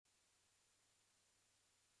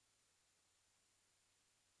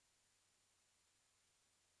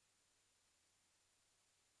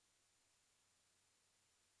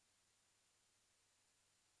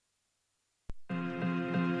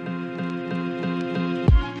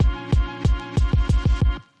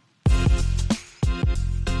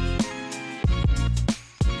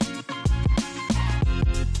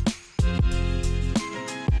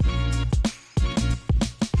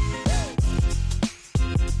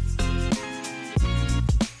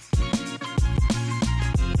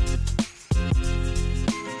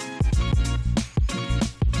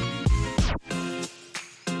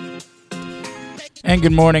And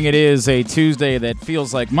good morning. It is a Tuesday that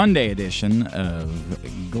feels like Monday edition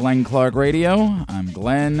of Glenn Clark Radio. I'm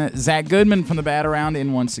Glenn. Zack Goodman from the Bat Around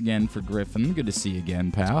in once again for Griffin. Good to see you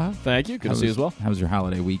again, pal. Thank you. Good to see you as well. How was your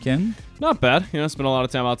holiday weekend? Not bad. Spent a lot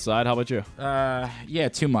of time outside. How about you? Yeah,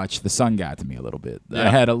 too much. The sun got to me a little bit. Yeah.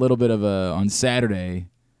 I had a little bit of on Saturday,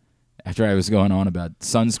 after I was going on about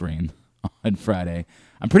sunscreen on Friday.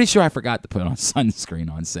 I'm pretty sure I forgot to put on sunscreen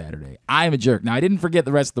on Saturday. I'm a jerk. Now, I didn't forget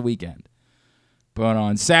the rest of the weekend. But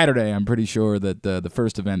on Saturday, I'm pretty sure that the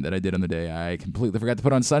first event that I did on the day, I completely forgot to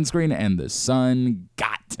put on sunscreen, and the sun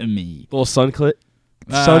got to me. Little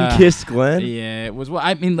sun-kissed Glenn? Yeah, it was. Well,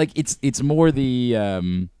 I mean, like, it's more the, I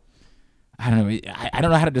don't know. I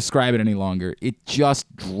don't know how to describe it any longer. It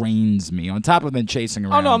just drains me. On top of then chasing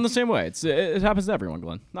around. Oh, no, I'm the same way. It happens to everyone,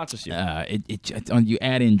 Glenn. Not just you. You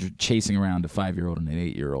add in chasing around a 5-year-old and an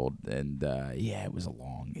 8-year-old, and yeah, it was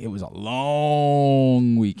a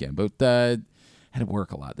long weekend. But had to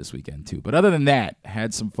work a lot this weekend, too. But other than that,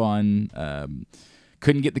 had some fun.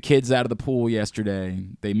 Couldn't get the kids out of the pool yesterday.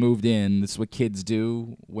 They moved in. This is what kids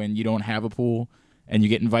do when you don't have a pool and you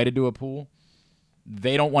get invited to a pool.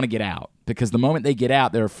 They don't want to get out because the moment they get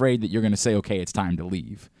out, they're afraid that you're going to say, okay, it's time to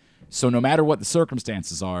leave. So no matter what the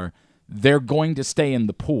circumstances are, they're going to stay in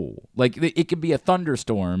the pool. Like, it could be a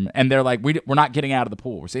thunderstorm, and they're like, we're not getting out of the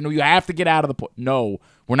pool. We're saying, no, you have to get out of the pool. No,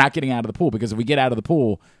 we're not getting out of the pool, because if we get out of the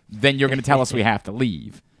pool, then you're going to tell us we have to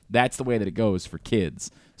leave. That's the way that it goes for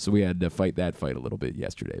kids. So we had to fight that fight a little bit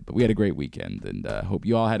yesterday. But we had a great weekend, and hope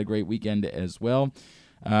you all had a great weekend as well.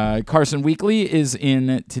 Carson Weekly is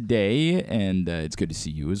in today, and it's good to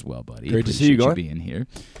see you as well, buddy. Great to see you, Appreciate you being here.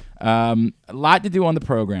 A lot to do on the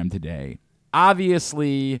program today.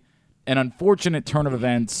 Obviously, an unfortunate turn of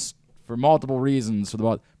events for multiple reasons.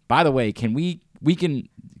 By the way, we can,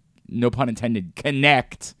 no pun intended,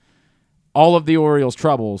 connect all of the Orioles'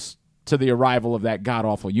 troubles to the arrival of that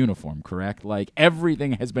god-awful uniform, correct? Like,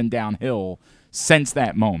 everything has been downhill since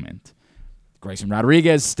that moment. Grayson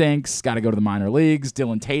Rodriguez stinks, got to go to the minor leagues.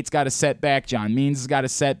 Dylan Tate's got a setback. Jon Meoli has got a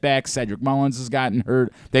setback. Cedric Mullins has gotten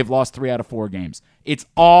hurt. They've lost 3 out of 4 games. It's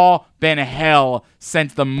all been hell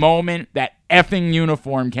since the moment that effing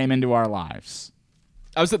uniform came into our lives.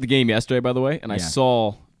 I was at the game yesterday, by the way, and I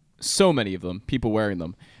saw so many of them, people wearing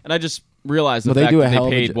them. And I just realized the fact that they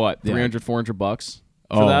paid, $300, $400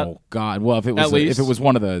 for that? Oh, God. Well, if it was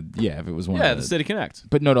one of the... Yeah, if it was one of the... the City Connect.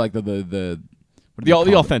 But no, like the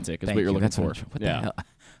authentic is what you're looking for. What the hell? I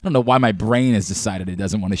don't know why my brain has decided it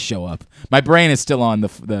doesn't want to show up. My brain is still on the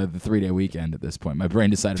 3-day weekend at this point. My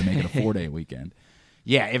brain decided to make it a 4-day weekend.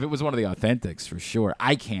 Yeah, if it was one of the authentics, for sure.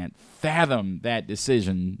 I can't fathom that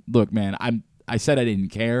decision. Look, man, I said I didn't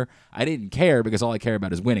care. I didn't care because all I care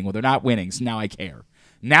about is winning. Well, they're not winning, so now I care.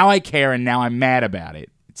 Now I care, and now I'm mad about it.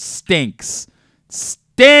 It stinks. It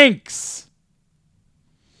stinks!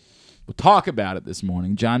 We'll talk about it this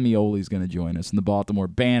morning. Jon Meoli is going to join us in the Baltimore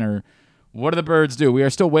Banner. What do the Birds do? We are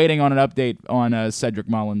still waiting on an update on Cedric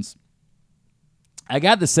Mullins. I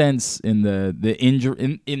got the sense in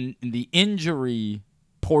the injury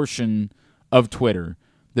portion of Twitter,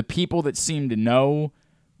 the people that seem to know,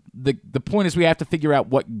 the point is we have to figure out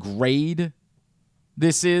what grade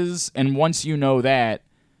this is, and once you know that,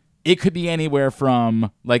 it could be anywhere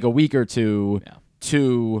from like a week or two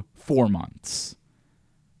to 4 months.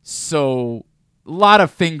 So, a lot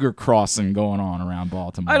of finger crossing going on around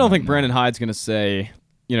Baltimore. I don't think Brandon Hyde's going to say,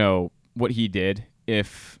 what he did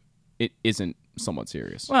if it isn't somewhat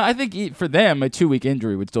serious. Well, I think for them, a 2-week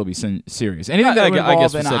injury would still be serious. Anything that would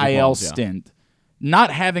involve an IL stint,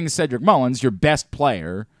 not having Cedric Mullins, your best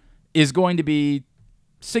player, is going to be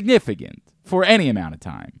significant for any amount of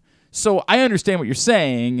time. So I understand what you're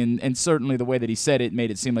saying, and certainly the way that he said it made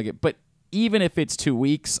it seem like it. But even if it's 2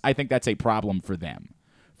 weeks, I think that's a problem for them.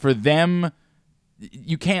 For them,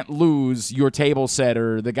 you can't lose your table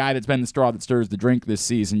setter, the guy that's been the straw that stirs the drink this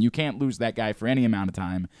season. You can't lose that guy for any amount of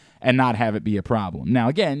time and not have it be a problem. Now,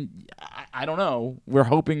 again, I don't know. We're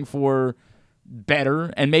hoping for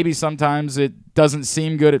better, and maybe sometimes it doesn't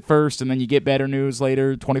seem good at first, and then you get better news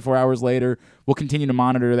later, 24 hours later. We'll continue to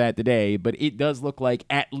monitor that today, but it does look like,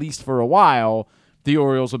 at least for a while, the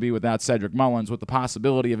Orioles will be without Cedric Mullins, with the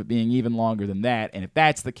possibility of it being even longer than that. And if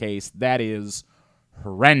that's the case, that is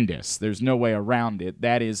horrendous. There's no way around it.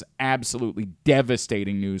 That is absolutely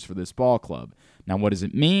devastating news for this ball club. Now, what does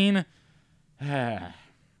it mean? It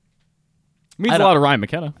means a lot of Ryan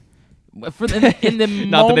McKenna. In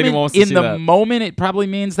the moment, it probably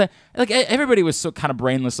means that, like, everybody was so kind of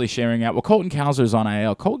brainlessly sharing out, well, Colton Cowser's on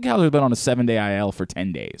IL. Colton Cowser's been on a 7-day IL for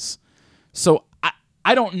 10 days. So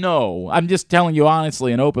I don't know. I'm just telling you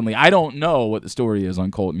honestly and openly. I don't know what the story is on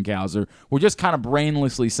Colton Cowser. We're just kind of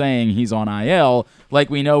brainlessly saying he's on IL like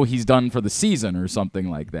we know he's done for the season or something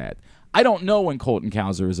like that. I don't know when Colton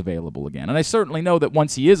Cowser is available again. And I certainly know that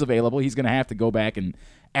once he is available, he's going to have to go back and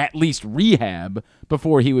at least rehab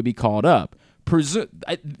before he would be called up.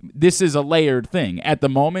 This is a layered thing. At the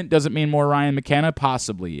moment, does it mean more Ryan McKenna?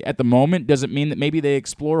 Possibly. At the moment, does it mean that maybe they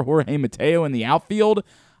explore Jorge Mateo in the outfield?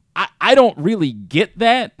 I don't really get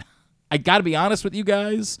that. I got to be honest with you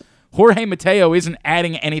guys. Jorge Mateo isn't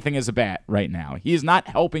adding anything as a bat right now. He is not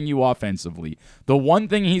helping you offensively. The one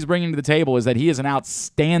thing he's bringing to the table is that he is an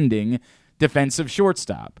outstanding defensive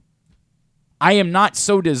shortstop. I am not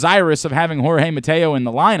so desirous of having Jorge Mateo in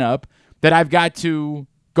the lineup that I've got to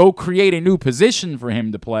go create a new position for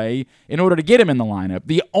him to play in order to get him in the lineup.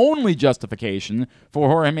 The only justification for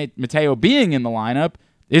Jorge Mateo being in the lineup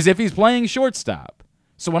is if he's playing shortstop.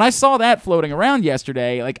 So when I saw that floating around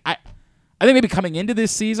yesterday, like I think maybe coming into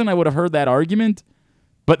this season I would have heard that argument,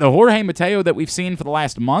 but the Jorge Mateo that we've seen for the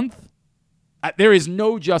last month, there is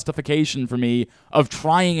no justification for me of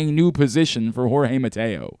trying a new position for Jorge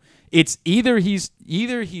Mateo. It's either you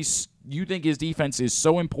think his defense is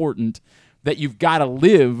so important that you've got to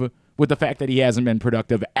live with the fact that he hasn't been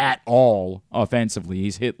productive at all offensively.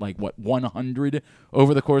 He's hit 100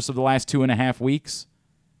 over the course of the last 2.5 weeks.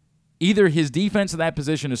 Either his defense in that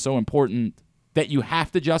position is so important that you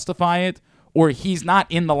have to justify it, or he's not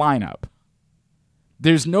in the lineup.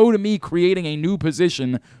 There's no, to me, creating a new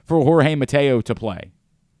position for Jorge Mateo to play.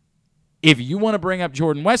 If you want to bring up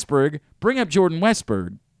Jordan Westburg, bring up Jordan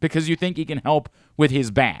Westburg because you think he can help with his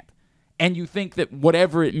bat. And you think that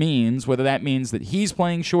whatever it means, whether that means that he's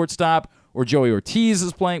playing shortstop or Joey Ortiz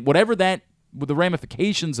is playing, whatever the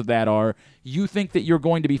ramifications of that are, you think that you're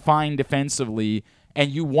going to be fine defensively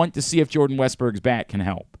and you want to see if Jordan Westburg's bat can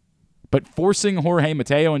help. But forcing Jorge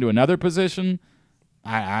Mateo into another position,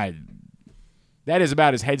 that is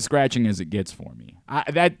about as head-scratching as it gets for me.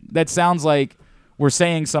 That sounds like we're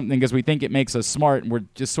saying something because we think it makes us smart, and we're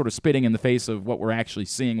just sort of spitting in the face of what we're actually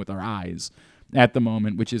seeing with our eyes at the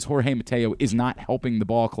moment, which is Jorge Mateo is not helping the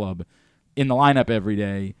ball club in the lineup every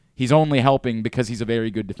day. He's only helping because he's a very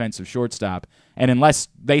good defensive shortstop. And unless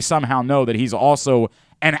they somehow know that he's also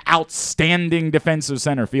an outstanding defensive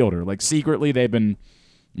center fielder, like secretly they've been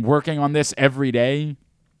working on this every day,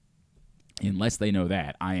 unless they know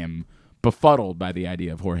that, I am befuddled by the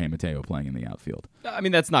idea of Jorge Mateo playing in the outfield. I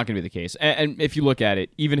mean, that's not going to be the case. And if you look at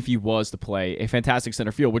it, even if he was to play a fantastic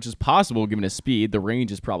center field, which is possible given his speed, the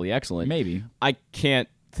range is probably excellent. Maybe. I can't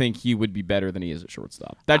think he would be better than he is at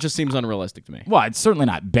shortstop. That just seems unrealistic to me. Well, it's certainly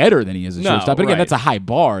not better than he is at shortstop. But again, that's a high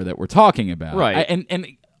bar that we're talking about. Right. And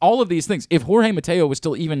all of these things, if Jorge Mateo was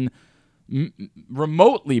still even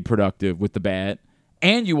remotely productive with the bat,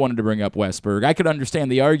 and you wanted to bring up Westburg, I could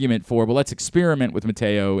understand the argument for, well, let's experiment with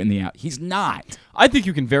Mateo in the out. He's not. I think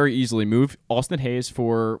you can very easily move Austin Hayes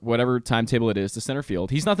for whatever timetable it is to center field.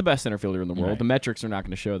 He's not the best center fielder in the world. Right. The metrics are not going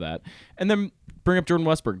to show that. And then bring up Jordan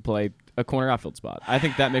Westburg to play a corner outfield spot. I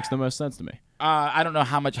think that makes the most sense to me. I don't know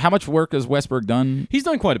how much work has Westburg done? He's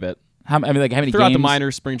done quite a bit. How many throughout games? The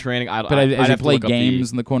minors, spring training. Has he played games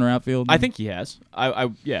in the corner outfield? I think he has. I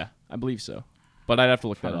believe so. But I'd have to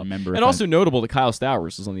look that up. And also notable that Kyle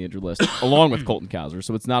Stowers is on the injured list, along with Colton Cowser,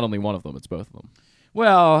 so it's not only one of them, it's both of them.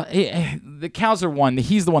 Well, the Cowser one,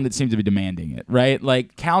 he's the one that seemed to be demanding it, right?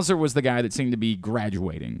 Like, Cowser was the guy that seemed to be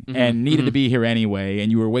graduating and needed to be here anyway,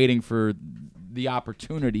 and you were waiting for the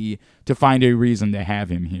opportunity to find a reason to have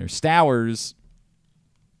him here. Stowers,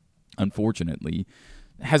 unfortunately,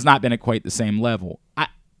 has not been at quite the same level.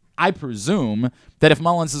 I presume that if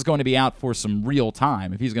Mullins is going to be out for some real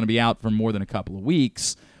time, if he's going to be out for more than a couple of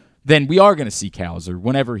weeks, then we are going to see Cowser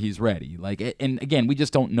whenever he's ready. And again, we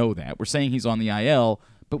just don't know that. We're saying he's on the IL,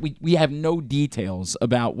 but we have no details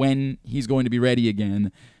about when he's going to be ready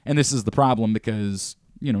again. And this is the problem because,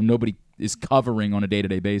 nobody is covering on a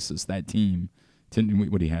day-to-day basis that team.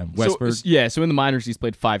 What do you have? Westburg? So in the minors, he's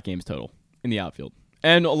played 5 games total in the outfield.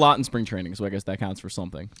 And a lot in spring training, so I guess that counts for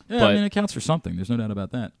something. Yeah, it counts for something. There's no doubt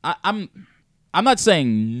about that. I'm not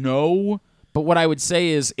saying no, but what I would say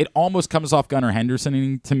is it almost comes off Gunnar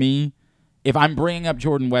Henderson to me. If I'm bringing up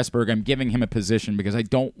Jordan Westburg, I'm giving him a position because I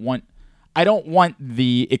don't want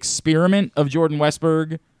the experiment of Jordan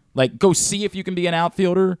Westburg, like go see if you can be an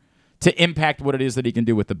outfielder, to impact what it is that he can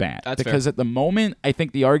do with the bat. That's because fair. At the moment, I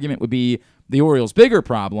think the argument would be the Orioles' bigger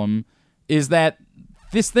problem is that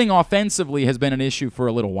this thing offensively has been an issue for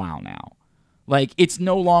a little while now. Like, it's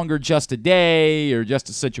no longer just a day or just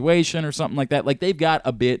a situation or something like that. Like, they've got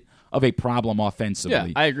a bit of a problem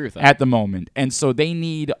offensively. Yeah, I agree with that. At the moment. And so they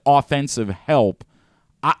need offensive help.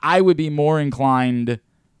 I would be more inclined.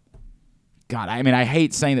 God, I mean, I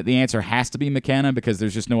hate saying that the answer has to be McKenna because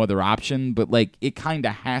there's just no other option, but like it kind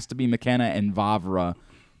of has to be McKenna and Vavra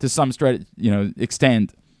to some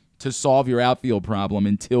extent to solve your outfield problem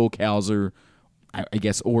until Kalzer, I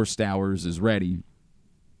guess, or Stowers is ready,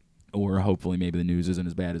 or hopefully maybe the news isn't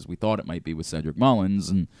as bad as we thought it might be with Cedric Mullins,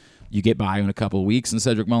 and you get by in a couple of weeks and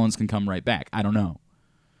Cedric Mullins can come right back. I don't know.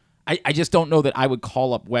 I just don't know that I would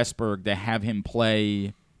call up Westberg to have him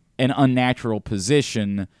play an unnatural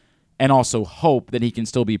position and also hope that he can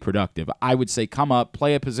still be productive. I would say come up,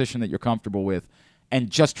 play a position that you're comfortable with, and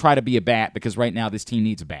just try to be a bat because right now this team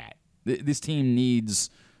needs a bat. This team needs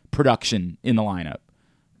production in the lineup.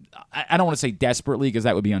 I don't want to say desperately because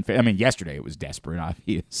that would be unfair. I mean, yesterday it was desperate,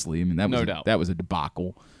 obviously. I mean, that was a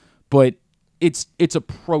debacle. But it's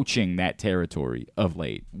approaching that territory of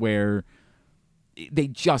late where they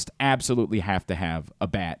just absolutely have to have a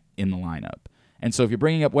bat in the lineup. And so if you're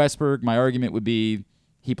bringing up Westberg, my argument would be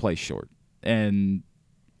he plays short. And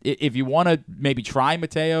if you want to maybe try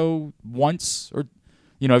Mateo once, or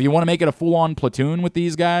if you want to make it a full-on platoon with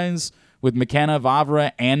these guys, with McKenna,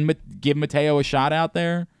 Vavra, and give Mateo a shot out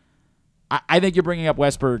there, I think you're bringing up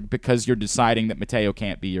Westberg because you're deciding that Mateo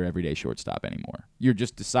can't be your everyday shortstop anymore. You're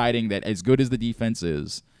just deciding that as good as the defense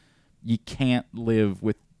is, you can't live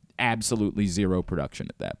with absolutely zero production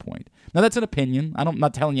at that point. Now, that's an opinion. I'm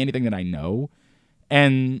not telling you anything that I know.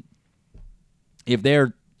 And if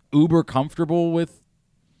they're uber comfortable with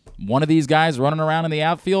one of these guys running around in the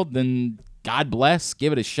outfield, then God bless,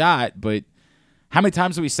 give it a shot. But how many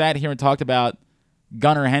times have we sat here and talked about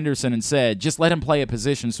Gunnar Henderson and said, just let him play a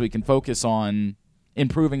position so he can focus on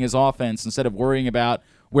improving his offense instead of worrying about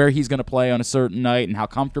where he's going to play on a certain night and how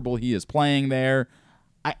comfortable he is playing there?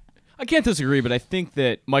 I can't disagree, but I think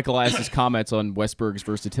that Michael Elias's comments on Westberg's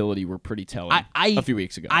versatility were pretty telling a few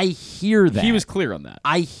weeks ago. I hear that. He was clear on that.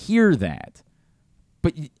 I hear that.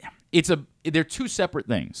 But they're two separate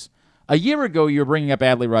things. A year ago, you were bringing up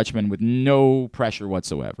Adley Rutschman with no pressure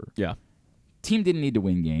whatsoever. Yeah. Team didn't need to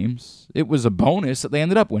win games. It was a bonus that they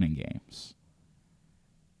ended up winning games.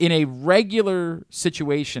 In a regular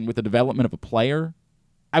situation with the development of a player,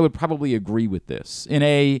 I would probably agree with this.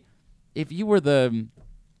 If you were the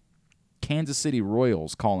Kansas City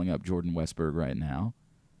Royals calling up Jordan Westberg right now,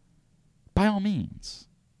 by all means.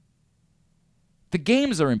 The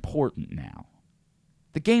games are important now.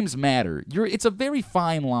 The games matter. It's a very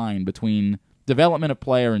fine line between development of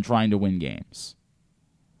player and trying to win games.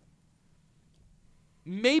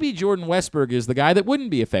 Maybe Jordan Westberg is the guy that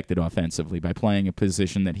wouldn't be affected offensively by playing a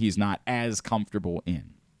position that he's not as comfortable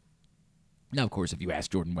in. Now, of course, if you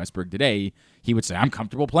ask Jordan Westberg today, he would say, I'm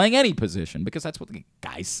comfortable playing any position, because that's what the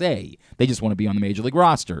guys say. They just want to be on the Major League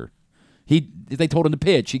roster. If they told him to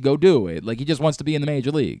pitch, he'd go do it. Like, he just wants to be in the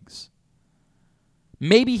major leagues.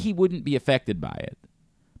 Maybe he wouldn't be affected by it.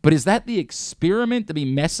 But is that the experiment to be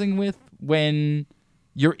messing with when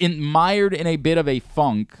you're mired in a bit of a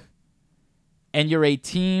funk and you're a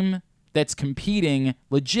team that's competing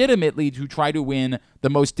legitimately to try to win the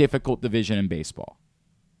most difficult division in baseball?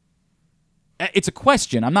 It's a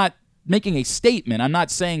question. I'm not making a statement. I'm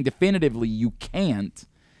not saying definitively you can't.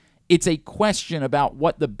 It's a question about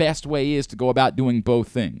what the best way is to go about doing both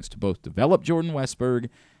things, to both develop Jordan Westberg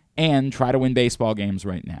and try to win baseball games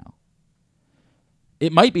right now.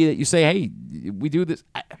 It might be that you say, hey, we do this.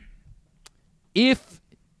 If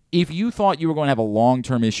you thought you were going to have a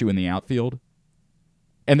long-term issue in the outfield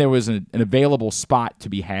and there was an available spot to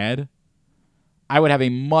be had, I would have a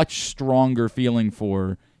much stronger feeling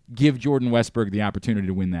for give Jordan Westberg the opportunity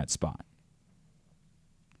to win that spot.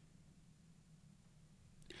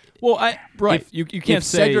 Well, you can't if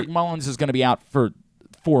say Cedric Mullins is going to be out for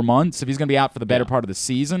 4 months, if he's going to be out for the better part of the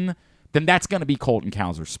season, then that's going to be Colton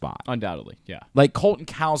Cowser's spot. Undoubtedly, yeah. Like, Colton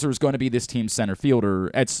Cowser is going to be this team's center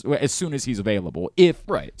fielder as soon as he's available, if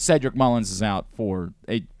Cedric Mullins is out for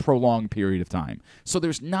a prolonged period of time. So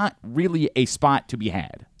there's not really a spot to be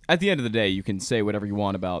had. At the end of the day, you can say whatever you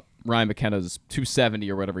want about Ryan McKenna's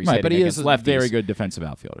 270 or whatever he's hitting but he against is lefties. A very good defensive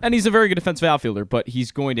outfielder. And he's a very good defensive outfielder, but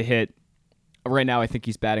he's going to hit. Right now, I think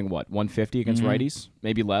he's batting, 150 against righties?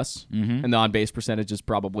 Maybe less. Mm-hmm. And the on-base percentage is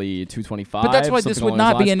probably 225. But that's why this would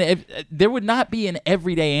not be there would not be an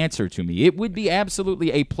everyday answer to me. It would be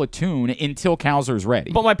absolutely a platoon until Cowser's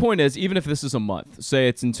ready. But my point is, even if this is a month, say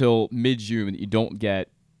it's until mid-June that you don't get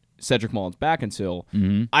Cedric Mullins back until,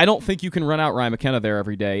 I don't think you can run out Ryan McKenna there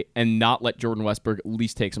every day and not let Jordan Westberg at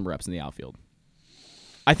least take some reps in the outfield.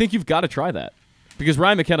 I think you've got to try that. Because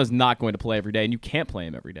Ryan McKenna's not going to play every day, and you can't play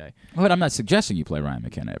him every day. But I'm not suggesting you play Ryan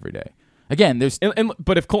McKenna every day. Again, there's...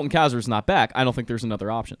 But if Colton Cowser's not back, I don't think there's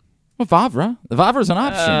another option. Well, Vavra's an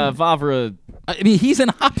option. Vavra I mean, he's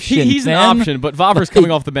an option. He's an option, but Vavra's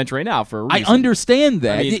coming off the bench right now for a reason. I understand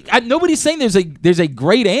that. I mean, nobody's saying there's a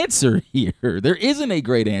great answer here. There isn't a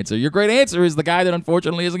great answer. Your great answer is the guy that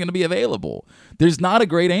unfortunately isn't going to be available. There's not a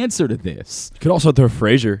great answer to this. You could also throw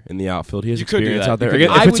Frazier in the outfield. He has experience out there.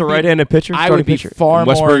 If it's a right-handed pitcher, I would be far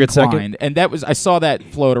more inclined. And I saw that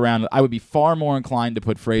float around. I would be far more inclined to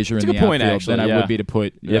put Frazier in the outfield than I would be to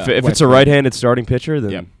put. If it's a right-handed starting pitcher,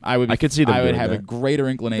 then I could see them. I would have a greater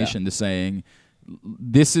inclination to saying,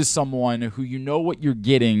 this is someone who you know what you're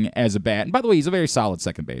getting as a bat. And by the way, he's a very solid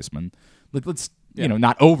second baseman. Let's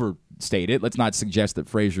not overstate it. Let's not suggest that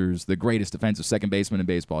Frazier's the greatest defensive second baseman in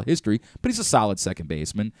baseball history, but he's a solid second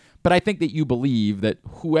baseman. But I think that you believe that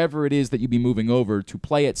whoever it is that you'd be moving over to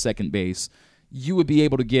play at second base, you would be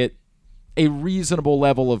able to get a reasonable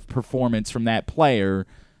level of performance from that player,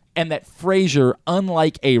 and that Frazier,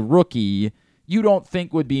 unlike a rookie, you don't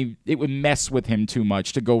think it would mess with him too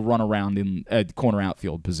much to go run around in a corner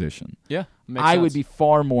outfield position. Yeah, I would be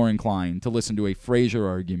far more inclined to listen to a Frazier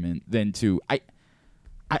argument than to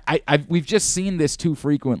we've just seen this too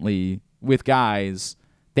frequently with guys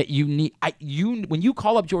that you need. When you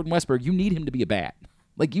call up Jordan Westburg, you need him to be a bat.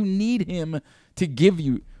 Like, you need him to give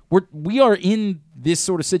you. We are in this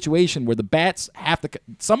sort of situation where the bats have to.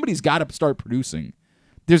 Somebody's got to start producing.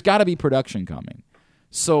 There's got to be production coming.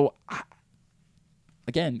 So.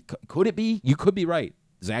 Again, could it be? You could be right,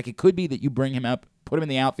 Zach. It could be that you bring him up, put him in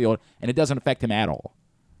the outfield, and it doesn't affect him at all.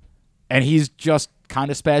 And he's just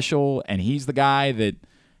kind of special, and he's the guy that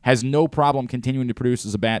has no problem continuing to produce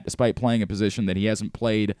as a bat despite playing a position that he hasn't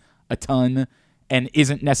played a ton and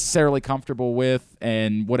isn't necessarily comfortable with.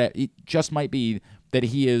 And it just might be that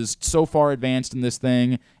he is so far advanced in this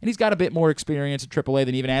thing, and he's got a bit more experience at AAA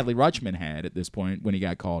than even Adley Rutschman had at this point when he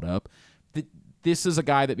got called up. This is a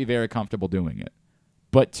guy that'd be very comfortable doing it.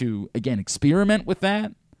 But to, again, experiment with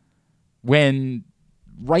that when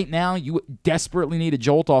right now you desperately need a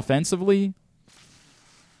jolt offensively.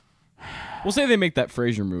 We'll say they make that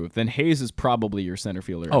Frazier move, then Hayes is probably your center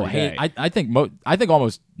fielder. I think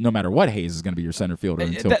almost no matter what, Hayes is going to be your center fielder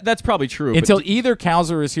until that's probably true. Until either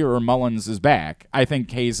Cowser is here or Mullins is back, I think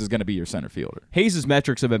Hayes is going to be your center fielder. Hayes'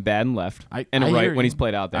 metrics have been bad and left and right when he's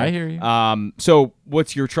played out there. I hear you. So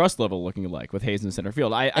what's your trust level looking like with Hayes in center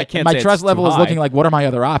field? I can't. My say trust it's level too is high. looking like, what are my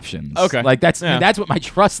other options? Okay, like that's what my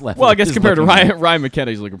trust level. Well, I guess is compared to looking Ryan McKenna,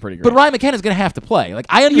 he's looking pretty great. But Ryan McKenna's going to have to play. Like,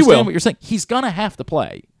 I understand what you're saying. He's going to have to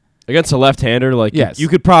play. Against a left-hander, you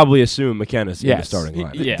could probably assume McKenna's in the starting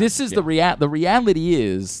line. This is the reality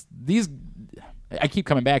is these. I keep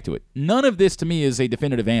coming back to it. None of this to me is a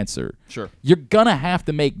definitive answer. Sure, you're gonna have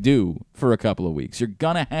to make do for a couple of weeks. You're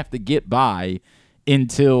gonna have to get by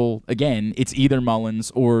until again it's either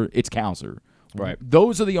Mullins or it's Cowser. Right.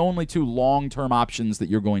 Those are the only two long-term options that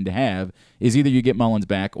you're going to have. Is either you get Mullins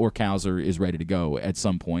back or Cowser is ready to go at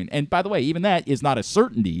some point. And by the way, even that is not a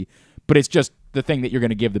certainty, but it's just the thing that you're going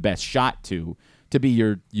to give the best shot to be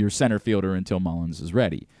your center fielder until Mullins is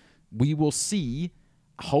ready. We will see.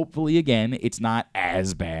 Hopefully, again, it's not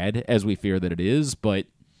as bad as we fear that it is, but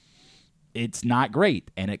it's not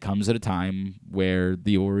great. And it comes at a time where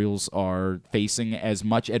the Orioles are facing as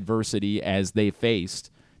much adversity as they faced.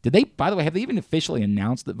 Did they, by the way, have they even officially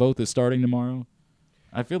announced that Voth is starting tomorrow?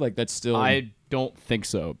 I feel like that's still... I don't think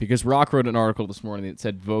so, because Rock wrote an article this morning that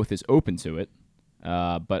said Voth is open to it.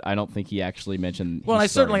 But I don't think he actually mentioned. Well, I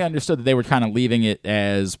certainly understood that they were kind of leaving it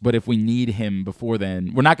as, but if we need him before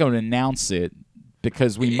then, we're not going to announce it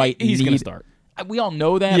because we might. He's going to start. We all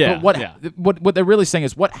know that. Yeah, but what they're really saying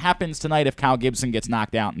is, what happens tonight if Kyle Gibson gets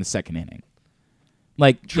knocked out in the second inning?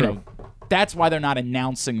 Like, true. That's why they're not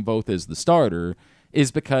announcing Voth as the starter,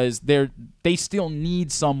 is because they still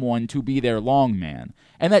need someone to be their long man,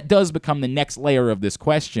 and that does become the next layer of this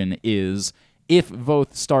question: is if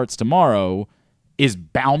Voth starts tomorrow. Is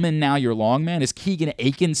Bauman now your long man? Is Keegan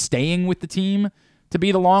Aiken staying with the team to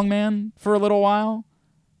be the long man for a little while?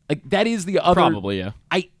 Like, that is the other... Probably, yeah.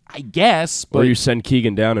 I guess, but... Or you send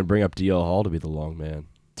Keegan down and bring up DL Hall to be the long man.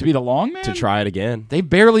 To be the long man? To try it again. They've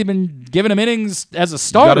barely been giving him innings as a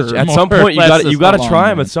starter. At some point, you got to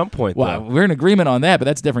try him at some point, though. Well, we're in agreement on that, but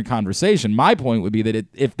that's a different conversation. My point would be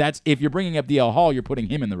that if you're bringing up DL Hall, you're putting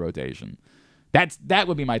him in the rotation. That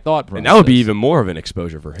would be my thought process. And that would be even more of an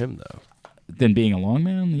exposure for him, though. Than being a long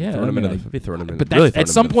man, yeah. Throwing him in. But at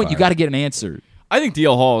some point, you got to get an answer. I think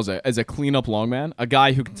DL Hall is a cleanup long man, a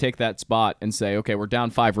guy who can take that spot and say, okay, we're down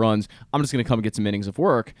 5 runs. I'm just going to come and get some innings of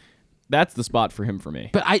work. That's the spot for him for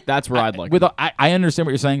me. But that's where I'd like. I understand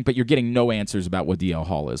what you're saying, but you're getting no answers about what DL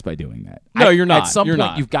Hall is by doing that. No, you're not. At some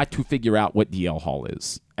point, you've got to figure out what DL Hall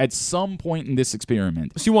is. At some point in this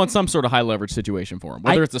experiment, so you want some sort of high leverage situation for him,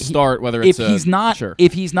 whether it's a start, whether it's if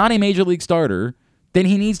he's not a major league starter, then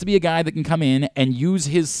he needs to be a guy that can come in and use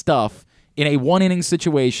his stuff in a one-inning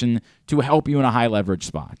situation to help you in a high leverage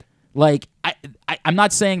spot. Like, I'm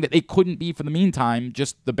not saying that they couldn't be, for the meantime,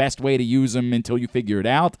 just the best way to use them until you figure it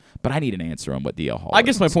out, but I need an answer on what DL Hall is. I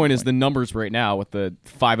guess my point is the numbers right now with the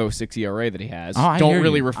 5.06 ERA that he has don't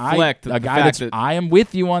really reflect the fact that... I am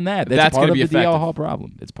with you on that. That's part of the DL Hall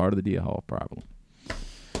problem. It's part of the DL Hall problem.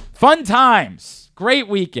 Fun times. Great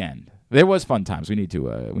weekend. There was fun times. We need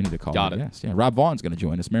to call Got it. it. Yes. Yeah, Rob Vaughn's going to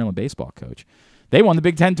join us, Maryland baseball coach. They won the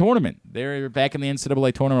Big Ten tournament. They're back in the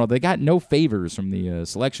NCAA tournament. They got no favors from the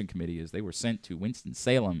selection committee as they were sent to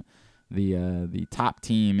Winston-Salem. The top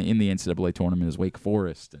team in the NCAA tournament is Wake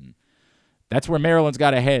Forest, and that's where Maryland's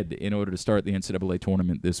got to head in order to start the NCAA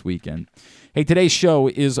tournament this weekend. Hey, today's show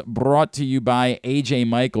is brought to you by A.J.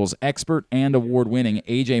 Michaels, expert and award-winning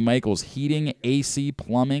A.J. Michaels Heating, AC,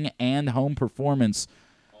 Plumbing, and Home Performance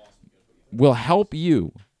will help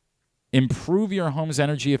you improve your home's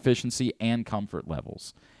energy efficiency and comfort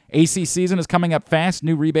levels. AC season is coming up fast.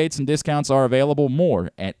 New rebates and discounts are available.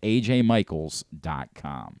 More at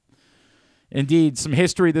ajmichaels.com. Indeed, some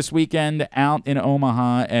history this weekend out in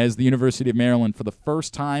Omaha as the University of Maryland, for the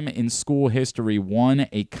first time in school history, won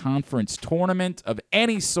a conference tournament of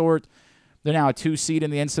any sort. They're now a 2 seed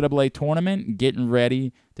in the NCAA tournament, getting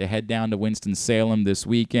ready to head down to Winston-Salem this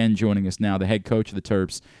weekend. Joining us now, the head coach of the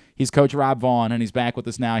Terps. He's Coach Rob Vaughn, and he's back with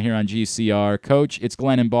us now here on GCR. Coach, it's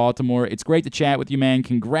Glenn in Baltimore. It's great to chat with you, man.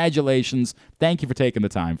 Congratulations. Thank you for taking the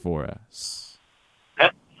time for us.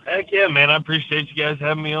 Heck yeah, man. I appreciate you guys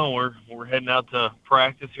having me on. We're heading out to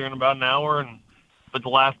practice here in about an hour and put the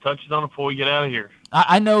last touches on it before we get out of here.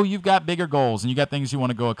 I know you've got bigger goals and you got things you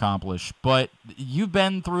want to go accomplish, but you've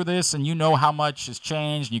been through this and you know how much has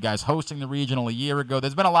changed. You guys hosting the regional a year ago.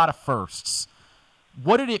 There's been a lot of firsts.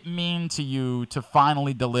 What did it mean to you to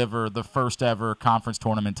finally deliver the first ever conference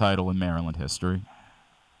tournament title in Maryland history?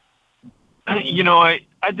 You know, I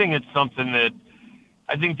think it's something that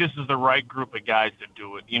I think this is the right group of guys to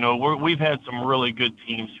do it. You know, we've had some really good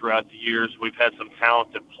teams throughout the years. We've had some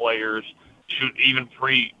talented players, even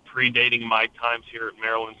predating my times here at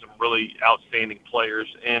Maryland, some really outstanding players.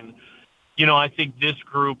 And, you know, I think this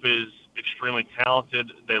group is extremely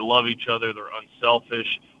talented. They love each other. They're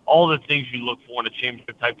unselfish. All the things you look for in a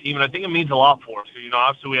championship-type team, and I think it means a lot for us. You know,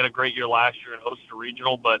 obviously we had a great year last year and hosted a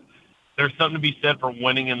regional, but there's something to be said for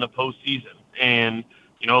winning in the postseason. And,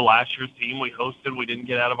 you know, last year's team we hosted, we didn't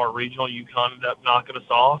get out of our regional. UConn ended up knocking us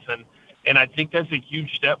off, and I think that's a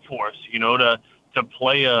huge step for us, you know, to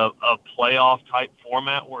play a playoff-type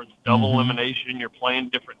format where it's double elimination, you're playing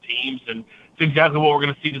different teams, and it's exactly what we're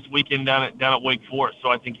going to see this weekend down at Wake Forest. So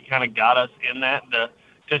I think you kind of got us in that to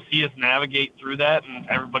see us navigate through that and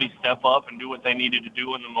everybody step up and do what they needed to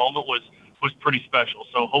do in the moment was pretty special.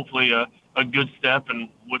 So hopefully a good step, and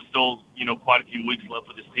with still, you know, quite a few weeks left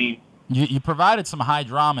with this team. You provided some high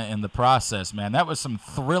drama in the process, man. That was some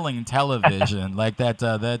thrilling television, like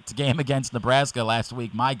that game against Nebraska last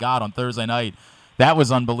week. My God, on Thursday night, that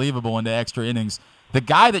was unbelievable into extra innings. The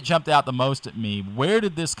guy that jumped out the most at me, where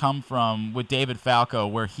did this come from with David Falco,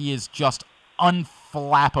 where he is just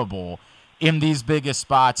unflappable in these biggest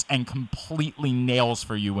spots and completely nails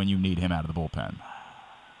for you when you need him out of the bullpen?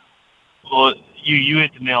 Well, you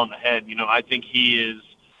hit the nail on the head. You know, I think he's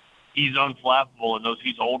unflappable in those.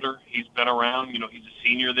 He's older. He's been around. You know, he's a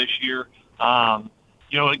senior this year.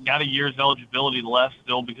 You know, got a year's eligibility left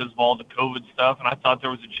still because of all the COVID stuff, and I thought there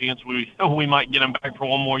was a chance we might get him back for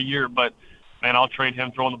one more year. But, man, I'll trade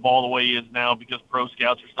him throwing the ball the way he is now because pro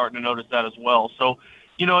scouts are starting to notice that as well. So,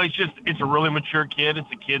 you know, it's a really mature kid.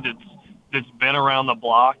 It's a kid that's been around the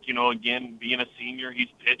block. You know, again, being a senior, he's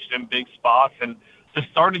pitched in big spots, and the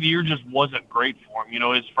start of the year just wasn't great for him. You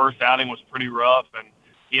know, his first outing was pretty rough, and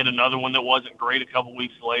he had another one that wasn't great a couple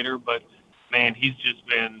weeks later. But, man, he's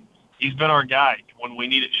been our guy when we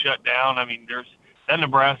need it shut down. I mean, that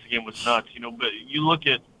Nebraska game was nuts, you know, but you look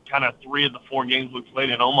at kind of 3 of the 4 games we played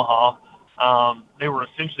in Omaha, they were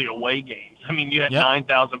essentially away games. I mean, you had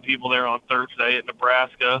 9,000 people there on Thursday at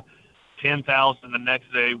Nebraska, 10,000 the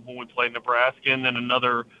next day when we played Nebraska, and then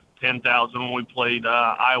another 10,000 when we played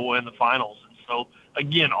Iowa in the finals. And so,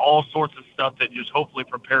 again, all sorts of stuff that just hopefully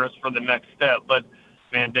prepare us for the next step. But,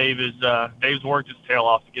 man, Dave's worked his tail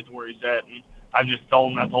off to get to where he's at, and I've just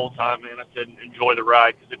told him that the whole time, man. I said, enjoy the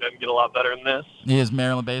ride because it doesn't get a lot better than this. He is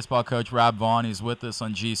Maryland baseball coach Rob Vaughn. He's with us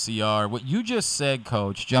on GCR. What you just said,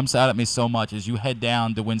 Coach, jumps out at me so much as you head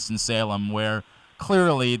down to Winston-Salem, where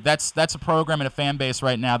clearly that's a program and a fan base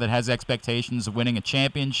right now that has expectations of winning a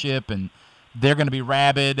championship, and they're going to be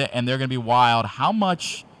rabid and they're going to be wild. How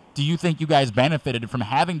much do you think you guys benefited from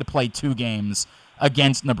having to play 2 games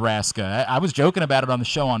against Nebraska? I was joking about it on the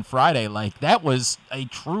show on Friday. Like, that was a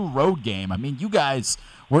true road game. I mean, you guys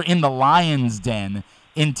were in the lion's den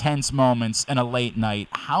in tense moments and a late night.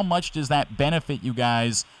 How much does that benefit you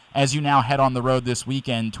guys as you now head on the road this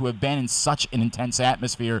weekend to have been in such an intense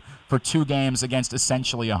atmosphere for 2 games against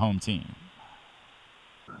essentially a home team?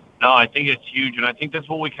 No, I think it's huge, and I think that's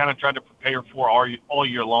what we kind of tried to prepare for all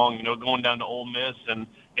year long, going down to Ole Miss and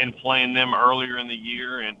playing them earlier in the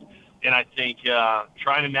year, and I think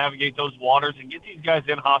trying to navigate those waters and get these guys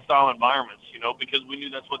in hostile environments, because we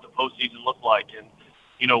knew that's what the postseason looked like. And,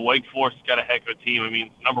 Wake Forest's got a heck of a team. I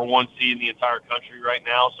mean, number 1 seed in the entire country right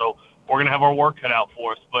now, so we're going to have our work cut out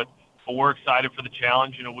for us. But we're excited for the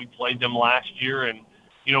challenge. We played them last year, and,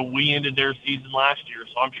 we ended their season last year,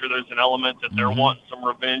 so I'm sure there's an element that they're wanting some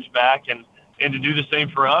revenge back and to do the same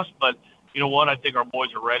for us. But you know what? I think our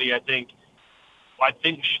boys are ready. I think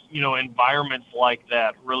environments like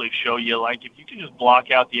that really show you, like, if you can just block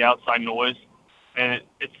out the outside noise, and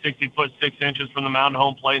it's 60 foot 6 inches from the mound to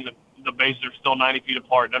home plate, and the bases are still 90 feet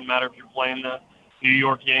apart. It doesn't matter if you're playing the New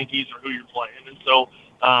York Yankees or who you're playing. And so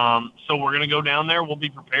we're going to go down there. We'll be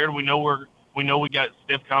prepared. We know we got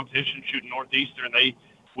stiff competition shooting Northeastern.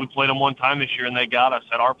 We played them one time this year, and they got us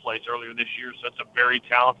at our place earlier this year. So it's a very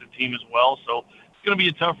talented team as well. So it's going to be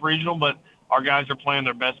a tough regional, but our guys are playing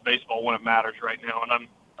their best baseball when it matters right now, and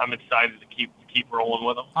I'm excited to keep rolling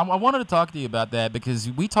with them. I wanted to talk to you about that because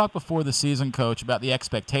we talked before the season, Coach, about the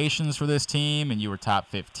expectations for this team, and you were top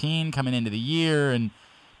 15 coming into the year, and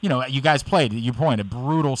you guys played, you point, a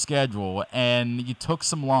brutal schedule, and you took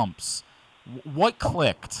some lumps. What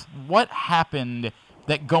clicked? What happened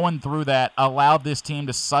that going through that allowed this team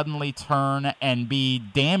to suddenly turn and be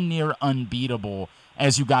damn near unbeatable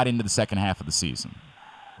as you got into the second half of the season?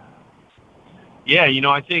 Yeah,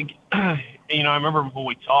 I think, I remember when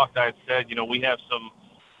we talked, I had said, we have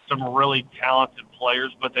some really talented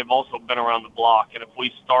players, but they've also been around the block. And if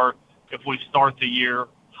we start the year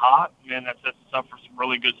hot, man, that sets us up for some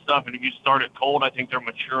really good stuff. And if you start it cold, I think they're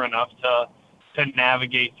mature enough to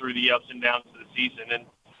navigate through the ups and downs of the season. And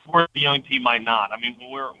where the young team might not. I mean,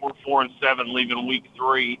 we're 4-7 leaving week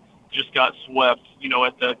 3, just got swept,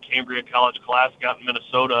 at the Cambria College Classic out in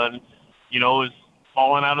Minnesota, and is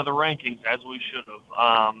falling out of the rankings as we should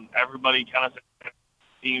have. Everybody kind of said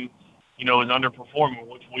the team, is underperforming,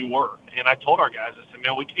 which we were. And I told our guys, I said,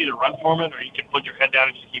 man, we can either run for it or you can put your head down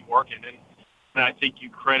and just keep working. And I think you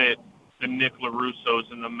credit the Nick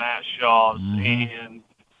LaRussos and the Matt Shaws and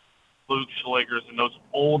Luke Schlegers and those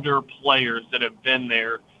older players that have been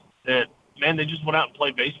there that, man, they just went out and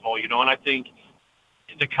played baseball, and I think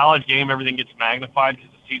in the college game, everything gets magnified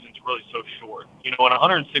because the season's really so short. In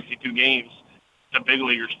 162 games, the big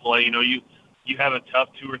leaguers play, you have a tough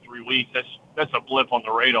 2 or 3 weeks. That's a blip on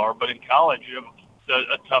the radar. But in college, you have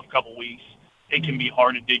a tough couple weeks. It can be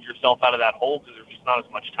hard to dig yourself out of that hole because there's just not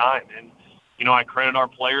as much time. And, I credit our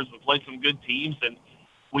players. We played some good teams, and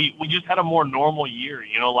we just had a more normal year.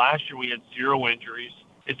 Last year we had 0 injuries.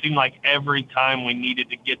 It seemed like every time we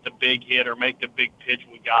needed to get the big hit or make the big pitch,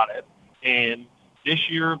 we got it. And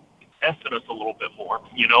this year it tested us a little bit more.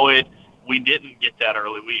 We didn't get that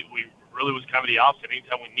early. We really was kind of the opposite.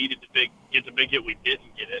 Anytime we needed to get the big hit, we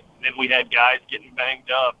didn't get it. And then we had guys getting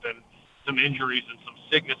banged up and some injuries and some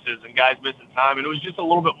sicknesses and guys missing time. And it was just a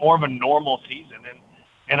little bit more of a normal season.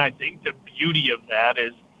 And I think the beauty of that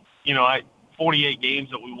is, 48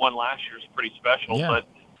 games that we won last year is pretty special. Yeah. But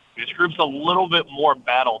this group's a little bit more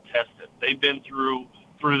battle tested. They've been through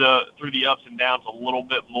the ups and downs a little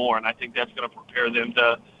bit more, and I think that's going to prepare them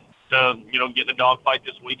to get in a dogfight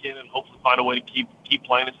this weekend and hopefully find a way to keep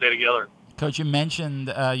playing and stay together. Coach, you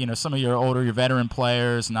mentioned some of your veteran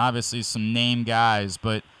players and obviously some name guys,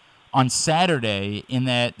 but on Saturday in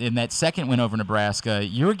that second win over Nebraska,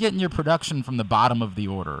 you're getting your production from the bottom of the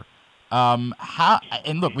order.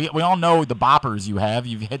 Look, we all know the boppers you have.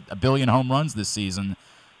 You've hit 1 billion home runs this season.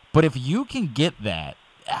 But if you can get that,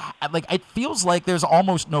 it feels like there's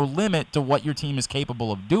almost no limit to what your team is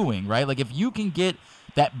capable of doing, right? Like, if you can get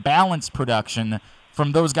that balanced production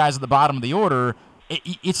from those guys at the bottom of the order,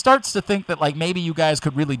 it starts to think that, maybe you guys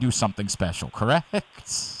could really do something special, correct?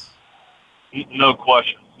 No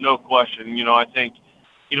question. I think,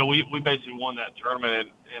 we basically won that tournament,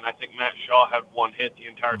 and I think Matt Shaw had 1 hit the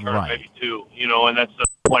entire tournament, right. Maybe 2, and that's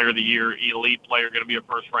player of the year, elite player, going to be a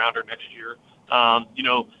first-rounder next year.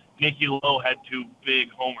 Nicky Lowe had 2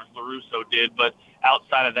 big homers, LaRusso did, but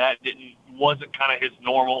outside of that, wasn't kind of his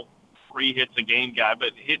normal 3 hits a game guy,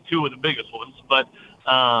 but hit 2 of the biggest ones. But,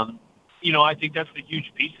 I think that's the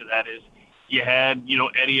huge piece of that is you had,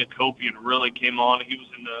 Eddie Akopian really came on. He was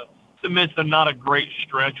in the midst of not a great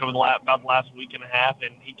stretch over about the last week and a half,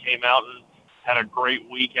 and he came out and had a great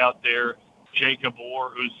week out there. Jacob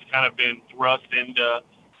Orr, who's kind of been thrust into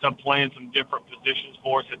playing some different positions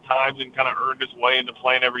for us at times and kind of earned his way into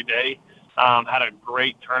playing every day. Had a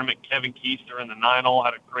great tournament. Kevin Keister in the 9-hole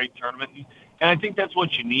had a great tournament. And I think that's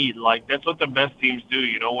what you need. Like, that's what the best teams do.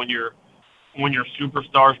 When your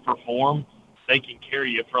superstars perform, they can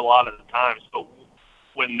carry you for a lot of the times. But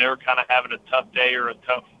when they're kind of having a tough day or a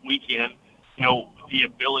tough weekend, the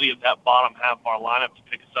ability of that bottom half of our lineup to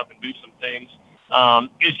pick us up and do some things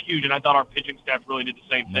is huge. And I thought our pitching staff really did the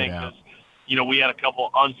same thing because, we had a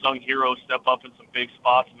couple unsung heroes step up in some big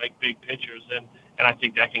spots and make big pitchers. And I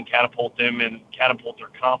think that can catapult them and catapult their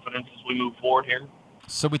confidence as we move forward here.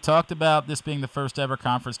 So we talked about this being the first ever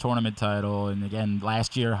conference tournament title. And again,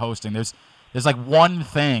 last year hosting, there's like one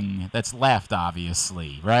thing that's left,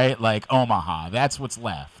 obviously, right? Like Omaha, that's what's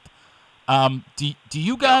left. Do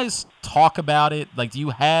you guys talk about it? Like, do you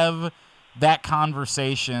have that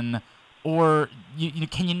conversation? Or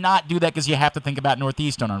can you not do that because you have to think about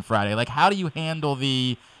Northeastern on Friday? Like, how do you handle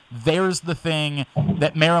there's the thing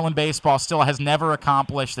that Maryland baseball still has never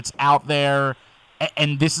accomplished that's out there,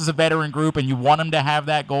 and this is a veteran group, and you want them to have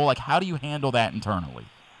that goal? Like, how do you handle that internally?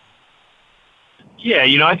 Yeah,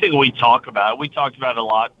 I think we talk about it. We talked about it a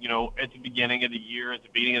lot, at the beginning of the year, at the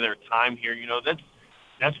beginning of their time here.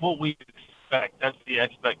 That's what we expect. That's the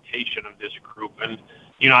expectation of this group. And,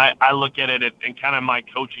 I look at it in kind of my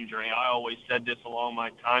coaching journey. I always said this along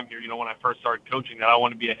my time here, when I first started coaching, that I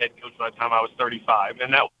want to be a head coach by the time I was 35.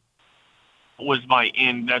 And that was my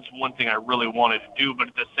end. That's one thing I really wanted to do. But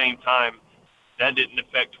at the same time, that didn't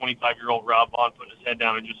affect 25-year-old Rob Vaughn putting his head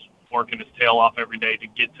down and just working his tail off every day to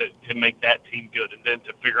get to make that team good and then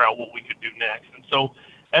to figure out what we could do next. And so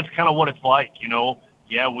that's kind of what it's like,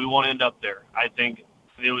 Yeah, we want to end up there. I think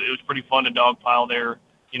it was pretty fun to dogpile there.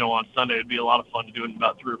 On Sunday, it'd be a lot of fun to do it in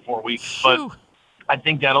about 3 or 4 weeks. But I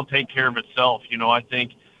think that'll take care of itself. I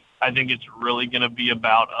think it's really going to be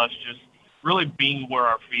about us just really being where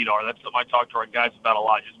our feet are. That's something I talk to our guys about a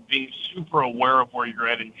lot, just being super aware of where you're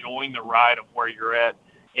at, enjoying the ride of where you're at,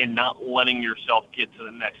 and not letting yourself get to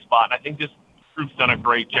the next spot. And I think this group's done a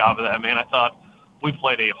great job of that, man. I thought we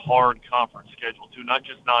played a hard conference schedule, too, not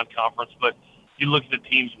just non-conference, but you look at the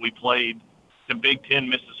teams we played. The Big Ten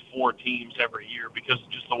misses 4 teams every year because of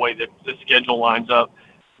just the way that the schedule lines up.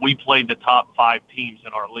 We played the top 5 teams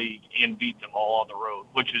in our league and beat them all on the road,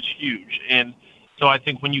 which is huge. And so I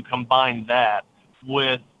think when you combine that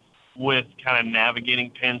with kind of navigating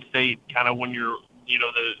Penn State, kind of when you're,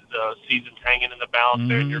 the season's hanging in the balance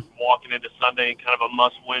there and you're walking into Sunday in kind of a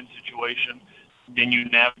must-win situation, then you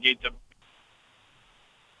navigate the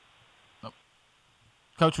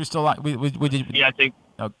Coach, we still we did. Yeah, I think.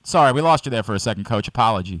 Oh, sorry, we lost you there for a second, Coach.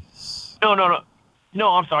 Apologies. No,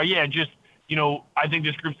 I'm sorry. Yeah, just I think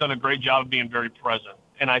this group's done a great job of being very present,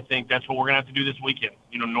 and I think that's what we're gonna have to do this weekend.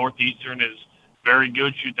 Northeastern is very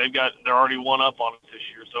good. Shoot, they're already one up on us this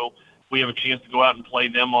year, so we have a chance to go out and play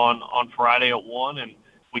them on Friday at 1, and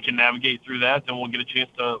we can navigate through that. Then we'll get a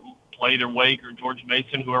chance to play either Wake or George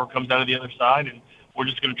Mason, whoever comes out of the other side, and we're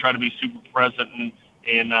just going to try to be super present and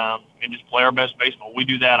just play our best baseball. We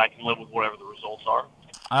do that, I can live with whatever the results are.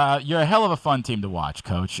 You're a hell of a fun team to watch,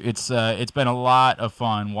 Coach. It's been a lot of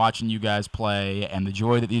fun watching you guys play and the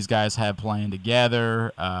joy that these guys have playing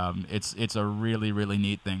together. It's a really, really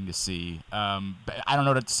neat thing to see. I don't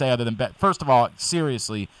know what to say other than, first of all,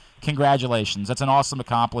 seriously, congratulations. That's an awesome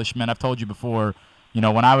accomplishment. I've told you before,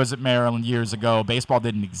 when I was at Maryland years ago, baseball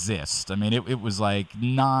didn't exist. I mean, it was like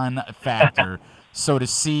non-factor. So to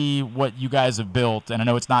see what you guys have built, and I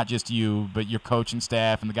know it's not just you, but your coaching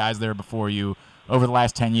staff and the guys there before you over the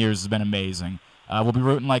last 10 years has been amazing. We'll be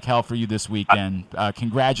rooting like hell for you this weekend.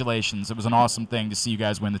 Congratulations. It was an awesome thing to see you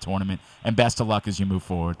guys win the tournament, and best of luck as you move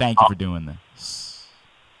forward. Thank you for doing this.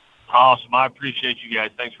 Awesome. I appreciate you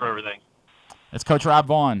guys. Thanks for everything. That's Coach Rob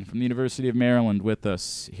Vaughn from the University of Maryland with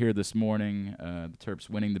us here this morning. The Terps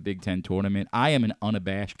winning the Big Ten tournament. I am an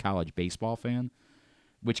unabashed college baseball fan,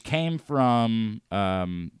 which came from,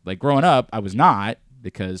 growing up, I was not,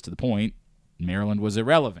 because to the point, Maryland was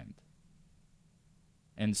irrelevant.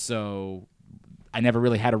 And so I never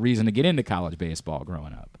really had a reason to get into college baseball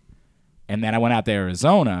growing up. And then I went out to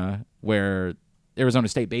Arizona, where Arizona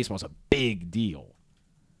State baseball is a big deal.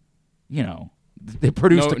 They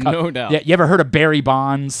produced no doubt. Yeah, you ever heard of Barry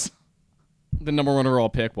Bonds? The number 1 overall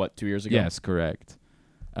pick, 2 years ago? Yes, correct.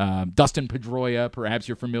 Dustin Pedroia, perhaps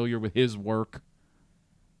you're familiar with his work.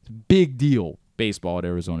 It's a big deal, baseball at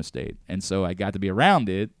Arizona State. And so I got to be around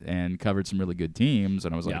it and covered some really good teams,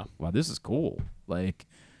 and I was like, wow, this is cool. Like,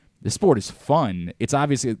 this sport is fun. It's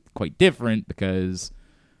obviously quite different because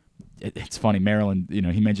it's funny. Maryland,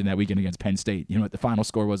 he mentioned that weekend against Penn State. You know what the final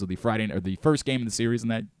score was of the the first game of the series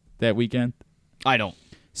in that weekend? I don't.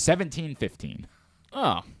 17-15.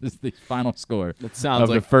 Oh. This is the final score that sounds of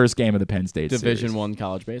like the first game of the Penn State Division series. I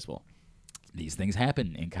college baseball. These things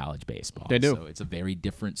happen in college baseball. They do. So it's a very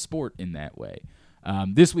different sport in that way.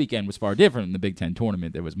 This weekend was far different in the Big Ten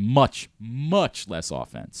tournament. There was much, much less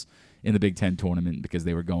offense in the Big Ten tournament because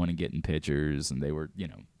they were going and getting pitchers and they were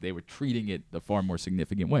treating it a far more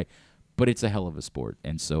significant way. But it's a hell of a sport.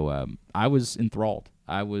 And so I was enthralled.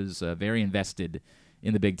 I was very invested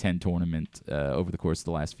in the Big Ten tournament over the course of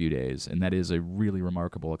the last few days, and that is a really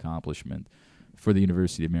remarkable accomplishment for the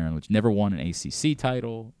University of Maryland, which never won an ACC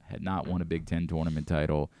title, had not won a Big Ten tournament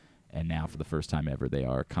title, and now for the first time ever they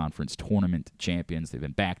are conference tournament champions. They've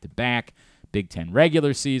been back-to-back Big Ten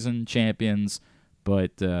regular season champions,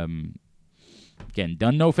 but again,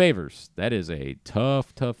 done no favors. That is a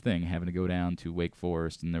tough thing, having to go down to Wake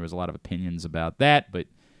Forest, and there was a lot of opinions about that, but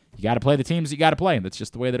you got to play the teams you got to play. That's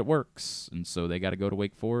just the way that it works. And so they got to go to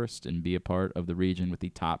Wake Forest and be a part of the region with the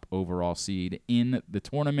top overall seed in the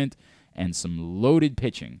tournament and some loaded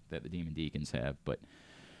pitching that the Demon Deacons have. But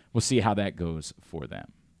we'll see how that goes for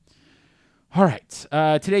them. All right.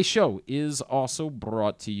 Today's show is also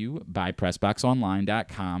brought to you by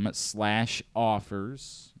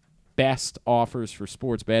PressBoxOnline.com/offers. Best offers for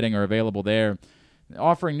sports betting are available there.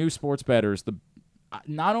 Offering new sports bettors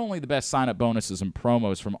not only the best sign-up bonuses and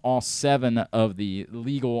promos from all 7 of the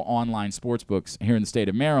legal online sports books here in the state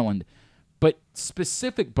of Maryland, but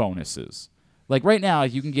specific bonuses. Like right now,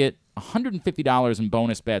 you can get $150 in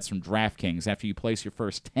bonus bets from DraftKings after you place your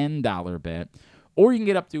first $10 bet, or you can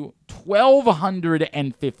get up to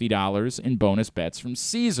 $1,250 in bonus bets from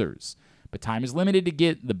Caesars. But time is limited to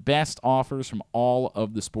get the best offers from all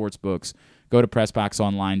of the sports books. Go to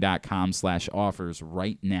PressBoxOnline.com/offers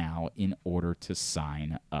right now in order to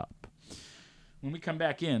sign up. When we come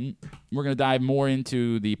back in, we're going to dive more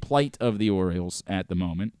into the plight of the Orioles at the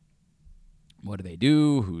moment. What do they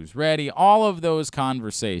do? Who's ready? All of those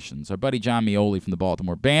conversations. Our buddy Jon Meoli from the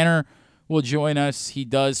Baltimore Banner will join us. He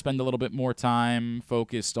does spend a little bit more time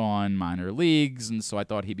focused on minor leagues, and so I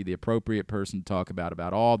thought he'd be the appropriate person to talk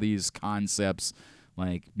about all these concepts,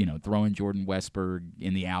 like, throwing Jordan Westberg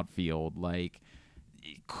in the outfield. Like,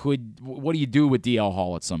 what do you do with DL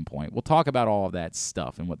Hall at some point? We'll talk about all of that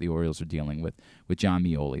stuff and what the Orioles are dealing with Jon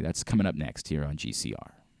Meoli. That's coming up next here on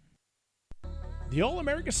GCR. The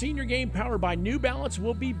All-America Senior Game powered by New Balance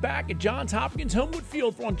will be back at Johns Hopkins Homewood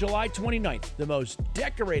Field on July 29th. The most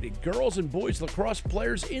decorated girls and boys lacrosse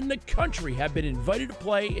players in the country have been invited to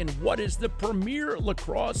play in what is the premier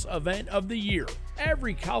lacrosse event of the year.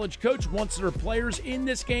 Every college coach wants their players in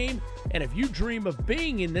this game, and if you dream of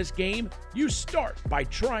being in this game, you start by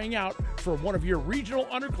trying out for one of your regional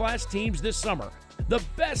underclass teams this summer. The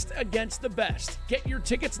best against the best. Get your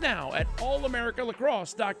tickets now at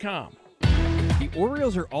allamericalacrosse.com. The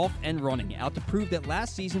Orioles are off and running, out to prove that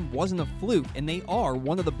last season wasn't a fluke, and they are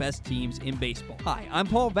one of the best teams in baseball. Hi, I'm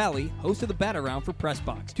Paul Valley, host of the Bat Around for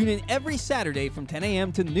PressBox. Tune in every Saturday from 10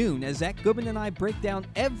 a.m. to noon as Zack Goodman and I break down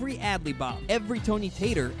every Adley bomb, every Tony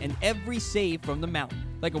Tater, and every save from the mountain.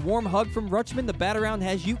 Like a warm hug from Rutschman, the Bat Around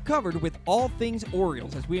has you covered with all things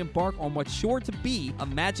Orioles as we embark on what's sure to be a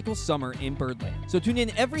magical summer in Birdland. So tune in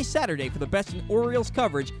every Saturday for the best in Orioles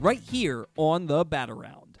coverage right here on the Bat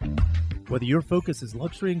Around. Whether your focus is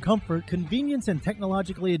luxury and comfort, convenience and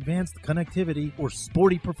technologically advanced connectivity, or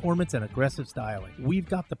sporty performance and aggressive styling, we've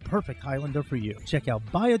got the perfect Highlander for you. Check out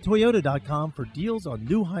buyatoyota.com for deals on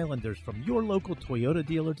new Highlanders from your local Toyota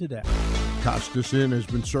dealer today. Costas Inn has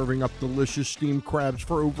been serving up delicious steamed crabs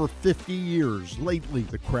for over 50 years. Lately,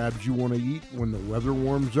 the crabs you want to eat when the weather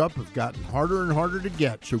warms up have gotten harder and harder to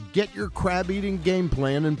get. So get your crab-eating game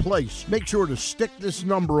plan in place. Make sure to stick this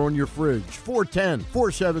number on your fridge,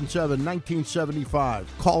 410-477-1975.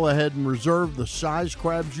 Call ahead and reserve the size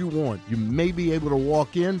crabs you want. You may be able to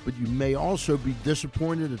walk in, but you may also be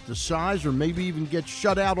disappointed at the size or maybe even get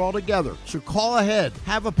shut out altogether. So call ahead,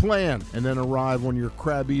 have a plan, and then arrive on your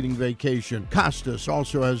crab-eating vacation. Costas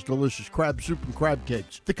also has delicious crab soup and crab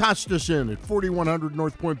cakes. The Costas Inn at 4100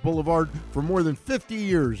 North Point Boulevard. For more than 50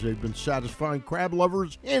 years, they've been satisfying crab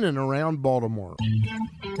lovers in and around Baltimore.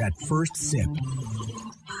 That first sip,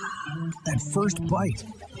 that first bite,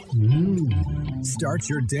 Start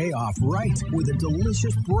your day off right with a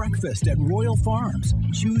delicious breakfast at Royal Farms.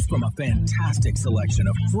 Choose from a fantastic selection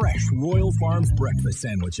of fresh Royal Farms breakfast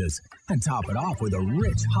sandwiches and top it off with a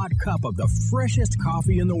rich hot cup of the freshest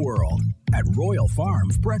coffee in the world. At Royal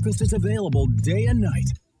Farms, breakfast is available day and night.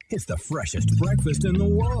 It's the freshest breakfast in the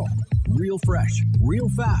world. Real fresh, real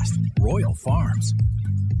fast. Royal Farms.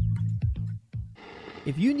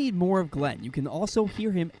 If you need more of Glenn, you can also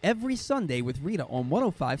hear him every Sunday with Rita on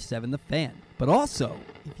 105.7 The Fan. But also,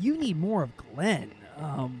 if you need more of Glenn,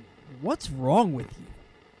 what's wrong with you?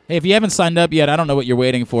 Hey, if you haven't signed up yet, I don't know what you're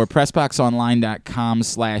waiting for.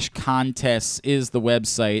 PressBoxOnline.com/contests is the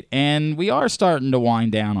website, and we are starting to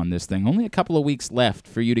wind down on this thing. Only a couple of weeks left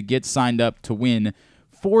for you to get signed up to win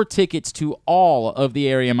 4 tickets to all of the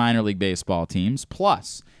area minor league baseball teams,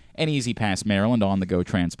 plus an Easy Pass Maryland on-the-go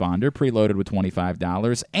transponder, preloaded with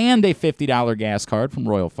 $25, and a $50 gas card from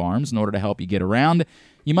Royal Farms in order to help you get around.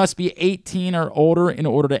 You must be 18 or older in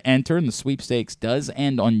order to enter, and the sweepstakes does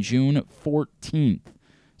end on June 14th.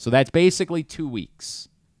 So that's basically 2 weeks.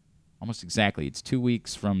 Almost exactly. It's 2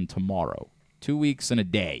 weeks from tomorrow. 2 weeks and a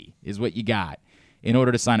day is what you got in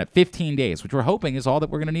order to sign up. 15 days, which we're hoping is all that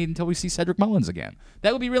we're going to need until we see Cedric Mullins again.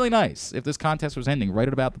 That would be really nice if this contest was ending right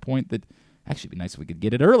at about the point that actually it'd be nice if we could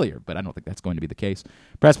get it earlier, but I don't think that's going to be the case.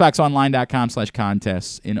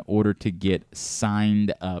 PressBoxOnline.com/contests in order to get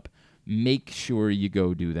signed up. Make sure you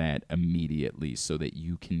go do that immediately so that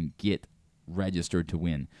you can get registered to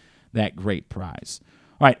win that great prize.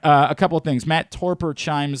 All right, a couple of things. Matt Torper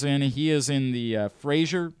chimes in. He is in the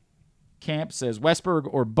Frazier camp, says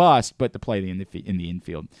Westberg or bust, but to play in the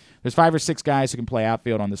infield. There's 5 or 6 guys who can play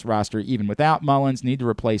outfield on this roster, even without Mullins. Need to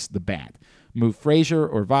replace the bat. Move Frazier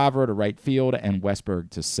or Vavra to right field and Westberg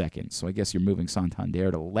to second. So I guess you're moving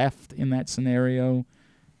Santander to left in that scenario.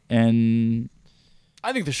 And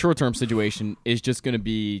I think the short-term situation is just going to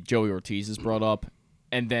be Joey Ortiz is brought up,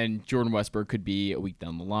 and then Jordan Westberg could be a week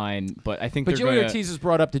down the line. But I think Joey Ortiz is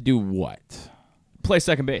brought up to do what? Play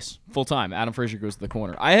second base full-time. Adam Frazier goes to the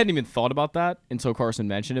corner. I hadn't even thought about that until Carson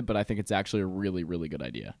mentioned it, but I think it's actually a really, really good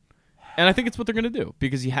idea. And I think it's what they're going to do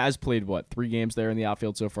because he has played, 3 games there in the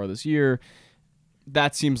outfield so far this year.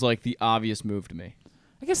 That seems like the obvious move to me.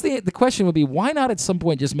 I guess the question would be, why not at some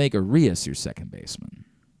point just make Arias your second baseman?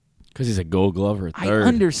 Because he's a Gold Glover at third. I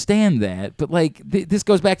understand that, but this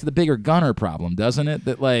goes back to the bigger Gunnar problem, doesn't it?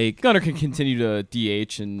 That Gunnar can continue to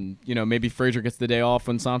DH, and maybe Frazier gets the day off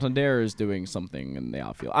when Santander is doing something in the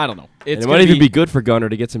outfield. I don't know. It might even be good for Gunnar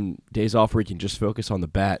to get some days off where he can just focus on the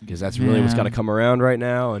bat, because that's really what's got to come around right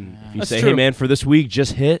now. And if you say, "Hey man, for this week,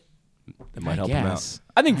 just hit," that might help him out.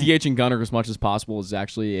 I think DHing Gunnar as much as possible is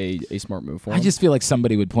actually a smart move for him. I just feel like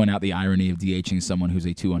somebody would point out the irony of DHing someone who's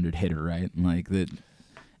a 200 hitter, right? Like that.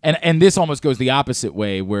 And this almost goes the opposite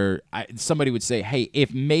way, where somebody would say, hey,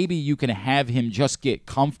 if maybe you can have him just get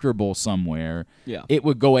comfortable somewhere, it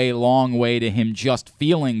would go a long way to him just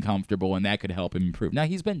feeling comfortable, and that could help him improve. Now,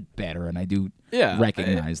 he's been better, and I do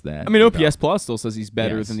recognize that. I mean, OPS Plus still says he's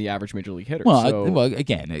better than the average Major League hitter. Well,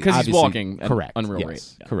 again, because he's walking correct, at unreal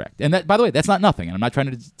rate. Yeah. Correct. And that, by the way, that's not nothing, and I'm not trying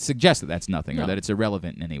to suggest that that's nothing or that it's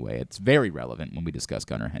irrelevant in any way. It's very relevant when we discuss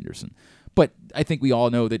Gunnar Henderson. But I think we all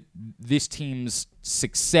know that this team's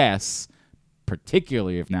success,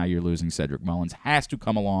 particularly if now you're losing Cedric Mullins, has to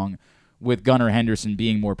come along with Gunnar Henderson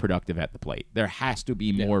being more productive at the plate. There has to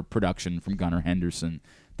be more production from Gunnar Henderson.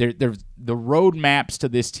 The road maps to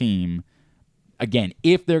this team, again,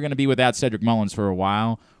 if they're going to be without Cedric Mullins for a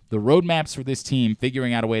while, the road maps for this team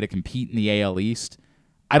figuring out a way to compete in the AL East,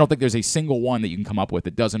 I don't think there's a single one that you can come up with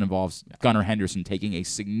that doesn't involve Gunnar Henderson taking a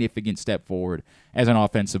significant step forward as an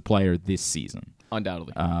offensive player this season.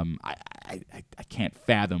 Undoubtedly. I can't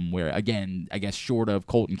fathom where, again, I guess short of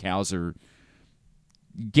Colton Cowser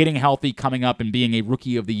getting healthy, coming up, and being a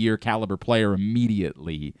Rookie of the Year caliber player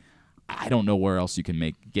immediately, I don't know where else you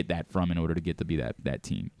can get that from in order to get to be that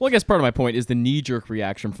team. Well, I guess part of my point is the knee-jerk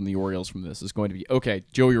reaction from the Orioles from this is going to be, okay,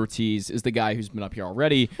 Joey Ortiz is the guy who's been up here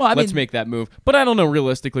already. Well, let's make that move. But I don't know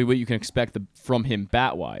realistically what you can expect from him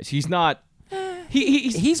bat-wise. He's not...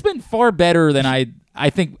 He's been far better than I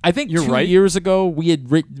think. I think You're 2 right. years ago we had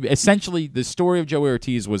essentially the story of Joey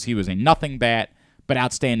Ortiz was he was a nothing bat but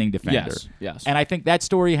outstanding defender. Yes. And I think that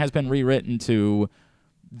story has been rewritten to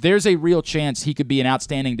there's a real chance he could be an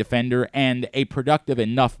outstanding defender and a productive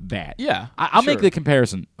enough bat. Yeah, I'll make the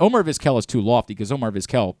comparison. Omar Vizquel is too lofty because Omar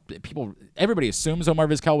Vizquel, everybody assumes Omar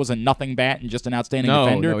Vizquel was a nothing bat and just an outstanding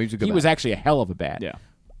defender. No, he's a good he bat. was actually a hell of a bat. Yeah.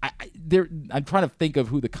 I'm trying to think of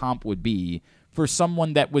who the comp would be for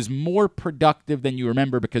someone that was more productive than you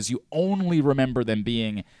remember because you only remember them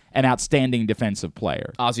being an outstanding defensive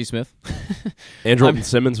player. Ozzie Smith. Andrelton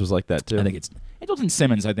Simmons was like that too. I think it's Andrelton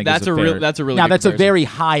Simmons. I think that's a really now good that's comparison. a very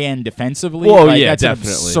high end defensively. Well, like, yeah, that's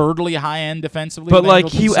definitely absurdly high end defensively. But like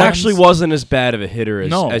Andrelton he Simmons. actually wasn't as bad of a hitter as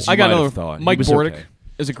you I got might another have thought. Mike He was Bordick. okay.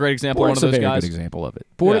 Is a great example. Bordick's one of those a very guys. good example of it.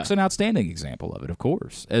 Bordick's an outstanding example of it, of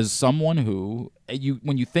course. As someone who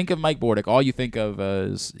when you think of Mike Bordick, all you think of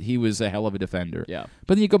is he was a hell of a defender. Yeah.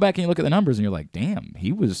 But then you go back and you look at the numbers and you're like, damn,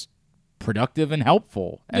 he was productive and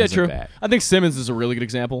helpful. As true. A bat. I think Simmons is a really good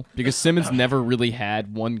example because Simmons never really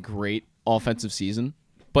had one great offensive season,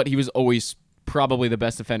 but he was always probably the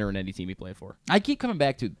best defender in any team he played for. I keep coming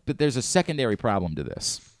back to, but there's a secondary problem to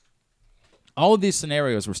this. All of these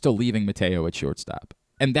scenarios, we're still leaving Mateo at shortstop.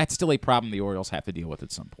 And that's still a problem the Orioles have to deal with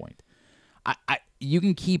at some point. You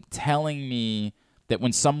can keep telling me that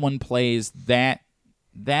when someone plays that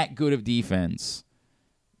good of defense,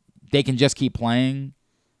 they can just keep playing.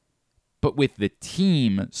 But with the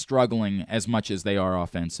team struggling as much as they are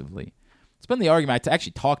offensively, it's been the argument. I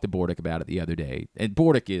actually talked to Bordick about it the other day. And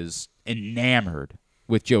Bordick is enamored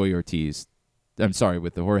with Joey Ortiz. I'm sorry,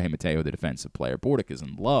 with the Jorge Mateo, the defensive player. Bordick is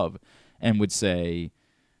in love and would say,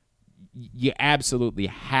 you absolutely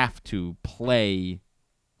have to play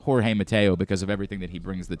Jorge Mateo because of everything that he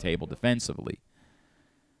brings to the table defensively.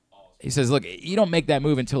 He says, look, you don't make that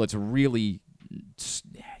move until it's really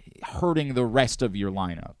hurting the rest of your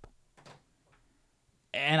lineup.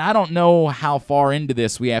 And I don't know how far into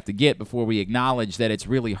this we have to get before we acknowledge that it's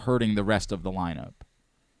really hurting the rest of the lineup.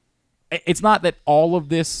 It's not that all of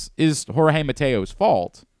this is Jorge Mateo's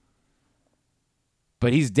fault,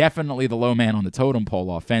 but he's definitely the low man on the totem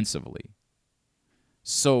pole offensively.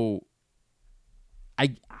 So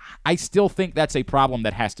I still think that's a problem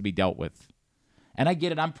that has to be dealt with. And I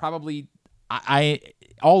get it. I'm probably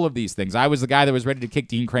all of these things. I was the guy that was ready to kick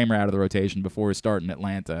Dean Kramer out of the rotation before his start in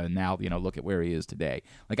Atlanta, and now, look at where he is today.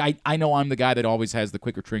 Like I know I'm the guy that always has the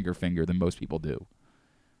quicker trigger finger than most people do.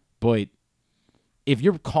 But if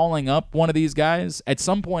you're calling up one of these guys, at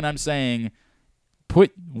some point I'm saying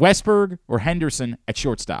put Westberg or Henderson at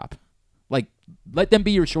shortstop. Like, let them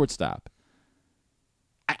be your shortstop.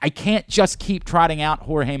 I can't just keep trotting out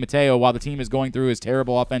Jorge Mateo while the team is going through as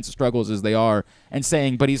terrible offensive struggles as they are and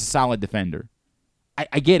saying, but he's a solid defender.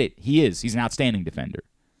 I get it. He is. He's an outstanding defender.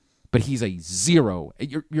 But he's a zero.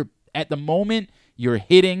 You're at the moment, you're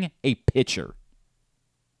hitting a pitcher.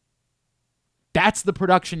 That's the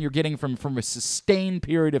production you're getting from a sustained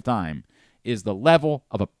period of time, is the level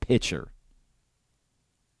of a pitcher.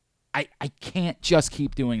 I can't just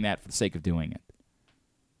keep doing that for the sake of doing it.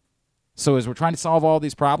 So as we're trying to solve all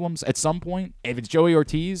these problems, at some point, if it's Joey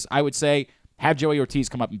Ortiz, I would say have Joey Ortiz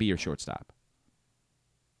come up and be your shortstop.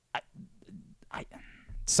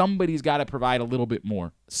 Somebody's got to provide a little bit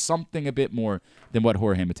more, something a bit more than what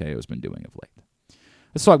Jorge Mateo has been doing of late.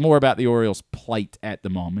 Let's talk more about the Orioles' plight at the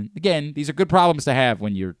moment. Again, these are good problems to have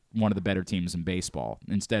when you're one of the better teams in baseball,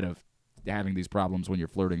 instead of having these problems when you're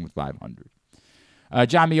flirting with 500.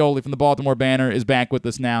 Jon Meoli from the Baltimore Banner is back with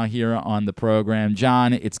us now here on the program.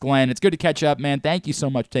 John, it's Glenn. It's good to catch up, man. Thank you so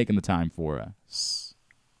much for taking the time for us.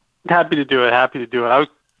 Happy to do it.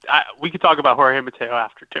 We could talk about Jorge Mateo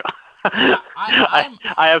after, too. I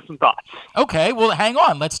have some thoughts. Okay, well, hang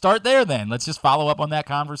on. Let's start there then. Let's just follow up on that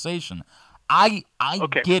conversation. I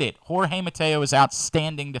get it. Jorge Mateo is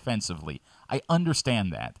outstanding defensively. I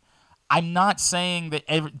understand that. I'm not saying that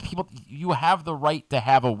you have the right to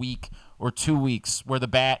have a week or 2 weeks where the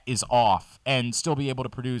bat is off and still be able to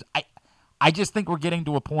produce. I just think we're getting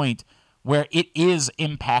to a point where it is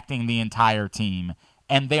impacting the entire team,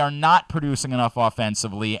 and they are not producing enough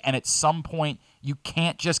offensively, and at some point you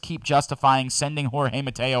can't just keep justifying sending Jorge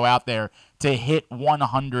Mateo out there to hit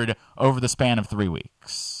 100 over the span of 3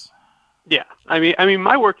 weeks. Yeah. I mean,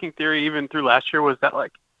 my working theory even through last year was that,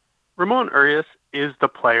 like, Ramon Urias is the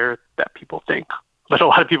player that people think, that a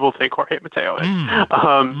lot of people think Jorge Mateo is.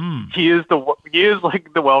 He is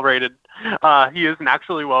like the well-rated. He is an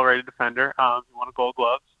actually well-rated defender. He won a Gold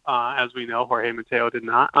Glove, as we know. Jorge Mateo did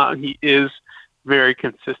not. He is very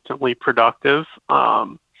consistently productive.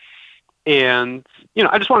 And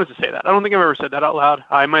I just wanted to say that. I don't think I've ever said that out loud.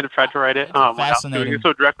 I might have tried to write it without doing it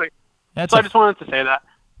so directly. I just wanted to say that.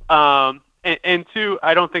 And two,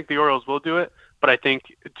 I don't think the Orioles will do it. But I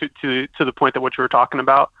think to the point that what you were talking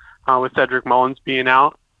about with Cedric Mullins being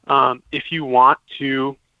out, if you want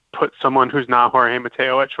to put someone who's not Jorge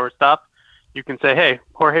Mateo at shortstop, you can say, hey,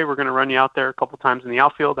 Jorge, we're going to run you out there a couple times in the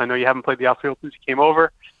outfield. I know you haven't played the outfield since you came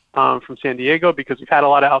over. from San Diego, because we've had a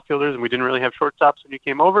lot of outfielders and we didn't really have shortstops when you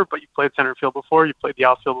came over, but you played center field before, you played the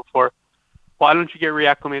outfield before. Why don't you get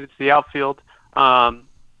reacclimated to the outfield?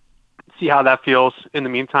 See how that feels. In the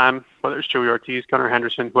meantime, whether it's Joey Ortiz, Gunnar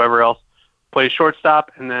Henderson, whoever else, play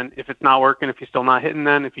shortstop, and then if it's not working, if he's still not hitting,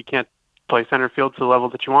 then if he can't play center field to the level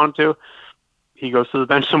that you want him to, he goes to the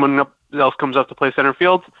bench, someone else comes up to play center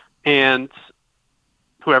field, and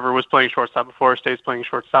whoever was playing shortstop before stays playing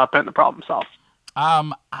shortstop, and the problem solves.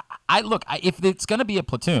 If it's going to be a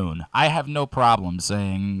platoon, I have no problem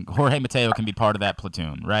saying Jorge Mateo can be part of that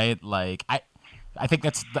platoon, right? Like, I think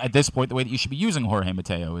that's, at this point, the way that you should be using Jorge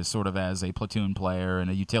Mateo is sort of as a platoon player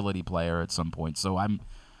and a utility player at some point. So I'm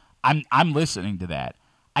listening to that.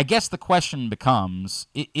 I guess the question becomes: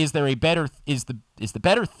 is there a better is the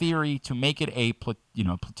better theory to make it a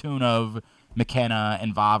platoon of McKenna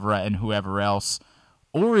and Vavra and whoever else,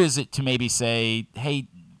 or is it to maybe say, hey,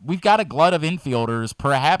 we've got a glut of infielders.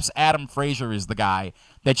 Perhaps Adam Frazier is the guy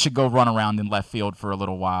that should go run around in left field for a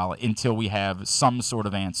little while until we have some sort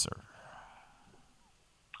of answer?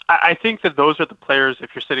 I think that those are the players, if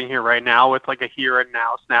you're sitting here right now with like a here and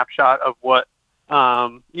now snapshot of what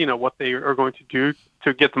what they are going to do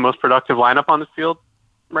to get the most productive lineup on the field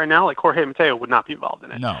right now, like Jorge Mateo would not be involved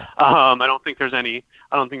in it. No. I don't think there's any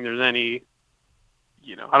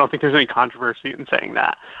controversy in saying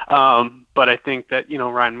that. But I think that,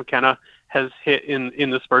 Ryan McKenna has hit in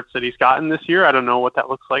the spurts that he's gotten this year. I don't know what that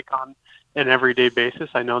looks like on an everyday basis.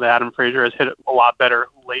 I know that Adam Frazier has hit it a lot better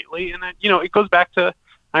lately. And it goes back to,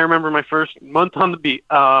 I remember my first month on the beat,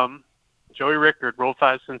 Joey Rickard, Roll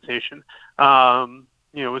 5 sensation,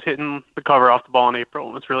 was hitting the cover off the ball in April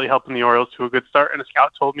and was really helping the Orioles to a good start. And a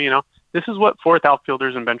scout told me, this is what fourth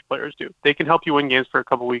outfielders and bench players do. They can help you win games for a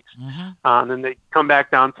couple weeks. And then they come back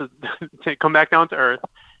down to earth.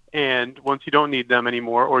 And once you don't need them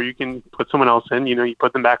anymore, or you can put someone else in, you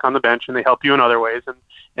put them back on the bench and they help you in other ways.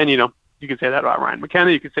 And you can say that about Ryan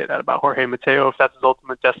McKenna. You can say that about Jorge Mateo if that's his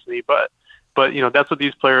ultimate destiny. But that's what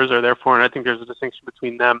these players are there for. And I think there's a distinction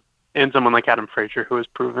between them and someone like Adam Frazier, who has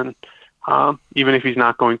proven, even if he's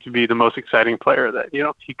not going to be the most exciting player, that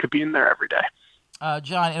he could be in there every day.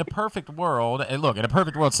 John, in a perfect world,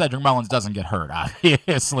 Cedric Mullins doesn't get hurt,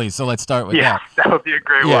 obviously. So let's start with that. Yeah, that would be a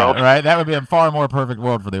great world. Right? That would be a far more perfect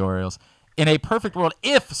world for the Orioles. In a perfect world,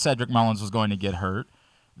 if Cedric Mullins was going to get hurt,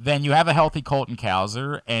 then you have a healthy Colton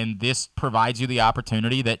Cowser, and this provides you the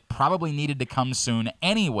opportunity that probably needed to come soon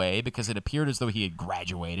anyway, because it appeared as though he had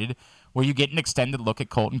graduated, where you get an extended look at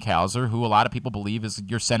Colton Cowser, who a lot of people believe is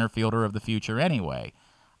your center fielder of the future anyway.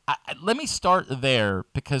 Let me start there,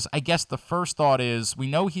 because I guess the first thought is, we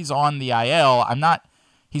know he's on the IL.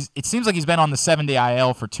 It seems like he's been on the 7-day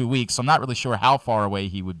IL for 2 weeks, so I'm not really sure how far away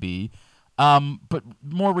he would be. But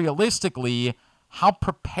more realistically, how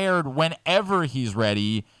prepared, whenever he's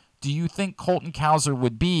ready, do you think Colton Cowser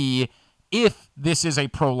would be, if this is a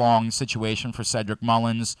prolonged situation for Cedric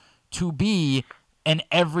Mullins, to be an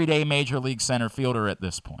everyday Major League center fielder at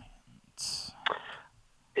this point?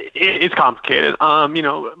 It's complicated.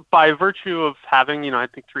 By virtue of having, I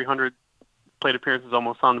think 300 plate appearances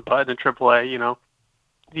almost on the button in AAA,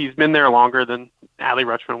 he's been there longer than Adley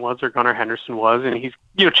Rutschman was or Gunnar Henderson was, and he's,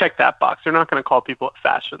 checked that box. They're not going to call people up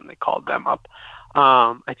faster than they called them up.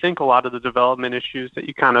 I think a lot of the development issues that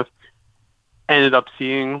you kind of ended up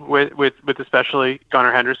seeing with especially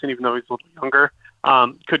Gunnar Henderson, even though he's a little younger,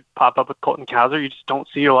 could pop up with Colton Cowser. You just don't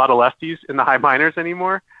see a lot of lefties in the high minors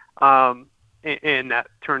anymore. And that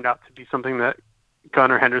turned out to be something that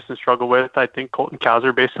Gunnar Henderson struggled with. I think Colton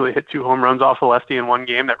Cowser basically hit 2 home runs off a lefty in one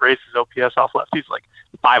game that raised his OPS off lefties like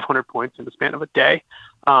 500 points in the span of a day.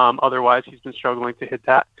 Otherwise, he's been struggling to hit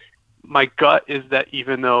that. My gut is that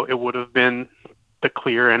even though it would have been the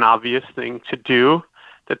clear and obvious thing to do,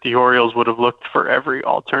 that the Orioles would have looked for every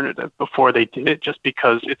alternative before they did it, just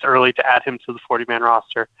because it's early to add him to the 40-man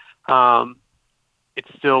roster.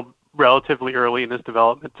 It's still relatively early in his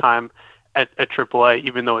development time at AAA,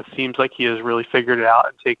 even though it seems like he has really figured it out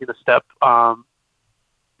and taken a step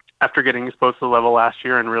after getting exposed to the level last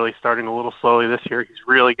year and really starting a little slowly this year. He's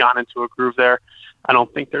really gotten into a groove there. I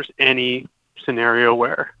don't think there's any scenario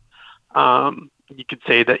where you could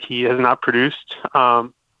say that he has not produced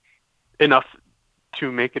enough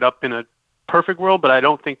to make it up in a perfect world, but I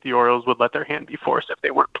don't think the Orioles would let their hand be forced if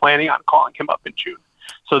they weren't planning on calling him up in June.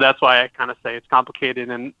 So that's why I kind of say it's complicated,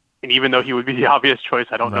 and even though he would be the obvious choice,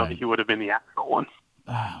 I don't know that he would have been the actual one.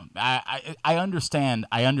 I understand.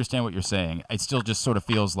 I understand what you're saying. It still just sort of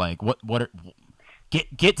feels like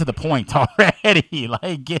get to the point already.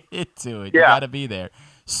 Like, get to it. Yeah. You got to be there.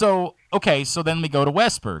 So then we go to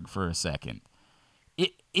Westberg for a second.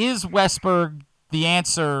 Is Westberg the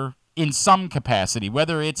answer in some capacity,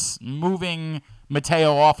 whether it's moving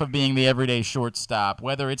Mateo off of being the everyday shortstop,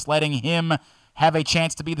 whether it's letting him have a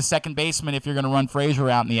chance to be the second baseman if you're going to run Frazier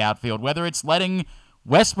out in the outfield, whether it's letting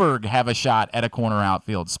Westberg have a shot at a corner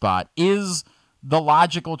outfield spot, is the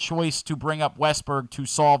logical choice to bring up Westberg to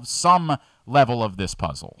solve some level of this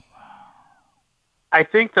puzzle? I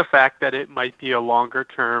think the fact that it might be a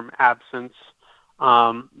longer-term absence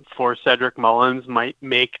for Cedric Mullins might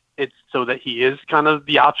make it so that he is kind of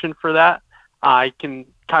the option for that. I can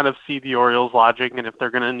kind of see the Orioles' logic, and if they're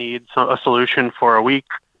going to need a solution for a week,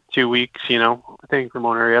 2 weeks, I think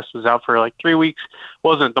Ramon Arias was out for like 3 weeks. It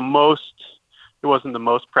wasn't the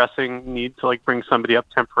most pressing need to like bring somebody up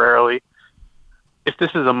temporarily. If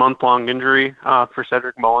this is a month-long injury for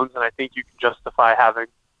Cedric Mullins, then I think you can justify having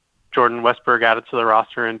Jordan Westberg added to the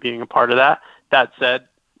roster and being a part of that. That said,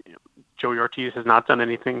 Joey Ortiz has not done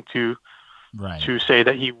anything to say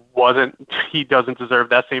that he doesn't deserve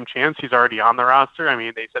that same chance. He's already on the roster. I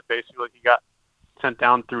mean, they said basically he got sent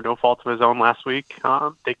down through no fault of his own last week.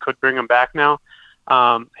 They could bring him back now.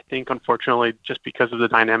 I think, unfortunately, just because of the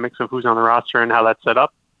dynamics of who's on the roster and how that's set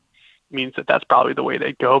up, means that that's probably the way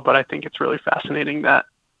they go. But I think it's really fascinating that,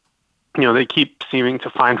 they keep seeming to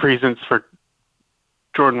find reasons for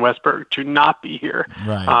Jordan Westberg to not be here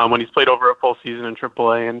when he's played over a full season in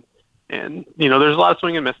AAA. And there's a lot of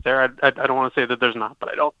swing and miss there. I don't want to say that there's not, but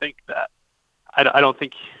I don't think that I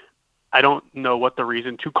don't know what the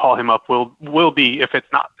reason to call him up will be if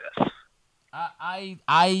it's not this.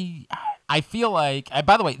 I feel like,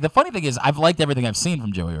 by the way, the funny thing is I've liked everything I've seen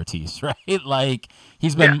from Joey Ortiz, right? Like,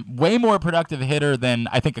 he's been way more productive hitter than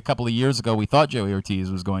I think a couple of years ago we thought Joey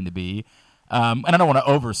Ortiz was going to be. And I don't want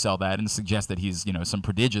to oversell that and suggest that he's, some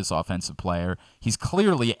prodigious offensive player. He's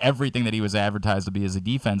clearly everything that he was advertised to be as a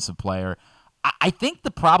defensive player. I think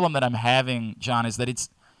the problem that I'm having, John, is that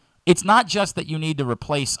it's not just that you need to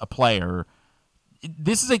replace a player.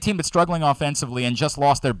 This is a team that's struggling offensively and just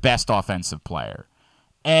lost their best offensive player.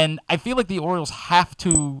 And I feel like the Orioles have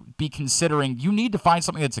to be considering you need to find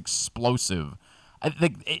something that's explosive.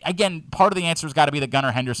 Again, part of the answer has got to be that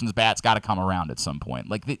Gunnar Henderson's bat's got to come around at some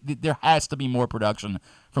point. Like, there has to be more production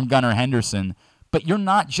from Gunnar Henderson. But you're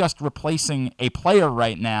not just replacing a player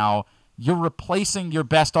right now. You're replacing your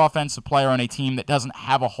best offensive player on a team that doesn't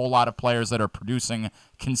have a whole lot of players that are producing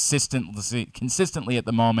consistently at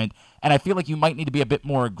the moment. And I feel like you might need to be a bit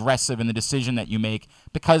more aggressive in the decision that you make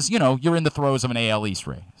because, you're in the throes of an AL East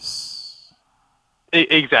race.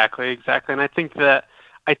 Exactly. And I think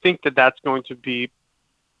that that's going to be,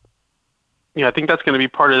 I think that's going to be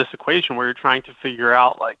part of this equation where you're trying to figure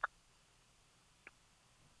out, like,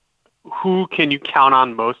 who can you count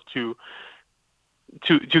on most to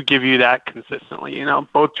give you that consistently.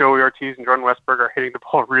 Both Joey Ortiz and Jordan Westberg are hitting the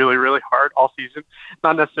ball really, really hard all season.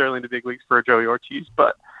 Not necessarily in the big leagues for Joey Ortiz,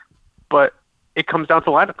 but it comes down to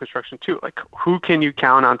lineup construction too. Like, who can you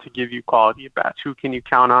count on to give you quality at bats? Who can you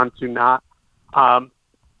count on to not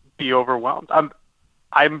be overwhelmed?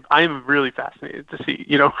 I'm really fascinated to see,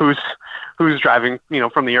 who's driving,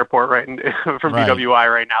 from the airport from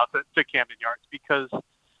BWI right now to Camden Yards, because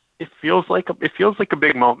it feels like a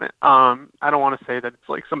big moment. I don't want to say that it's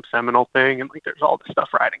like some seminal thing and like there's all this stuff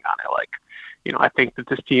riding on it. Like, I think that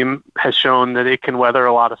this team has shown that it can weather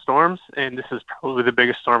a lot of storms, and this is probably the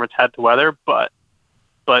biggest storm it's had to weather. But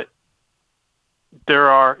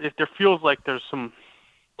there feels like there's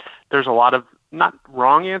a lot of not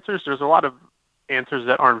wrong answers. There's a lot of answers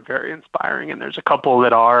that aren't very inspiring, and there's a couple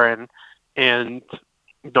that are, and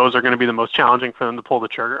those are going to be the most challenging for them to pull the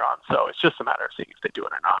trigger on. So it's just a matter of seeing if they do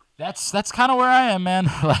it or not. That's kind of where I am, man.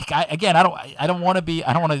 Like, I don't want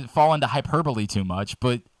to fall into hyperbole too much,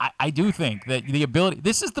 but I do think that the ability,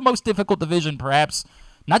 this is the most difficult division, perhaps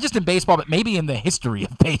not just in baseball, but maybe in the history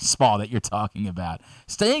of baseball that you're talking about.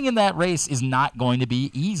 Staying in that race is not going to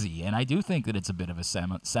be easy, and I do think that it's a bit of a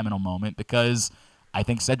seminal moment because I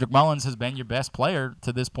think Cedric Mullins has been your best player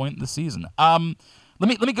to this point in the season.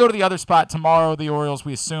 Let me go to the other spot. Tomorrow, the Orioles,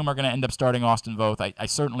 we assume, are going to end up starting Austin Voth. I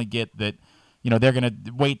certainly get that, they're going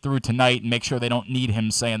to wait through tonight and make sure they don't need him,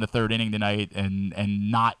 say, in the third inning tonight and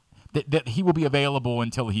not that he will be available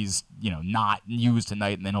until he's, not used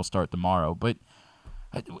tonight, and then he'll start tomorrow. But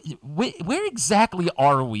where exactly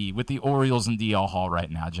are we with the Orioles and DL Hall right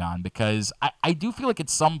now, John? Because I do feel like at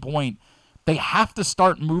some point they have to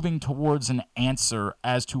start moving towards an answer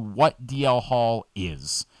as to what DL Hall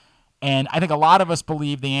is. And I think a lot of us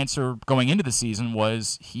believe the answer going into the season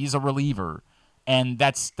was he's a reliever. And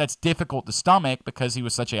that's difficult to stomach because he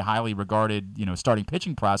was such a highly regarded, starting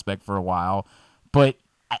pitching prospect for a while. But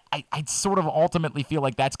I sort of ultimately feel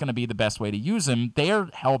like that's going to be the best way to use him. They're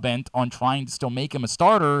hell-bent on trying to still make him a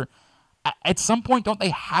starter. at some point, don't they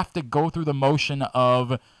have to go through the motion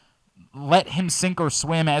of let him sink or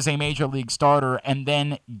swim as a major league starter and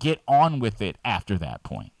then get on with it after that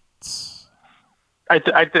point? I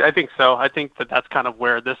think so. I think that's kind of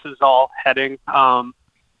where this is all heading. I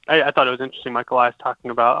thought it was interesting. Michael Elias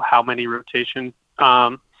talking about how many starters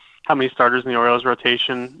in the Orioles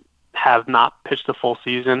rotation have not pitched the full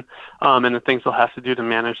season, and the things they'll have to do to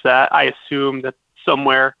manage that. I assume that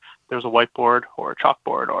somewhere there's a whiteboard or a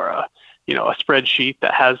chalkboard or a spreadsheet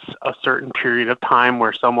that has a certain period of time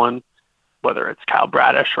where someone, whether it's Kyle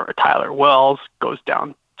Bradish or Tyler Wells, goes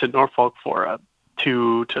down to Norfolk for a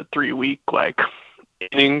 2 to 3 week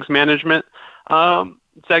innings management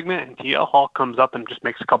segment, and DL Hall comes up and just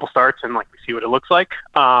makes a couple starts and we see what it looks like.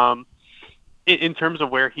 In terms of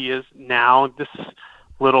where he is now, this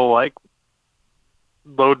little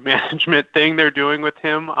load management thing they're doing with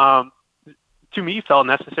him, to me felt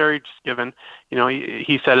necessary, just given,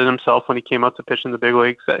 he said it himself when he came up to pitch in the big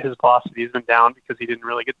leagues that his velocity has been down because he didn't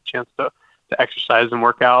really get the chance to exercise and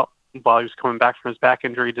work out while he was coming back from his back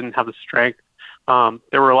injury. He didn't have the strength.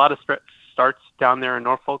 There were a lot of starts down there in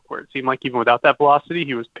Norfolk where it seemed like even without that velocity,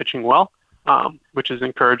 he was pitching well, which is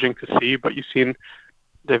encouraging to see. But you've seen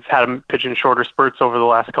they've had him pitching shorter spurts over the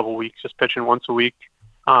last couple of weeks, just pitching once a week.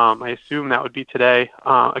 I assume that would be today,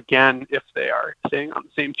 again, if they are staying on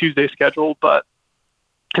the same Tuesday schedule. But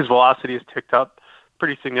his velocity has ticked up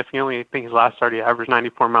pretty significantly. I think his last start, he averaged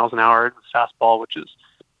 94 miles an hour with fastball, which is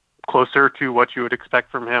closer to what you would expect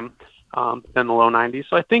from him than the low 90s.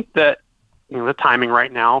 So I think that the timing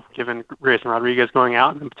right now, given Grayson Rodriguez going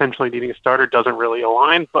out and potentially needing a starter, doesn't really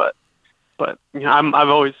align. But I've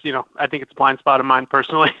always, I think it's a blind spot of mine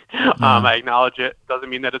personally. I acknowledge it. Doesn't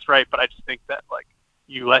mean that it's right, but I just think that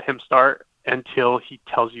you let him start until he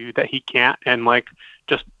tells you that he can't, and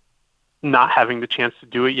just not having the chance to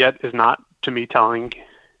do it yet is not, to me, telling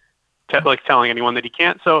anyone that he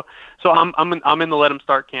can't. So I'm in the let him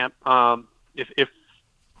start camp. If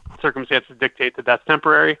circumstances dictate that that's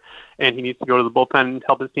temporary and he needs to go to the bullpen and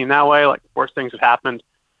help his team that way, worse things have happened.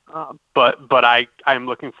 But I'm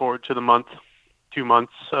looking forward to the 2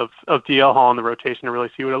 months of DL Hall in the rotation to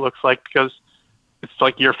really see what it looks like, because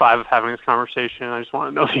it's year 5 of having this conversation. I just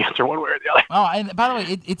want to know the answer one way or the other. Oh, and by the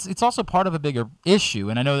way, it's also part of a bigger issue,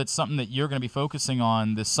 and I know that's something that you're going to be focusing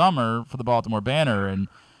on this summer for the Baltimore Banner. And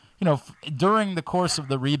during the course of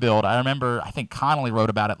the rebuild, I remember I think Connolly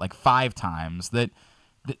wrote about it 5 times that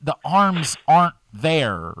the arms aren't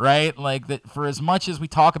there, right? That for as much as we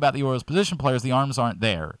talk about the Orioles position players, the arms aren't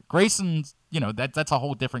there. Grayson's, that's a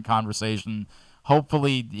whole different conversation.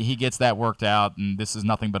 Hopefully he gets that worked out, and this is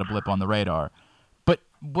nothing but a blip on the radar. But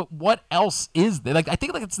what else is there? I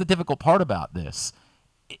think it's the difficult part about this.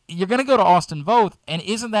 You're going to go to Austin Voth, and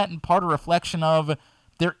isn't that in part a reflection of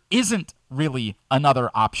there isn't really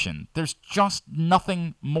another option? There's just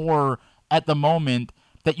nothing more at the moment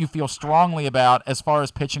that you feel strongly about as far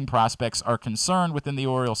as pitching prospects are concerned within the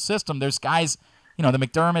Orioles system. There's guys, the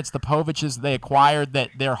McDermotts, the Poviches they acquired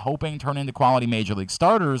that they're hoping turn into quality major league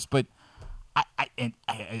starters, but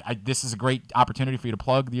this is a great opportunity for you to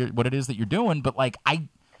plug what it is that you're doing, but I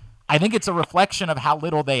think it's a reflection of how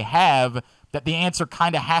little they have, that the answer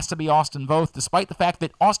kind of has to be Austin Voth, despite the fact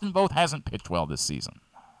that Austin Voth hasn't pitched well this season.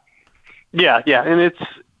 Yeah, and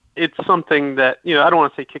it's something that I don't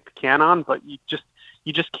want to say kick the can on, but you just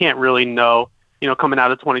can't really know. Coming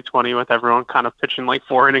out of 2020 with everyone kind of pitching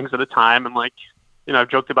 4 innings at a time, and I've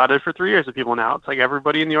joked about it for 3 years with people now. It's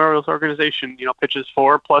everybody in the Orioles organization pitches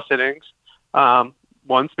 4+ innings.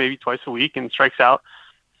 Once, maybe twice a week, and strikes out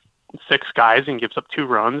 6 guys and gives up 2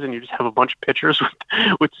 runs, and you just have a bunch of pitchers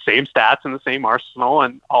with the same stats and the same arsenal,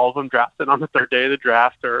 and all of them drafted on the 3rd day of the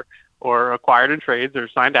draft or acquired in trades or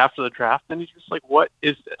signed after the draft. And you're just what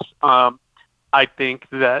is this? I think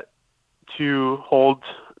that to hold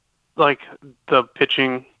the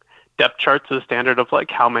pitching depth chart to the standard of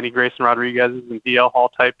how many Grayson Rodriguez and DL Hall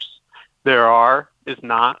types there are is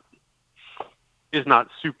not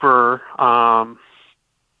super. I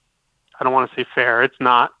don't want to say fair. It's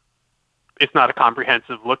not a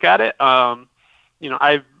comprehensive look at it.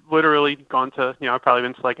 I've literally gone to, I've probably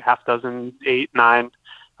been to a half dozen, 8, 9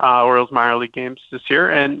 Orioles minor league games this year,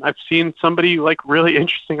 and I've seen somebody really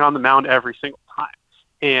interesting on the mound every single time.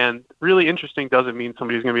 And really interesting doesn't mean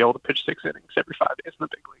somebody's going to be able to pitch 6 innings every 5 days in the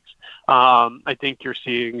big leagues. I think you're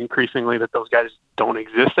seeing increasingly that those guys don't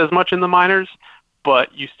exist as much in the minors,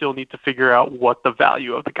 but you still need to figure out what the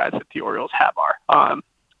value of the guys that the Orioles have are.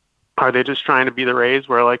 Are they just trying to be the Rays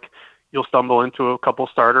where you'll stumble into a couple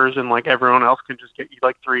starters and everyone else can just get you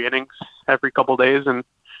 3 innings every couple days and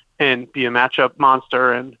be a matchup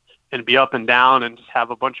monster and be up and down and just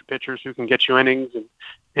have a bunch of pitchers who can get you innings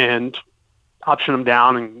and option them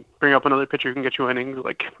down and bring up another pitcher who can get you innings.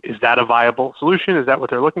 Like, is that a viable solution? Is that what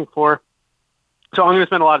they're looking for? So I'm going to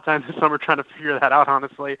spend a lot of time this summer trying to figure that out,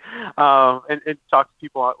 honestly, and talk to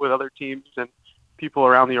people with other teams and people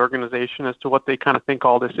around the organization as to what they kind of think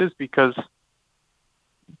all this is, because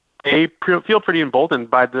they feel pretty emboldened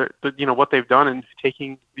by the what they've done and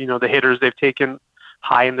taking, the hitters they've taken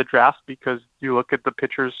high in the drafts, because you look at the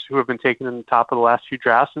pitchers who have been taken in the top of the last few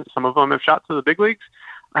drafts, and some of them have shot to the big leagues,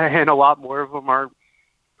 and a lot more of them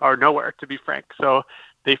are nowhere, to be frank. So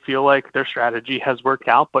they feel like their strategy has worked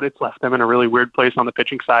out, but it's left them in a really weird place on the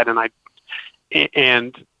pitching side.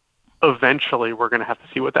 And eventually we're going to have to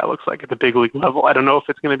see what that looks like at the big league level. I don't know if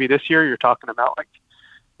it's going to be this year. You're talking about like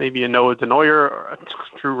maybe a Noah Denoyer or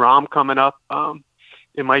a Drew Rom coming up.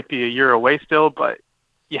 It might be a year away still, but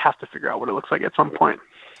you have to figure out what it looks like at some point.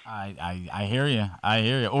 I hear you.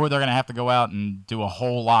 Or they're going to have to go out and do a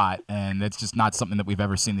whole lot, and it's just not something that we've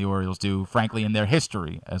ever seen the Orioles do, frankly, in their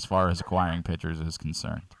history as far as acquiring pitchers is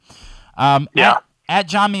concerned. At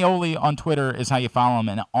Jon Meoli on Twitter is how you follow him,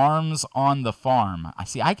 and Arms on the Farm.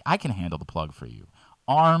 I can handle the plug for you.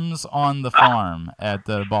 Arms on the Farm at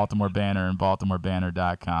the Baltimore Banner and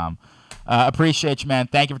BaltimoreBanner.com. Appreciate you, man.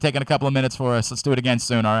 Thank you for taking a couple of minutes for us. Let's do it again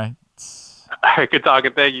soon, all right? All right, good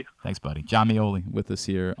talking. Thank you. Thanks, buddy. Jon Meoli with us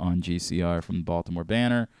here on GCR from the Baltimore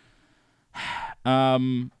Banner.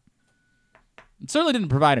 It certainly didn't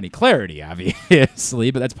provide any clarity,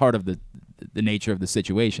 obviously, but that's part of the nature of the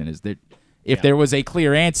situation, is that if there was a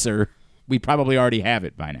clear answer, we probably already have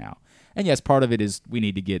it by now. And yes, part of it is we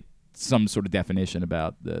need to get some sort of definition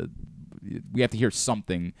about we have to hear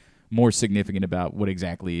something more significant about what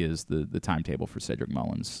exactly is the timetable for Cedric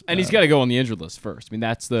Mullins. And he's got to go on the injured list first. I mean,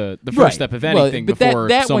 that's the first step of anything before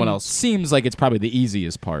that someone one else. Seems like it's probably the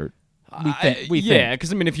easiest part. We think.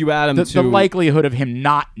 Because, I mean, if you add him to... The likelihood of him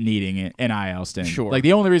not needing an IL stint. Sure. Like,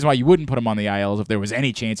 the only reason why you wouldn't put him on the IL is if there was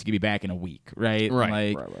any chance he could be back in a week, right?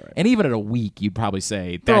 Right. And even at a week, you'd probably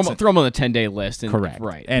say... Throw him on the 10-day list. Correct.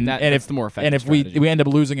 Right. And that's the more effective And if strategy. we end up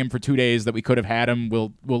losing him for 2 days that we could have had him,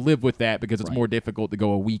 we'll live with that, because it's more difficult to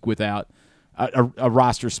go a week without a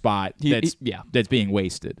roster spot that's being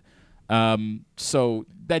wasted. So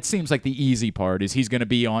that seems like the easy part, is he's going to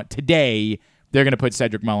be on... Today, they're going to put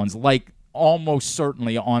Cedric Mullins, almost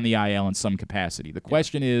certainly on the IL in some capacity. The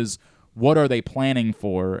question is, what are they planning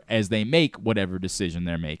for as they make whatever decision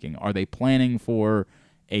they're making? Are they planning for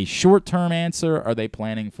a short-term answer? Are they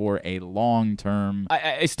planning for a long-term?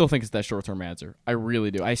 I still think it's that short-term answer. I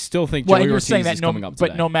really do. I still think Joey Ortiz is coming up today.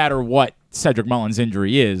 But no matter what Cedric Mullins'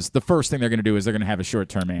 injury is, the first thing they're going to do is they're going to have a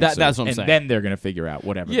short-term answer. That's what I'm saying. And then they're going to figure out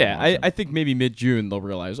whatever. Yeah, I think maybe mid-June they'll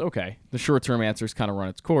realize, okay, the short-term answer's kind of run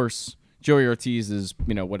its course. Joey Ortiz is,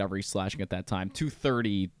 whatever he's slashing at that time,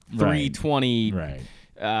 230, 320,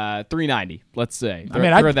 390, let's say. Throw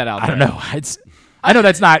that out there. I don't know. I know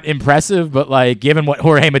that's not impressive, but given what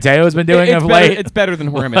Jorge Mateo has been doing of late, it's better than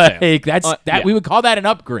Jorge Mateo. We would call that an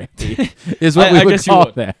upgrade. Is what we would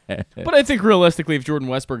call that. But I think realistically, if Jordan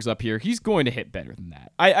Westburg's up here, he's going to hit better than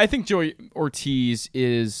that. I think Joey Ortiz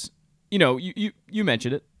is, you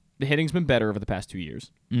mentioned it. The hitting's been better over the past 2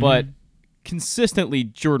 years, but consistently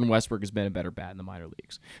Jordan Westburg has been a better bat in the minor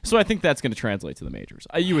leagues. So I think that's going to translate to the majors.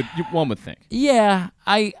 One would think. Yeah,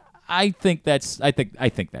 I think that's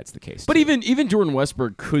the case. But even Jordan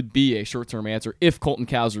Westburg could be a short-term answer if Colton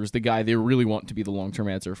Cowser is the guy they really want to be the long-term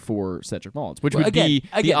answer for Cedric Mullins, which would be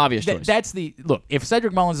the obvious choice. That's look. If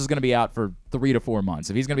Cedric Mullins is going to be out for 3 to 4 months,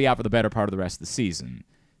 if he's going to be out for the better part of the rest of the season,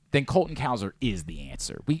 then Colton Cowser is the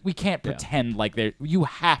answer. We can't pretend like you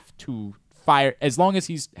have to fire as long as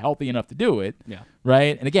he's healthy enough to do it. Yeah.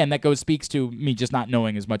 Right. And again, that speaks to me just not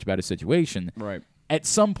knowing as much about his situation. Right. At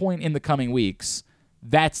some point in the coming weeks,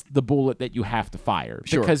 that's the bullet that you have to fire.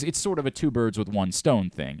 Sure. Because it's sort of a 2 birds with 1 stone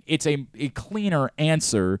thing. It's a cleaner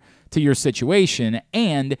answer to your situation,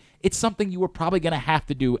 and it's something you were probably going to have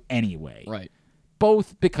to do anyway. Right.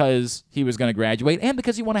 Both because he was going to graduate and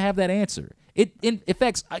because you want to have that answer. It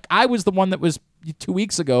affects. I was the one that was 2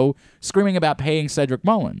 weeks ago screaming about paying Cedric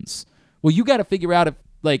Mullins. Well, you got to figure out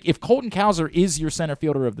if Colton Cowser is your center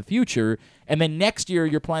fielder of the future, and then next year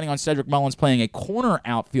you're planning on Cedric Mullins playing a corner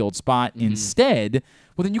outfield spot instead,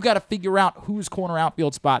 well, then you got to figure out whose corner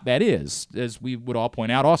outfield spot that is. As we would all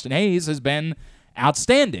point out, Austin Hayes has been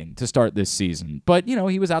outstanding to start this season. But,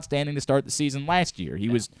 he was outstanding to start the season last year. He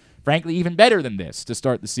was, frankly, even better than this to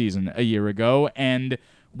start the season a year ago and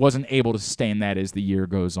wasn't able to sustain that as the year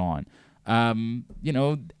goes on.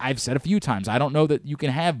 I've said a few times, I don't know that you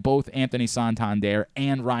can have both Anthony Santander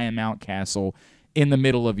and Ryan Mountcastle in the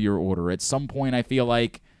middle of your order. At some point, I feel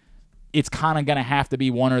like it's kind of going to have to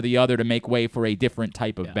be one or the other to make way for a different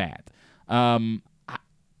type of bat.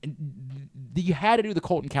 you had to do the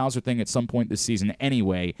Colton Cowser thing at some point this season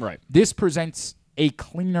anyway. Right. This presents a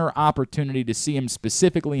cleaner opportunity to see him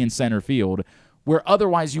specifically in center field, where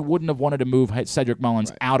otherwise you wouldn't have wanted to move Cedric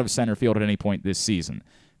Mullins out of center field at any point this season.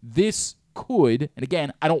 This could, and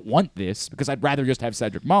again, I don't want this because I'd rather just have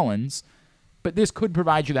Cedric Mullins, but this could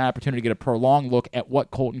provide you that opportunity to get a prolonged look at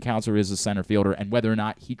what Colton Cowser is as center fielder and whether or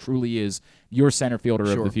not he truly is your center fielder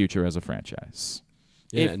of the future as a franchise.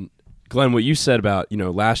 Yeah, and Glenn, what you said about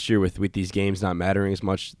last year with these games not mattering as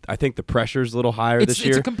much, I think the pressure's a little higher this year.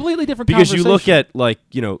 It's a completely different because you look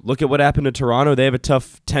conversation. at look at what happened to Toronto. They have a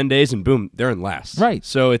tough 10 days and boom, they're in last. Right.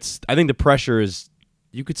 So I think the pressure is,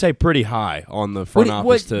 you could say, pretty high on the front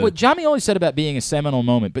office. What Jon Meoli said about being a seminal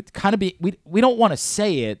moment, but kind of we don't want to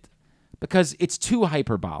say it because it's too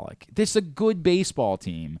hyperbolic. This is a good baseball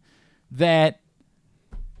team that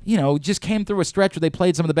just came through a stretch where they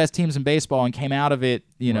played some of the best teams in baseball and came out of it,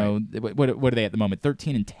 what are they at the moment,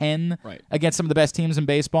 13-10 against some of the best teams in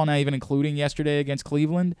baseball, now even including yesterday against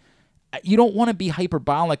Cleveland. You don't want to be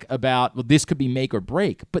hyperbolic about, well, this could be make or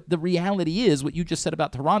break, but the reality is what you just said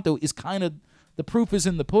about Toronto is kind of, the proof is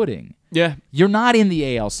in the pudding. Yeah. You're not in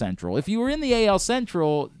the AL Central. If you were in the AL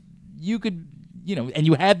Central, you could, and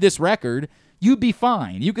you had this record, you'd be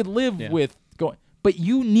fine. You could live with going, but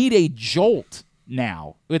you need a jolt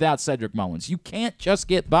now without Cedric Mullins. You can't just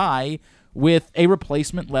get by with a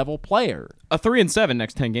replacement level player. A 3-7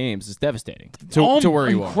 next 10 games is devastating to where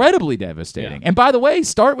you are. Incredibly devastating. Yeah. And by the way,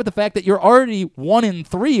 start with the fact that you're already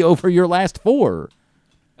 1-3 over your last 4.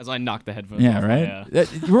 As I knock the headphones off. Right?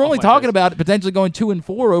 We're only talking about potentially going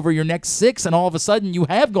 2-4 over your next 6, and all of a sudden you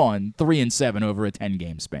have gone 3-7 over a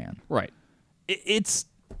 10-game span. Right. This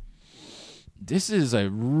is a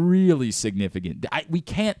really significant. We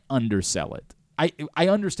can't undersell it. I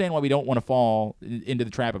understand why we don't want to fall into the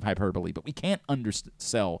trap of hyperbole, but we can't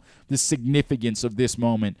undersell the significance of this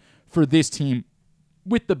moment for this team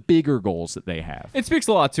with the bigger goals that they have. It speaks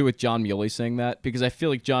a lot, too, with Jon Meoli saying that, because I feel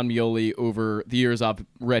like Jon Meoli, over the years I've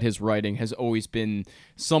read his writing, has always been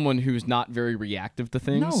someone who's not very reactive to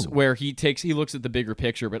things, where he looks at the bigger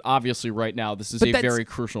picture, but obviously right now this is a very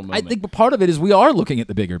crucial moment. I think part of it is we are looking at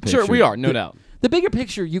the bigger picture. Sure, we are, no doubt. The bigger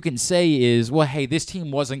picture you can say is, well, hey, this team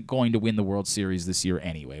wasn't going to win the World Series this year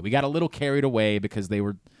anyway. We got a little carried away because they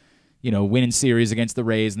were winning series against the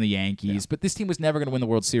Rays and the Yankees. Yeah. But this team was never going to win the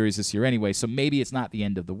World Series this year anyway, so maybe it's not the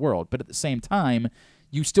end of the world. But at the same time,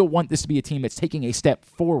 you still want this to be a team that's taking a step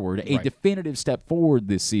forward, a definitive step forward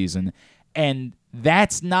this season. And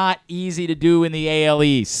that's not easy to do in the AL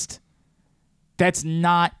East. That's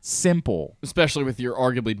not simple. Especially with your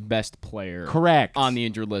arguably best player on the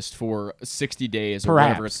injured list for 60 days or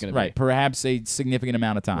whatever it's going to be. Perhaps a significant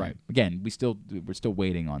amount of time. Right. Again, we're still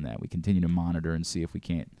waiting on that. We continue to monitor and see if we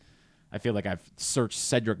can't. I feel like I've searched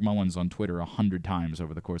Cedric Mullins on Twitter 100 times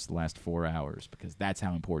over the course of the last 4 hours because that's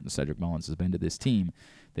how important Cedric Mullins has been to this team,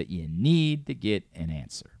 that you need to get an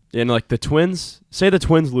answer. And like the Twins, say the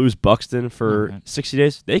Twins lose Buxton for 60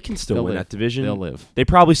 days, they can still win that division. They'll live. They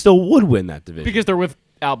probably still would win that division. Because they're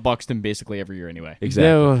without Buxton basically every year anyway. Exactly.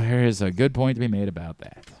 So there is a good point to be made about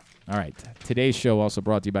that. All right. Today's show also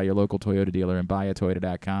brought to you by your local Toyota dealer and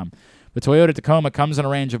buyatoyota.com. The Toyota Tacoma comes in a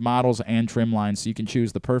range of models and trim lines, so you can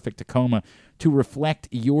choose the perfect Tacoma to reflect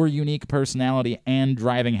your unique personality and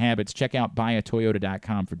driving habits. Check out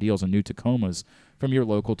buyatoyota.com for deals on new Tacomas from your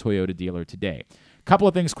local Toyota dealer today. Couple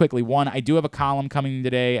of things quickly. One, I do have a column coming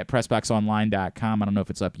today at PressBoxOnline.com. I don't know if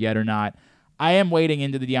it's up yet or not. I am wading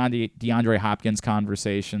into the DeAndre Hopkins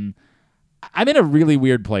conversation. I'm in a really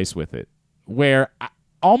weird place with it, where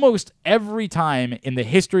almost every time in the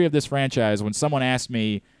history of this franchise, when someone asks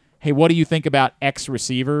me, hey, what do you think about X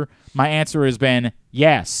receiver? My answer has been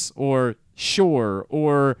yes, or sure,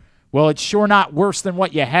 or, well, it's sure not worse than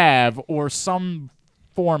what you have, or some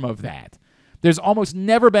form of that. There's almost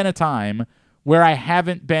never been a time where I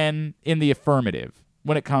haven't been in the affirmative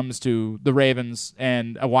when it comes to the Ravens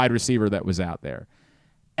and a wide receiver that was out there.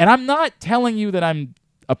 And I'm not telling you that I'm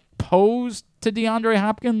opposed to DeAndre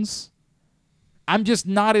Hopkins. I'm just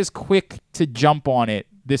not as quick to jump on it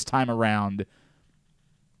this time around.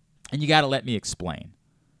 And you got to let me explain.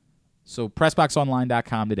 So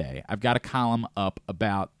PressBoxOnline.com today, I've got a column up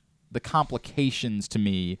about the complications to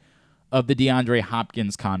me of the DeAndre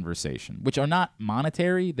Hopkins conversation, which are not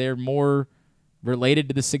monetary. They're more related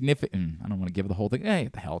to the significant. I don't want to give the whole thing. Hey,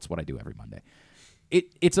 what the hell? It's what I do every Monday.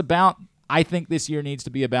 It's about, I think this year needs to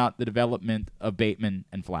be about the development of Bateman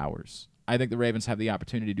and Flowers. I think the Ravens have the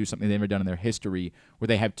opportunity to do something they've never done in their history, where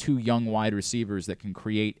they have two young wide receivers that can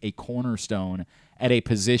create a cornerstone at a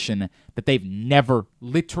position that they've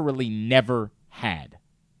literally never had.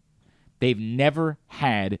 They've never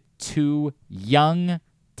had two young,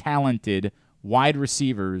 talented wide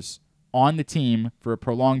receivers on the team for a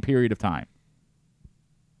prolonged period of time.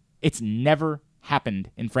 It's never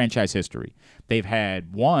happened in franchise history. They've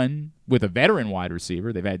had one with a veteran wide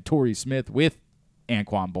receiver. They've had Torrey Smith with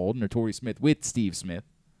Anquan Bolden or Torrey Smith with Steve Smith.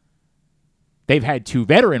 They've had 2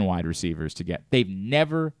 veteran wide receivers to get. They've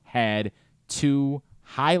never had 2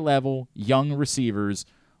 high-level young receivers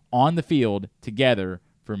on the field together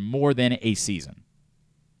for more than a season.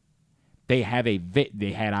 They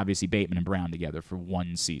had obviously Bateman and Brown together for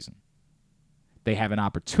 1 season. They have an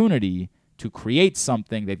opportunity to create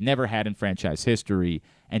something they've never had in franchise history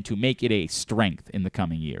and to make it a strength in the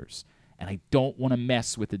coming years. And I don't want to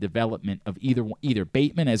mess with the development of either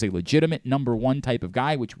Bateman as a legitimate number 1 type of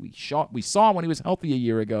guy, which we saw when he was healthy a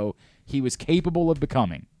year ago, he was capable of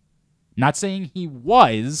becoming. Not saying he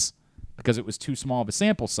was, because it was too small of a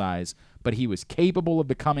sample size, but he was capable of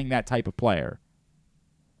becoming that type of player.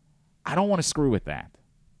 I don't want to screw with that.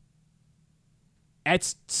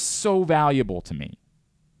 That's so valuable to me.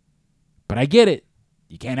 But I get it.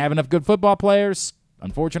 You can't have enough good football players.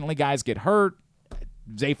 Unfortunately, guys get hurt.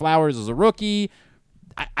 Zay Flowers is a rookie.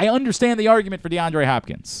 I understand the argument for DeAndre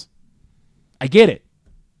Hopkins. I get it.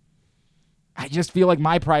 I just feel like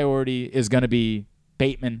my priority is going to be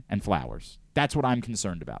Bateman and Flowers. That's what I'm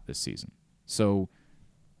concerned about this season. So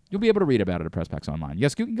you'll be able to read about it at PressBox Online.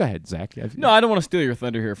 Yes, go ahead, Zach. No, I don't want to steal your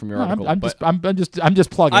thunder here from your article. I'm just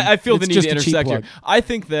plugging. I feel the need to intersect here. I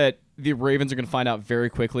think that the Ravens are going to find out very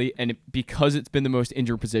quickly, and because it's been the most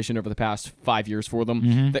injured position over the past 5 years for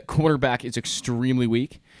them, that cornerback is extremely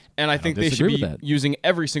weak, and I think they should be using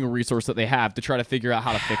every single resource that they have to try to figure out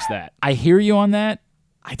how to fix that. I hear you on that.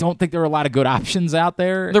 I don't think there are a lot of good options out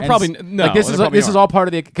there. They're probably no. Like this is all part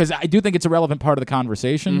of the, because I do think it's a relevant part of the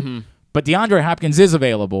conversation. But DeAndre Hopkins is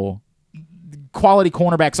available. Quality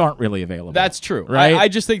cornerbacks aren't really available. That's true. Right? I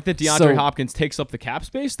just think that DeAndre Hopkins takes up the cap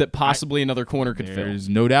space that possibly another corner could fill. There's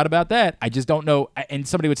no doubt about that. I just don't know. And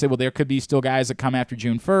somebody would say, well, there could be still guys that come after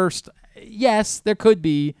June 1st. Yes, there could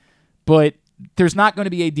be. But there's not going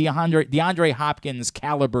to be a DeAndre Hopkins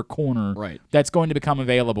caliber corner that's going to become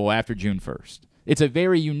available after June 1st. It's a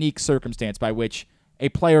very unique circumstance by which a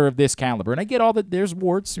player of this caliber, and I get all that there's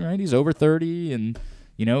warts, right? He's over 30, and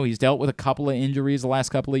he's dealt with a couple of injuries the last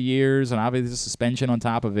couple of years, and obviously suspension on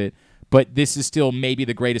top of it. But this is still maybe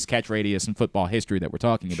the greatest catch radius in football history that we're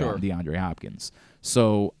talking about, DeAndre Hopkins.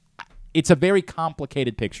 So it's a very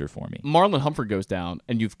complicated picture for me. Marlon Humphrey goes down,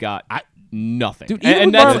 and you've got nothing. Dude,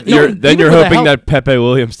 you're hoping that Pepe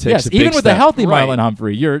Williams takes a big even with step. a healthy Marlon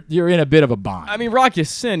Humphrey, you're in a bit of a bind. I mean, Rock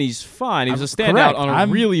Ya-Sin, he's fine. He was a standout on a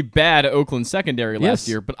really bad Oakland secondary last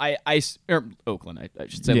year. But Oakland, I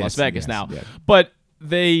should say Las Vegas now. Yeah. But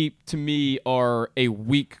they, to me, are a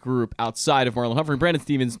weak group outside of Marlon Humphrey. Brandon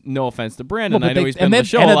Stevens, no offense to Brandon, I know he's been on the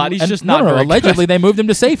show a lot. He's just not very allegedly, they moved him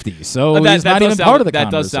to safety, so he's not even part of the conversation.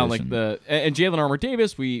 That does sound like and Jalen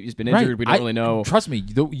Armour-Davis, he's been injured. We don't really know. Trust me,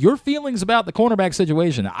 your feelings about the cornerback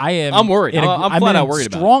situation, I'm worried. I'm flat out worried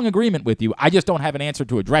about it. I'm in strong agreement with you. I just don't have an answer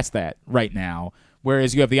to address that right now,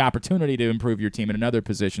 whereas you have the opportunity to improve your team in another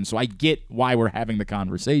position, so I get why we're having the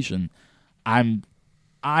conversation. I'm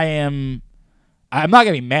not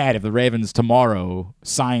going to be mad if the Ravens tomorrow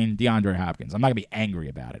sign DeAndre Hopkins. I'm not going to be angry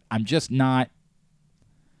about it. I'm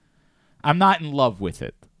not in love with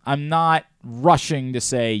it. I'm not rushing to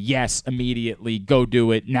say, yes, immediately, go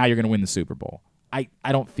do it. Now you're going to win the Super Bowl. I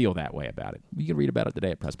don't feel that way about it. You can read about it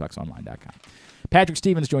today at PressBoxOnline.com. Patrick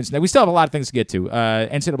Stevens joins us today. We still have a lot of things to get to.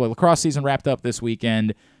 NCAA lacrosse season wrapped up this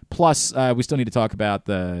weekend. Plus, we still need to talk about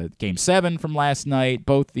the Game 7 from last night.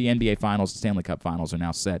 Both the NBA Finals and Stanley Cup Finals are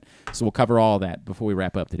now set. So we'll cover all of that before we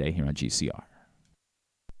wrap up today here on GCR.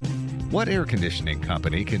 What air conditioning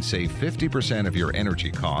company can save 50% of your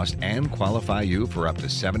energy cost and qualify you for up to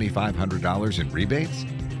 $7,500 in rebates?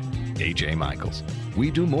 A.J. Michaels.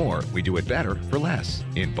 We do more, we do it better for less.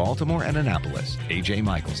 In Baltimore and Annapolis,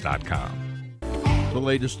 ajmichaels.com. The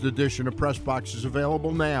latest edition of Press Box is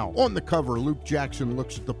available now. On the cover, Luke Jackson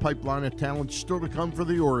looks at the pipeline of talent still to come for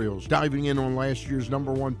the Orioles, diving in on last year's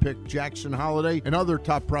 #1 pick, Jackson Holliday, and other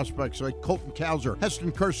top prospects like Colton Cowser,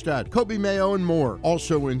 Heston Kjerstad, Kobe Mayo, and more.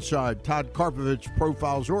 Also inside, Todd Karpovich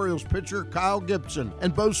profiles Orioles pitcher Kyle Gibson,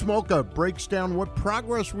 and Bo Smolka breaks down what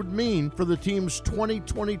progress would mean for the team's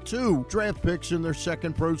 2022 draft picks in their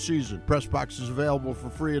second pro season. Press Box is available for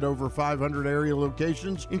free at over 500 area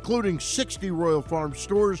locations, including 60 Royal Farm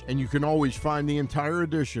stores, and you can always find the entire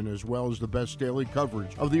edition as well as the best daily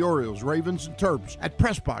coverage of the Orioles, Ravens, and Terps at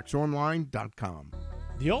PressBoxOnline.com.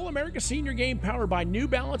 The All-America Senior Game powered by New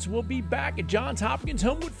Balance will be back at Johns Hopkins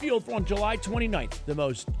Homewood Field on July 29th. The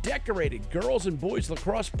most decorated girls and boys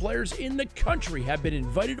lacrosse players in the country have been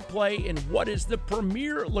invited to play in what is the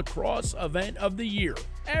premier lacrosse event of the year.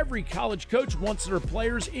 Every college coach wants their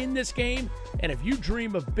players in this game, and if you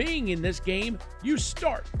dream of being in this game, you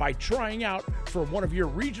start by trying out for one of your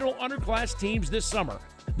regional underclass teams this summer.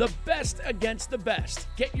 The best against the best.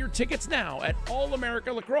 Get your tickets now at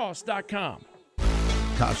allamericalacrosse.com.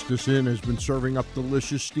 Costas Inn has been serving up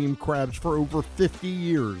delicious steamed crabs for over 50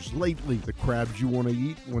 years. Lately, the crabs you want to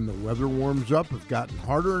eat when the weather warms up have gotten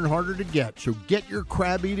harder and harder to get. So get your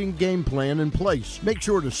crab eating game plan in place. Make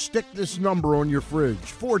sure to stick this number on your fridge,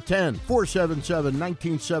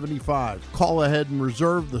 410-477-1975. Call ahead and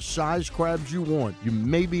reserve the size crabs you want. You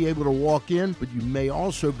may be able to walk in, but you may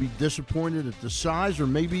also be disappointed at the size or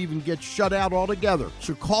maybe even get shut out altogether.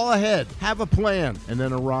 So call ahead, have a plan, and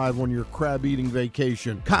then arrive on your crab eating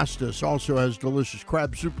vacation. Costas also has delicious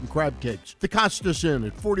crab soup and crab cakes. The Costas Inn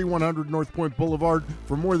at 4100 North Point Boulevard.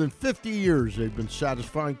 For more than 50 years, they've been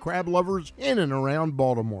satisfying crab lovers in and around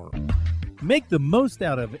Baltimore. Make the most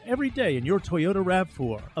out of every day in your Toyota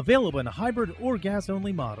RAV4. Available in hybrid or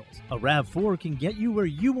gas-only models. A RAV4 can get you where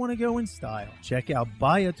you want to go in style. Check out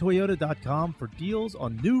buyatoyota.com for deals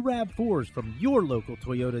on new RAV4s from your local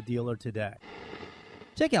Toyota dealer today.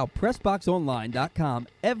 Check out PressBoxOnline.com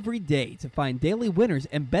every day to find daily winners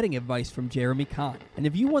and betting advice from Jeremy Kahn. And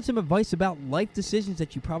if you want some advice about life decisions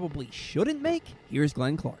that you probably shouldn't make, here's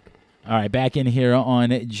Glenn Clark. All right, back in here on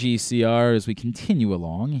GCR as we continue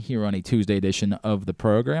along here on a Tuesday edition of the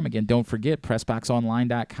program. Again, don't forget,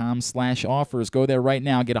 PressBoxOnline.com/offers. Go there right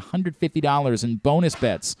now. Get $150 in bonus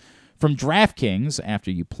bets from DraftKings after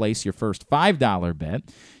you place your first $5 bet.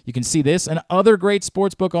 You can see this and other great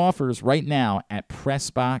sportsbook offers right now at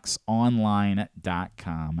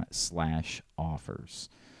PressBoxOnline.com/offers.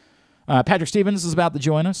 Patrick Stevens is about to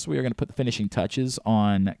join us. We are going to put the finishing touches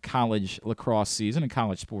on college lacrosse season and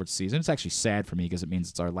college sports season. It's actually sad for me because it means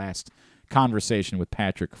it's our last conversation with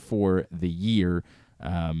Patrick for the year,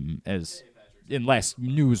 unless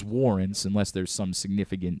news warrants, unless there's some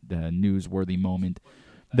significant newsworthy moment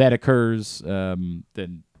that occurs,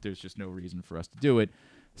 then there's just no reason for us to do it.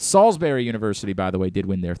 Salisbury University, by the way, did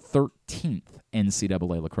win their 13th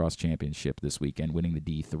NCAA lacrosse championship this weekend, winning the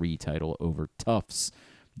D3 title over Tufts.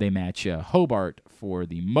 They match Hobart for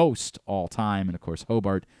the most all-time, and, of course,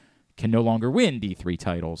 Hobart can no longer win D3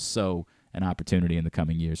 titles, so an opportunity in the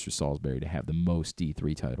coming years for Salisbury to have the most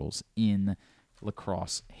D3 titles in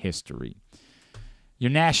lacrosse history. Your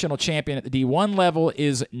national champion at the D1 level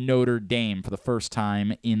is Notre Dame for the first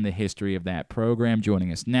time in the history of that program.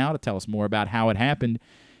 Joining us now to tell us more about how it happened,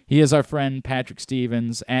 he is our friend Patrick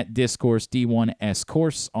Stevens at Discourse D1S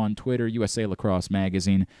Course on Twitter, USA Lacrosse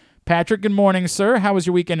Magazine. Patrick, good morning, sir. How was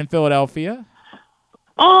your weekend in Philadelphia?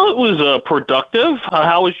 It was productive.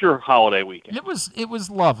 How was your holiday weekend? It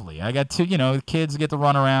was lovely. I got to, the kids get to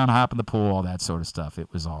run around, hop in the pool, all that sort of stuff.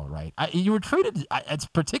 It was all right. You were treated, it's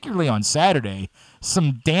particularly on Saturday,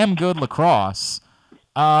 some damn good lacrosse.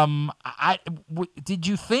 Did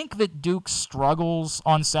you think that Duke's struggles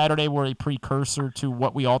on Saturday were a precursor to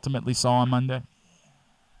what we ultimately saw on Monday?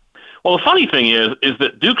 Well, the funny thing is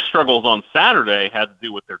that Duke's struggles on Saturday had to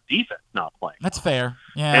do with their defense not playing. That's fair.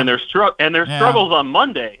 Yeah. And their struggles on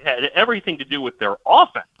Monday had everything to do with their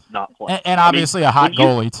offense not playing. And obviously a hot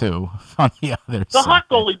goalie too on the other side. Hot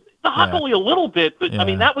goalie a little bit, but I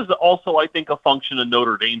mean that was also I think a function of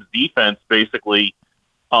Notre Dame's defense basically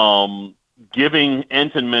giving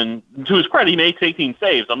Entenmann, to his credit, he makes 18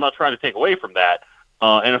 saves. I'm not trying to take away from that.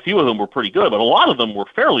 And a few of them were pretty good, but a lot of them were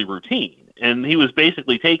fairly routine. And he was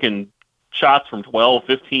basically taking shots from 12,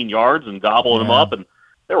 15 yards and gobbling them up. And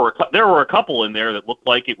there were a couple in there that looked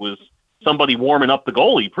like it was somebody warming up the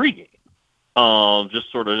goalie pregame.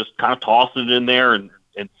 Just kind of tossing it in there and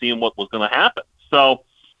seeing what was going to happen. So,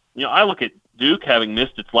 I look at Duke having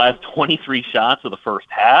missed its last 23 shots of the first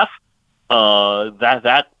half.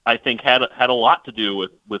 That I think had a lot to do with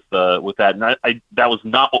that. And that was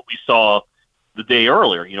not what we saw the day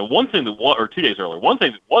earlier. 2 days earlier. One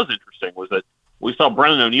thing that was interesting was that we saw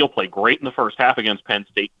Brennan O'Neill play great in the first half against Penn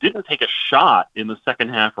State, didn't take a shot in the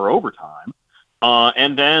second half or overtime,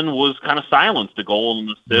 and then was kind of silenced a goal and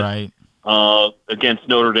an assist against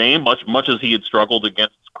Notre Dame, much as he had struggled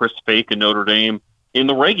against Chris Fake and Notre Dame in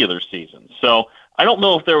the regular season. So I don't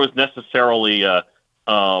know if there was necessarily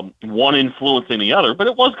one influencing the other, but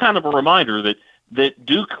it was kind of a reminder that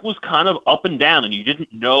Duke was kind of up and down, and you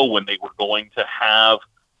didn't know when they were going to have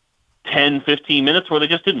 10, 15 minutes where they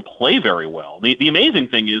just didn't play very well. The amazing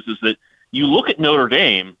thing is that you look at Notre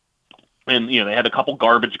Dame, And they had a couple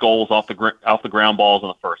garbage goals off the ground balls in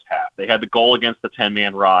the first half. They had the goal against the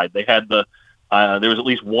 10-man ride. They had there was at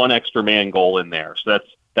least one extra man goal in there. So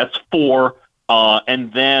that's 4.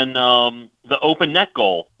 And then the open net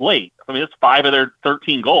goal late. I mean, that's 5 of their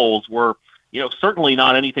 13 goals were certainly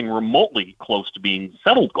not anything remotely close to being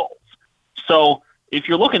settled goals. So if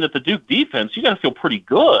you're looking at the Duke defense, you got to feel pretty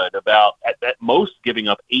good about at most giving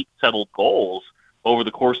up 8 settled goals over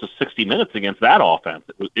the course of 60 minutes against that offense.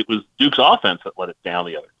 It was Duke's offense that let it down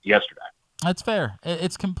yesterday. That's fair.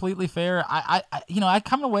 It's completely fair. I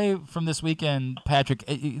come away from this weekend, Patrick.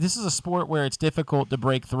 This is a sport where it's difficult to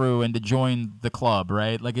break through and to join the club,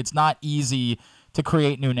 right? Like, it's not easy to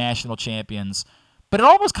create new national champions. But it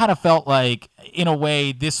almost kind of felt like, in a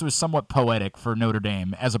way, this was somewhat poetic for Notre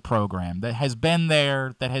Dame as a program that has been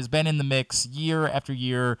there, that has been in the mix year after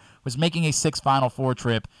year, was making a 6 Final Four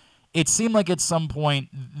trip. It seemed like at some point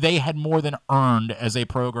they had more than earned as a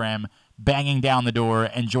program banging down the door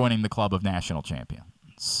and joining the club of national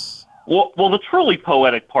champions. Well, the truly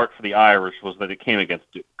poetic part for the Irish was that it came against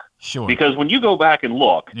Duke. Sure. Because when you go back and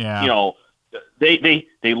look, they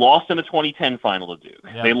lost in the 2010 final to Duke.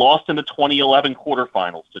 Yep. They lost in the 2011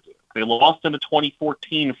 quarterfinals to Duke. They lost in the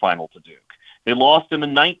 2014 final to Duke. They lost in the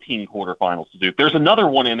 19 quarterfinals to Duke. There's another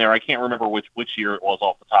one in there. I can't remember which year it was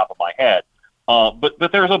off the top of my head.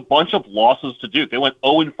 But there's a bunch of losses to Duke. They went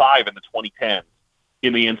 0-5 in the 2010s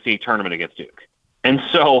in the NCAA tournament against Duke. And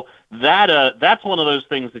so that's one of those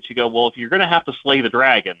things that you go, well, if you're going to have to slay the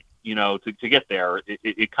dragon, to get there,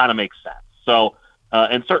 it kind of makes sense. So,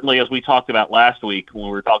 and certainly as we talked about last week when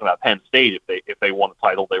we were talking about Penn State, if they won the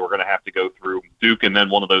title, they were going to have to go through Duke and then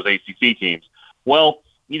one of those ACC teams. Well,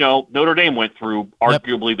 Notre Dame went through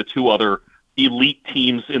arguably the 2 other elite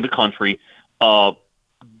teams in the country.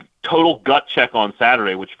 Total gut check on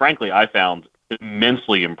Saturday, which frankly I found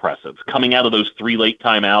immensely impressive. Coming out of those 3 late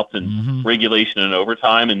timeouts and regulation and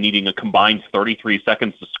overtime and needing a combined 33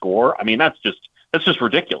 seconds to score. I mean, that's just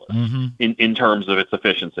ridiculous in terms of its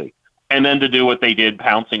efficiency. And then to do what they did,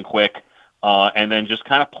 pouncing quick, and then just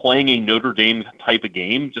kind of playing a Notre Dame type of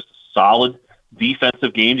game, just a solid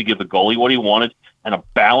defensive game to give the goalie what he wanted and a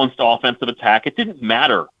balanced offensive attack. It didn't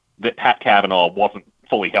matter that Pat Cavanaugh wasn't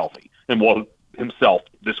fully healthy and wasn't himself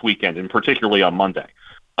this weekend, and particularly on Monday.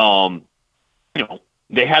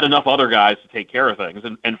 They had enough other guys to take care of things.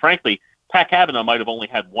 And frankly, Pat Cavanaugh might have only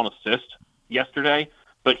had 1 assist yesterday,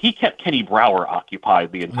 but he kept Kenny Brower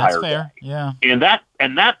occupied the entire day. Yeah. And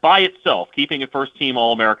that by itself, keeping a first-team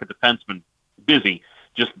All-America defenseman busy,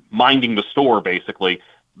 just minding the store basically,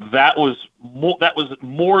 that was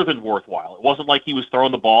more than worthwhile. It wasn't like he was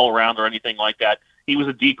throwing the ball around or anything like that. He was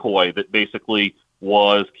a decoy that basically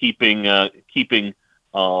was keeping.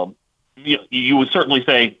 You would certainly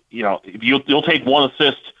say, if you'll take 1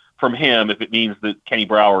 assist from him if it means that Kenny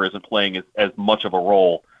Brower isn't playing as much of a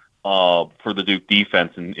role for the Duke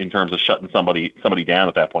defense in terms of shutting somebody down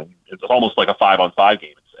at that point. It's almost like a 5-on-5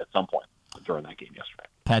 game at some point during that game yesterday.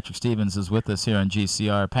 Patrick Stevens is with us here on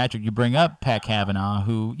GCR. Patrick, you bring up Pat Cavanaugh,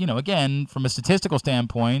 who, again, from a statistical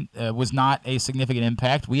standpoint, was not a significant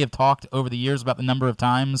impact. We have talked over the years about the number of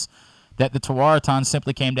times that the Tewaaraton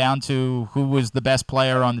simply came down to who was the best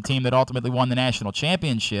player on the team that ultimately won the national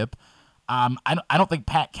championship. I don't think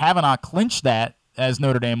Pat Cavanaugh clinched that as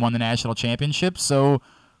Notre Dame won the national championship. So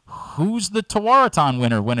who's the Tewaaraton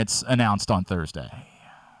winner when it's announced on Thursday?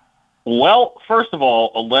 Well, first of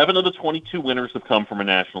all, 11 of the 22 winners have come from a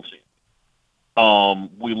national team.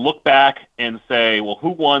 We look back and say, well, who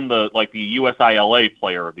won the USILA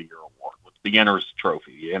Player of the Year award, the Yenners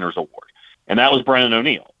Trophy, the Yenners Award, and that was Brennan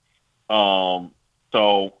O'Neill.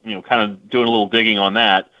 So, kind of doing a little digging on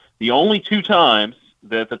that. The only 2 times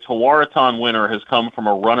that the Tewaaraton winner has come from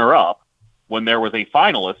a runner-up when there was a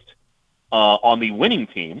finalist on the winning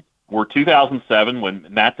team were 2007 when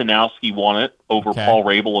Matt Danowski won it over Paul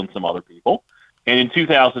Rabel and some other people, and in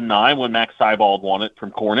 2009 when Max Seibold won it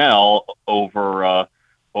from Cornell over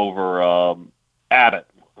Abbott,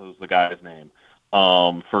 was the guy's name,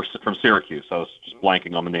 from Syracuse. I was just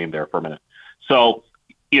blanking on the name there for a minute. So,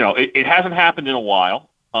 it hasn't happened in a while.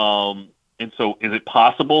 And so is it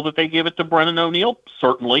possible that they give it to Brennan O'Neill?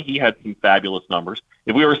 Certainly. He had some fabulous numbers.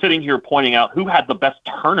 If we were sitting here pointing out who had the best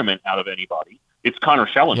tournament out of anybody, it's Connor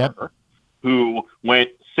Schellenberger, who went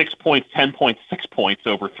 6 points, 10 points, 6 points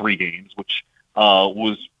over 3 games, which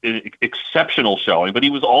was an exceptional showing. But he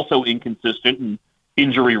was also inconsistent and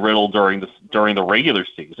injury-riddled during the regular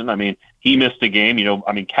season. I mean, he missed a game.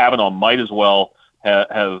 Cavanaugh might as well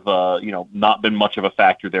have not been much of a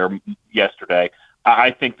factor there yesterday.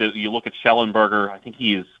 I think that you look at Schellenberger, I think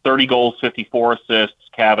he is 30 goals, 54 assists.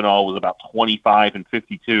 Cavanaugh was about 25 and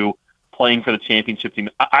 52 playing for the championship team.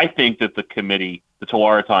 I think that the committee, the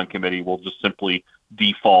Tewaaraton committee, will just simply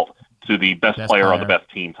default to the best player on the best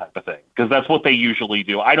team type of thing, because that's what they usually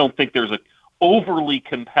do. I don't think there's an overly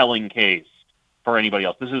compelling case for anybody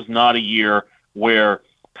else. This is not a year where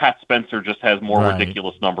Pat Spencer just has more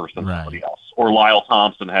ridiculous numbers than somebody else, or Lyle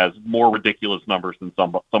Thompson has more ridiculous numbers than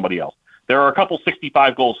somebody else. There are a couple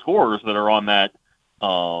 65-goal scorers that are on that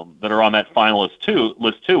finalist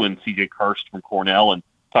list too, and C.J. Kirst from Cornell and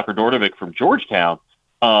Tucker Dordovic from Georgetown.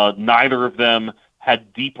 Neither of them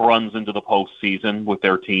had deep runs into the postseason with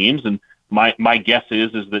their teams, and my guess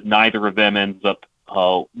is that neither of them ends up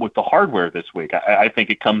with the hardware this week. I think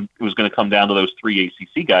it was going to come down to those 3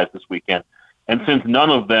 ACC guys this weekend, and since none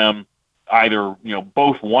of them either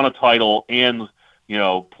both won a title and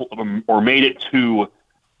or made it to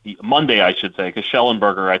Monday, I should say, because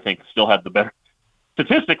Schellenberger I think still had the better.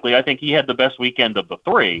 Statistically, I think he had the best weekend of the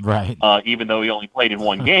 3, even though he only played in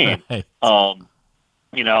one game. I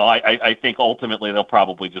think ultimately they'll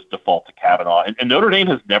probably just default to Kavanaugh. And Notre Dame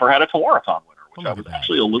has never had a Tewaaraton winner, which I was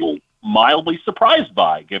actually a little mildly surprised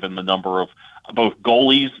by, given the number of both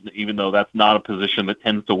goalies, even though that's not a position that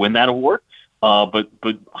tends to win that award, but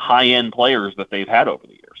high-end players that they've had over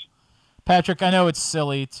the years. Patrick, I know it's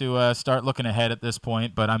silly to start looking ahead at this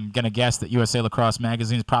point, but I'm going to guess that USA Lacrosse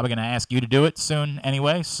Magazine is probably going to ask you to do it soon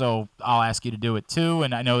anyway, so I'll ask you to do it too,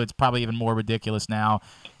 and I know it's probably even more ridiculous now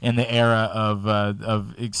in the era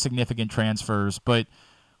of significant transfers, but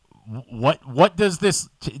what does this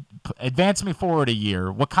advance me forward a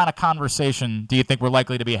year? What kind of conversation do you think we're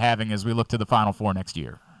likely to be having as we look to the Final Four next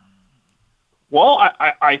year? Well,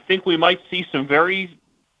 I think we might see some very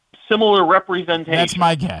similar representation. That's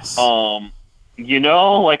my guess. You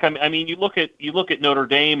look at Notre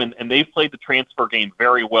Dame, and they've played the transfer game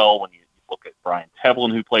very well. When you look at Brian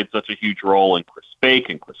Tevlin, who played such a huge role, and Chris Fake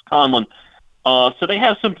and Chris Conlon, so they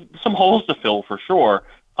have some holes to fill for sure.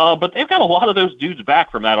 But they've got a lot of those dudes back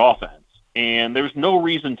from that offense, and there's no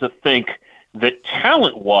reason to think that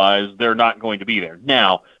talent-wise they're not going to be there.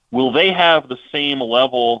 Now, will they have the same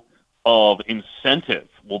level of incentive?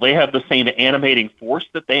 Will they have the same animating force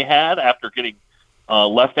that they had after getting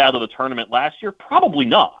left out of the tournament last year? Probably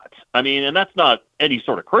not. I mean, and that's not any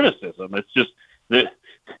sort of criticism. It's just that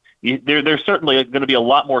there's certainly going to be a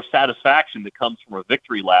lot more satisfaction that comes from a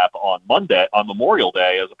victory lap on Memorial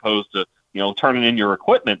Day, as opposed to turning in your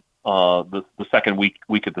equipment the second week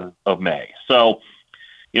of May. So,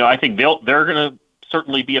 I think they're going to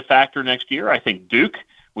certainly be a factor next year. I think Duke,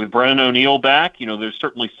 with Brennan O'Neill back, there's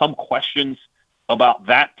certainly some questions about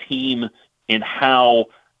that team and how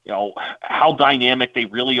dynamic they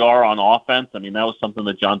really are on offense. I mean, that was something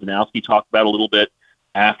that John Danowski talked about a little bit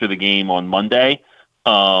after the game on Monday.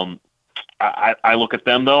 I look at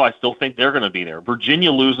them, though. I still think they're going to be there.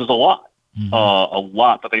 Virginia loses a lot,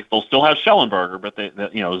 but they'll still have Schellenberger. But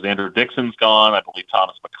Xander Dixon's gone. I believe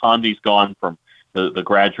Thomas McCondy's gone from the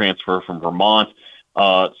grad transfer from Vermont.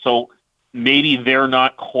 So maybe they're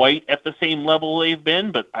not quite at the same level they've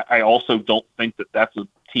been, but I also don't think that that's a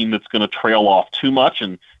team that's going to trail off too much,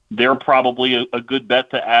 and they're probably a good bet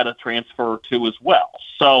to add a transfer or two as well.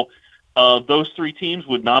 So those 3 teams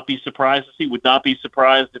would not be surprised to see. Would not be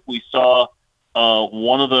surprised if we saw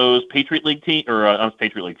one of those Patriot League teams, or not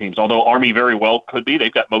Patriot League teams, although Army very well could be.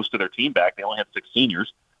 They've got most of their team back. They only have 6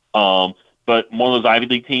 seniors. But one of those Ivy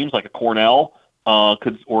League teams, like a Cornell,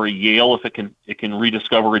 or a Yale, if it can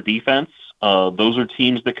rediscover a defense. Those are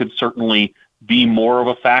teams that could certainly be more of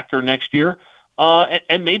a factor next year.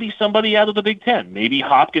 And maybe somebody out of the Big Ten. Maybe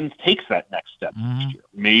Hopkins takes that next step next year.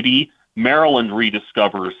 Maybe Maryland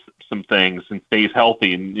rediscovers some things and stays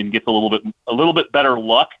healthy and gets a little bit better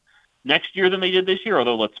luck next year than they did this year.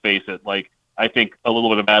 Although, let's face it, I think a little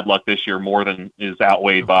bit of bad luck this year more than is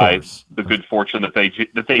outweighed by the good fortune that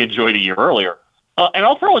they enjoyed a year earlier. And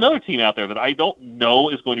I'll throw another team out there that I don't know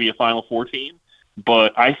is going to be a Final Four team,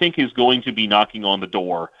 but I think is going to be knocking on the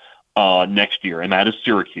door next year, and that is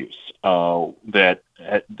Syracuse.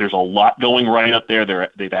 There's a lot going right up there.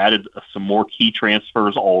 They've added some more key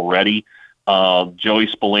transfers already. Joey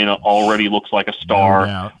Spallina already looks like a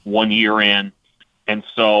star 1 year in, and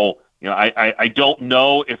so I don't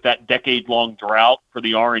know if that decade-long drought for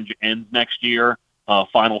the Orange ends next year,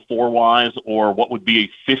 Final Four-wise, or what would be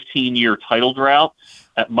a 15-year title drought.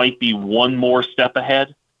 That might be one more step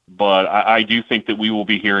ahead, but I do think that we will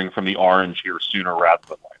be hearing from the Orange here sooner rather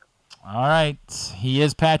than later. All right. He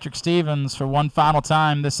is Patrick Stevens for one final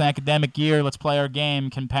time this academic year. Let's play our game.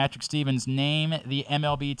 Can Patrick Stevens name the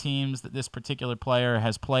MLB teams that this particular player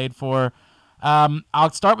has played for?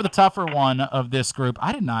 I'll start with a tougher one of this group.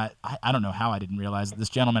 I don't know how I didn't realize that this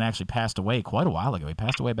gentleman actually passed away quite a while ago. He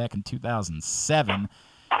passed away back in 2007.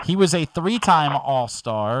 He was a 3-time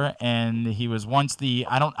All-Star, and he was once the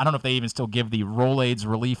I don't know if they even still give the Rolaids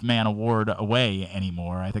Relief Man Award away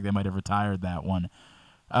anymore. I think they might have retired that one.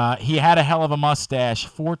 He had a hell of a mustache.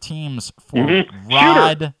 4 teams for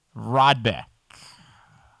Rod Beck.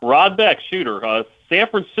 Rod Beck, shooter. San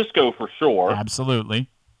Francisco for sure. Absolutely.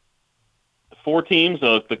 4 teams.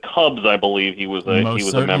 The Cubs, I believe he was a Most he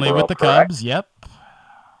was certainly a member with of, the correct? Cubs. Yep.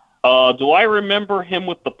 Do I remember him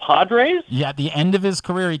with the Padres? Yeah, at the end of his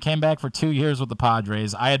career, he came back for 2 years with the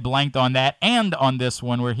Padres. I had blanked on that and on this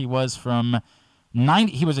one where he was from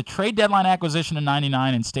 90. He was a trade deadline acquisition in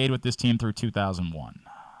 99 and stayed with this team through 2001.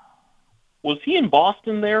 Was he in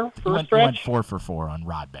Boston there for a stretch? He went 4 for 4 on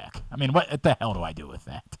Rod Beck. I mean, what the hell do I do with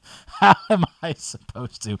that? How am I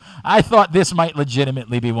supposed to? I thought this might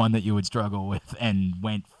legitimately be one that you would struggle with and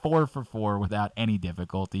went 4 for 4 without any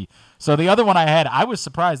difficulty. So the other one I had, I was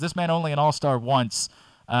surprised. This man only an All-Star once.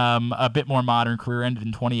 A bit more modern career, ended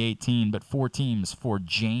in 2018, but 4 teams for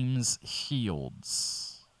James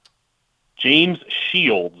Shields. James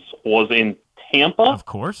Shields was in Tampa? Of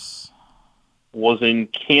course. Was in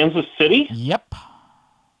Kansas City? Yep.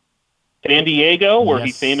 San Diego, where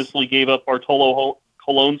he famously gave up Bartolo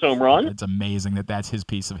Colon's home run? It's amazing that that's his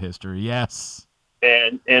piece of history, yes.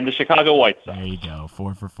 And the Chicago White Sox. There you go,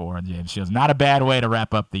 4 for 4 on James Shields. Not a bad way to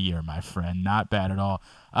wrap up the year, my friend. Not bad at all.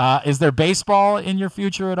 Is there baseball in your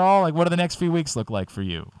future at all? Like, what do the next few weeks look like for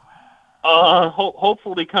you?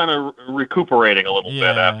 Hopefully kind of recuperating a little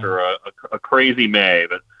bit after a crazy May.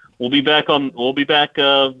 But we'll be back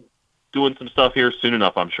doing some stuff here soon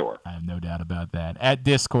enough, I'm sure. I have no doubt about that. At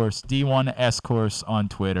Discourse, D1S Course on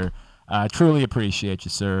Twitter. Truly appreciate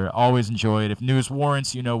you, sir. Always enjoy it. If news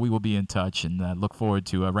warrants, we will be in touch, and look forward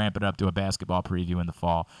to ramp it up to a basketball preview in the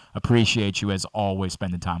fall. Appreciate you, as always,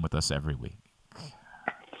 spending time with us every week.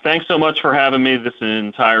 Thanks so much for having me this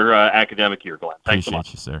entire academic year, Glenn. Thanks so much.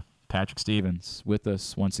 Appreciate you, sir. Patrick Stevens with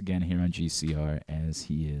us once again here on GCR, as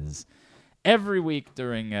he is every week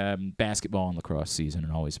during basketball and lacrosse season,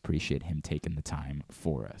 and always appreciate him taking the time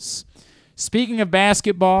for us. Speaking of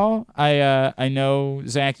basketball, I know,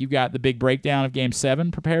 Zach, you got the big breakdown of Game 7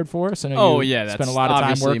 prepared for us. I know that's spent a lot of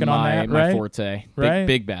time working on that, right? My forte. Right?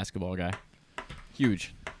 Big basketball guy.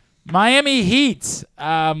 Huge. Miami Heat.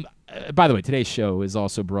 By the way, today's show is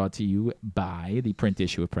also brought to you by the print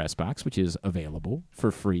issue of Press Box, which is available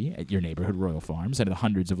for free at your neighborhood Royal Farms and at the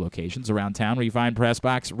hundreds of locations around town where you find Press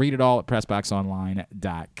Box. Read it all at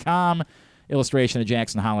PressBoxOnline.com. Illustration of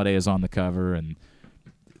Jackson Holiday is on the cover, and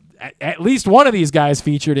at least one of these guys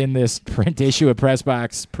featured in this print issue of Press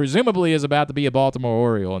Box presumably is about to be a Baltimore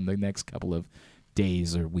Oriole in the next couple of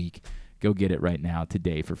days or week. Go get it right now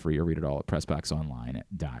today for free, or read it all at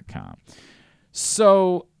PressBoxOnline.com.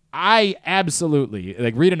 So I absolutely,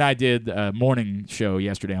 Rita and I did a morning show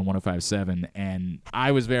yesterday on 105.7, and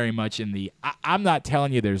I was very much in I'm not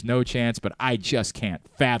telling you there's no chance, but I just can't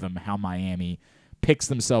fathom how Miami picks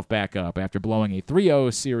themselves back up after blowing a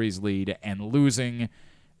 3-0 series lead and losing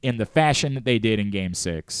in the fashion that they did in Game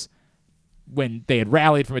 6, when they had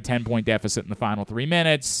rallied from a 10-point deficit in the final 3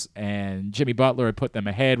 minutes, and Jimmy Butler had put them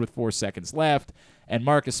ahead with 4 seconds left, and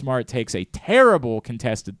Marcus Smart takes a terrible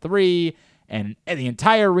contested 3, and the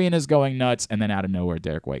entire arena is going nuts, and then out of nowhere,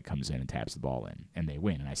 Derek White comes in and taps the ball in, and they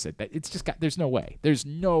win. And I said, it's just there's no way. There's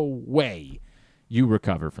no way you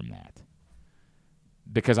recover from that.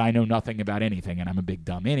 Because I know nothing about anything, and I'm a big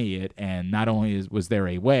dumb idiot, and not only was there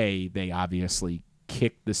a way, they obviously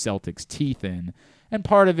kicked the Celtics' teeth in. And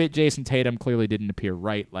part of it, Jason Tatum clearly didn't appear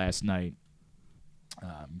right last night.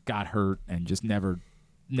 Got hurt and just never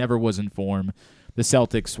was in form. The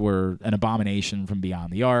Celtics were an abomination from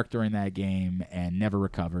beyond the arc during that game and never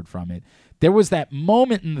recovered from it. There was that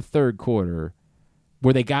moment in the third quarter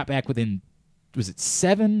where they got back within, was it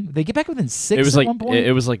 7? They get back within 6 at one point?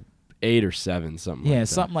 It was like 8 or 7, something like that. Yeah,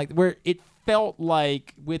 something like where it felt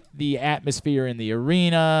like with the atmosphere in the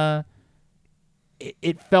arena,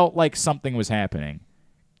 it felt like something was happening.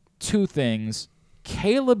 2 things.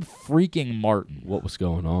 Caleb freaking Martin. What was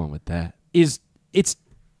going on with that?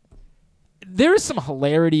 There is some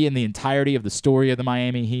hilarity in the entirety of the story of the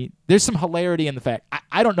Miami Heat. There's some hilarity in the fact,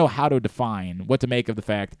 I don't know how to define what to make of the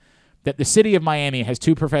fact that the city of Miami has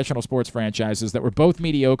 2 professional sports franchises that were both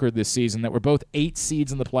mediocre this season, that were both 8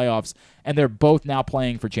 seeds in the playoffs, and they're both now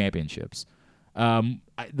playing for championships. The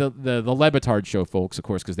Le Batard show folks, of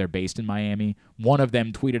course, because they're based in Miami, one of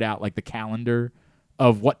them tweeted out the calendar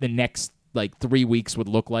of what the next 3 weeks would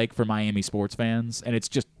look like for Miami sports fans, and it's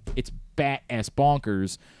bat-ass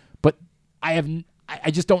bonkers. But I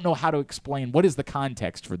just don't know how to explain what is the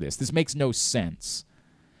context for this. This makes no sense.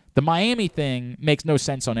 The Miami thing makes no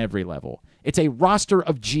sense on every level. It's a roster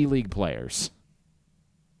of G League players.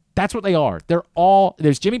 That's what they are.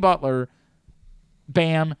 There's Jimmy Butler,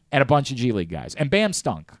 Bam, and a bunch of G League guys. And Bam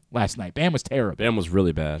stunk last night. Bam was terrible. Bam was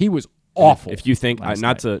really bad. He was awful. If you think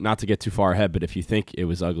not to get too far ahead, but if you think it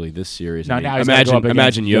was ugly this series, now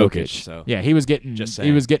imagine Jokic. So yeah, he was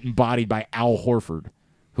getting bodied by Al Horford,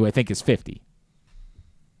 who I think is 50.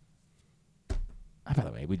 By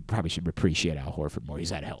the way, we probably should appreciate Al Horford more.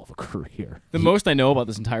 He's had a hell of a career. The most I know about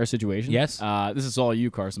this entire situation. Yes. This is all you,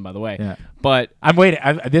 Carson, by the way. Yeah. But I'm waiting.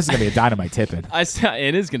 This is gonna be a dynamite tipping.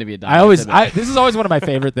 It is gonna be a dynamite. This is always one of my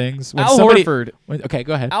favorite things. Horford. Okay,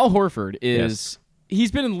 go ahead. Al Horford is. Yes. He's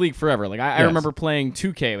been in the league forever. Like I remember playing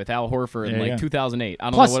 2K with Al Horford in 2008. I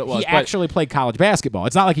don't know what it was. He actually played college basketball.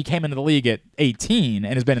 It's not like he came into the league at 18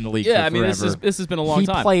 and has been in the league for forever. This has been a long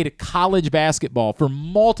time. He played college basketball for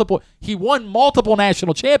he won multiple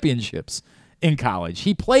national championships in college.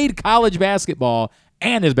 He played college basketball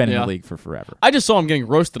and has been in the league for forever. I just saw him getting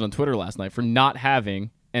roasted on Twitter last night for not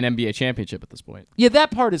having an NBA championship at this point. Yeah,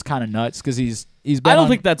 that part is kind of nuts because he's been I don't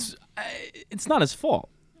think it's not his fault.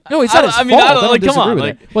 No, it's not his fault. I don't come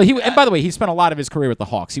on. And by the way, he spent a lot of his career with the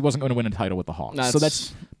Hawks. He wasn't going to win a title with the Hawks. So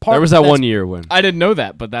that's part. There was that 1 year when I didn't know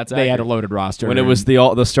that, but that's they had a loaded roster when it was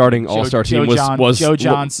the starting All-Star team was Joe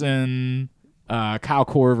Johnson, Kyle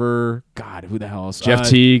Korver. God, who the hell else? Jeff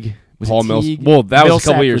Teague. Paul Millsap. Well, that was a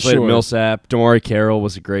couple years later. Millsap, Damari Carroll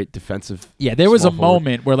was a great defensive. Yeah, there was a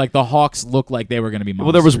moment where the Hawks looked like they were going to be monsters.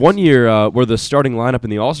 Well, there was 1 year where the starting lineup in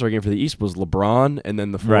the All-Star game for the East was LeBron and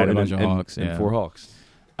then the four Hawks, and four Hawks.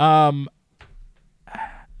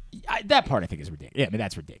 That part I think is ridiculous. Yeah, I mean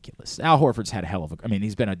that's ridiculous. Al Horford's had a hell of a. I mean,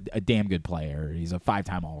 he's been a damn good player. He's a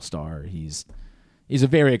 5-time All-Star. He's a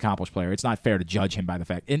very accomplished player. It's not fair to judge him by the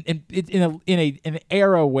fact in an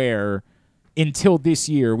era where until this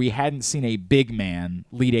year we hadn't seen a big man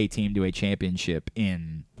lead a team to a championship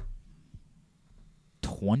in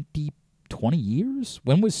 20 years.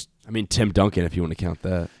 When was? I mean, Tim Duncan, if you want to count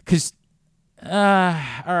that. Because. All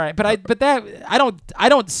right, but I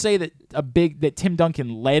don't say that Tim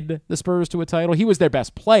Duncan led the Spurs to a title. He was their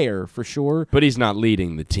best player for sure, but he's not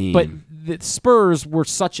leading the team. But the Spurs were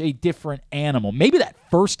such a different animal. Maybe that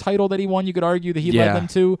first title that he won, you could argue that he led them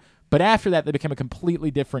to, but after that they became a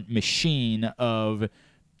completely different machine of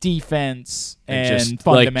defense and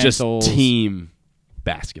fundamentals, just team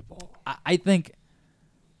basketball. I think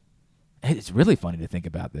it's really funny to think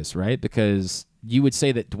about this, right? Because you would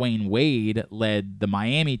say that Dwayne Wade led the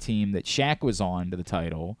Miami team that Shaq was on to the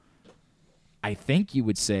title. I think you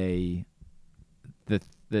would say that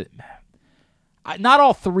not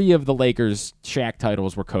all three of the Lakers' Shaq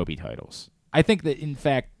titles were Kobe titles. I think that, in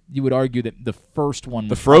fact, you would argue that the first one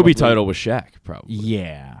was the Froby title was Shaq, probably.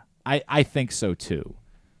 Yeah, I think so, too.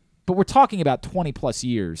 But we're talking about 20-plus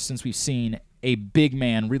years since we've seen a big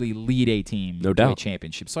man really lead a team to a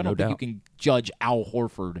championship. So I don't think you can judge Al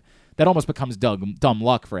Horford. That almost becomes dumb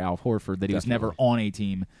luck for Al Horford that he was never on a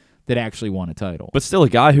team that actually won a title. But still a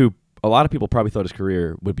guy who a lot of people probably thought his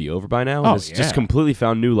career would be over by now and has just completely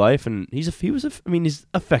found new life, and he's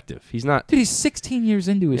effective. He's not... Dude, he's 16 years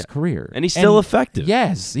into his career. And he's still effective.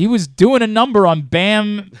 Yes, he was doing a number on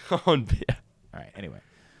Bam. All right, anyway.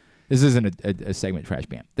 This isn't a segment Trash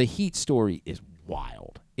Bam. The Heat story is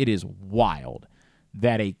wild. It is wild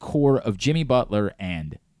that a core of Jimmy Butler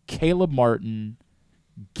and Caleb Martin,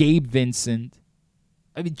 Gabe Vincent,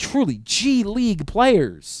 I mean, truly G League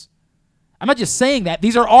players. I'm not just saying that.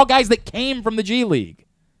 These are all guys that came from the G League.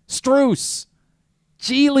 Strus,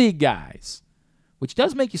 G League guys. Which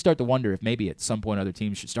does make you start to wonder if maybe at some point other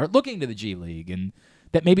teams should start looking to the G League and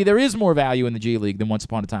that maybe there is more value in the G League than once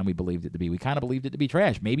upon a time we believed it to be. We kind of believed it to be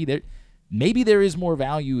trash. Maybe there is more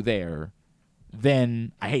value there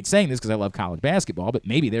than, I hate saying this because I love college basketball, but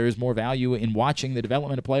maybe there is more value in watching the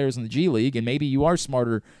development of players in the G League, and maybe you are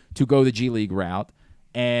smarter to go the G League route,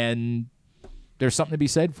 and there's something to be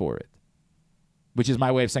said for it. Which is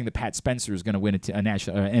my way of saying that Pat Spencer is going to win a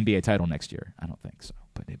national NBA title next year. I don't think so,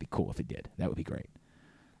 but it'd be cool if he did. That would be great.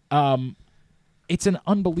 It's an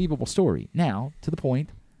unbelievable story. Now, to the point,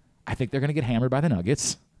 I think they're going to get hammered by the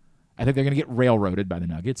Nuggets. I think they're going to get railroaded by the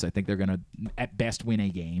Nuggets. I think they're going to, at best, win a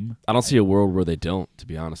game. I don't see a world where they don't, to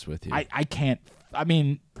be honest with you. I can't. I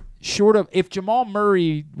mean, short of if Jamal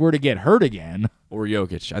Murray were to get hurt again. Or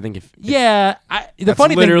Jokic. I think if the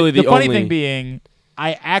funny thing being,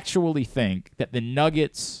 I actually think that the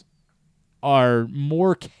Nuggets are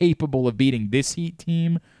more capable of beating this Heat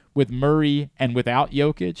team with Murray and without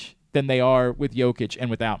Jokic than they are with Jokic and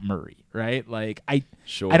without Murray, right? Like I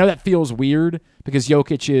know that feels weird because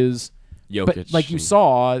Jokic is Jokic. But like you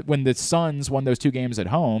saw when the Suns won those two games at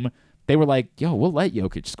home, they were like, yo, we'll let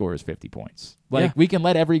Jokic score his 50 points. Like, we can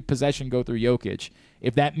let every possession go through Jokic.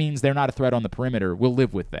 If that means they're not a threat on the perimeter, we'll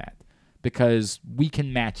live with that because we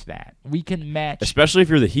can match that. We can match. Especially if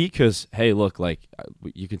you're the Heat because, hey, look, like,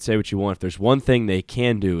 you can say what you want. If there's one thing they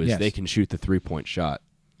can do is they can shoot the three-point shot.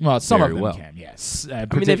 Well, some of them can, yes. I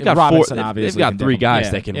mean, they've got Robinson, they've got three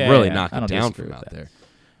guys that can really knock it down from out there.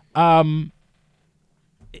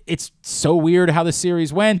 It's so weird how the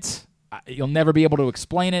series went. You'll never be able to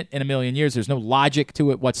explain it in a million years. There's no logic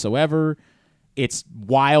to it whatsoever. It's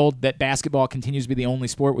wild that basketball continues to be the only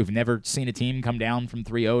sport. We've never seen a team come down from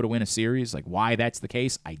 3-0 to win a series. Like, why that's the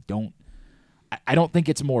case, I don't think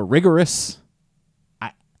it's more rigorous.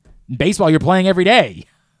 In baseball, you're playing every day.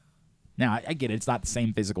 Now, I get it. It's not the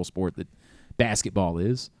same physical sport that basketball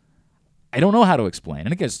is. I don't know how to explain. And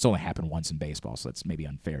I guess it's only happened once in baseball, so that's maybe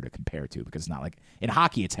unfair to compare to because it's not like in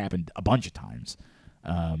hockey it's happened a bunch of times.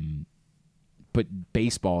 But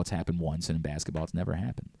baseball, it's happened once, and in basketball, it's never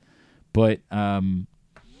happened. But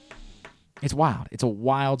it's wild. It's a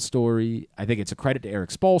wild story. I think it's a credit to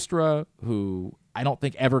Eric Spoelstra, who I don't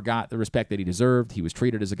think ever got the respect that he deserved. He was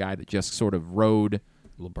treated as a guy that just sort of rode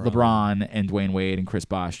LeBron and Dwayne Wade and Chris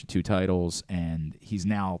Bosh to 2 titles, and he's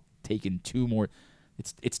now taken 2 more.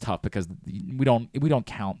 It's tough because we don't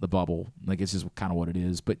count the bubble. Like, it's just kind of what it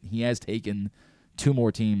is. But he has taken 2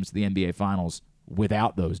 more teams to the NBA Finals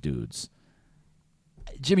without those dudes.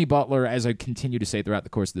 Jimmy Butler, as I continue to say throughout the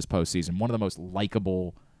course of this postseason, one of the most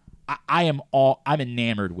likable. I'm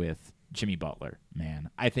enamored with Jimmy Butler, man.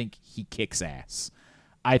 I think he kicks ass.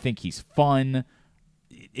 I think he's fun.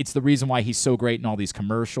 It's the reason why he's so great in all these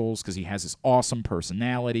commercials because he has this awesome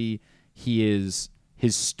personality. His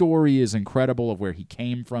story is incredible of where he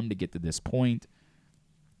came from to get to this point.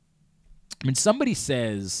 I mean, somebody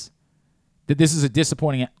says that this is a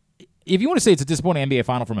disappointing. If you want to say it's a disappointing NBA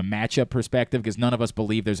Final from a matchup perspective because none of us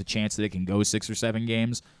believe there's a chance that it can go 6 or 7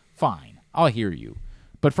 games, fine. I'll hear you.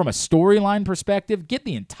 But from a storyline perspective, get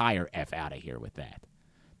the entire F out of here with that.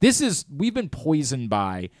 We've been poisoned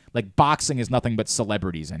by, like, boxing is nothing but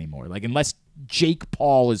celebrities anymore. Like, unless Jake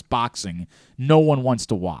Paul is boxing, no one wants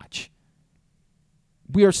to watch.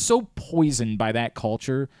 We are so poisoned by that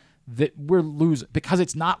culture that we're losing because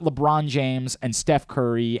it's not LeBron James and Steph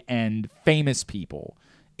Curry and famous people.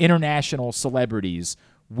 International celebrities.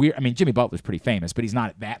 Jimmy Butler's pretty famous, but he's not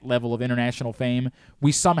at that level of international fame.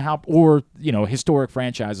 We somehow, or, historic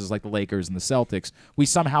franchises like the Lakers and the Celtics, we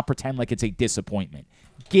somehow pretend like it's a disappointment.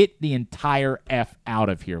 Get the entire F out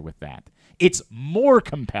of here with that. It's more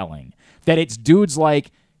compelling that it's dudes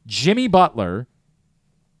like Jimmy Butler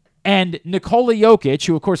and Nikola Jokic,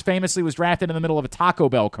 who, of course, famously was drafted in the middle of a Taco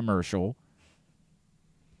Bell commercial.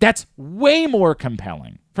 That's way more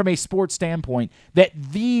compelling from a sports standpoint that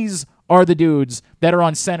these are the dudes that are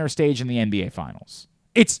on center stage in the NBA Finals.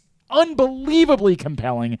 It's unbelievably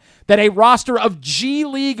compelling that a roster of G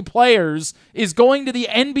League players is going to the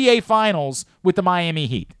NBA Finals with the Miami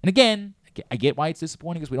Heat. And again, I get why it's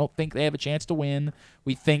disappointing because we don't think they have a chance to win.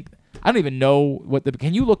 We think, I don't even know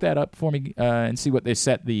can you look that up for me and see what they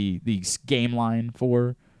set the game line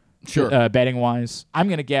for? Sure. Betting wise. I'm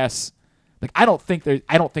going to guess. Like, I don't think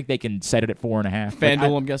they can set it at 4.5.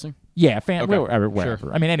 FanDuel, I'm guessing. Yeah, wherever.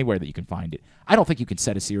 Sure. I mean, anywhere that you can find it. I don't think you can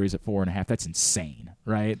set a series at 4.5. That's insane,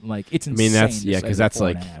 right? Like, it's insane. I mean, because that's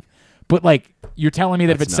like. But like, you're telling me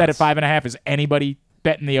that if it's set at 5.5, is anybody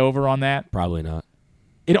betting the over on that? Probably not.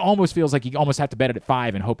 It almost feels like you almost have to bet it at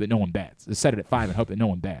 5 and hope that no one bets. Set it at 5 and hope that no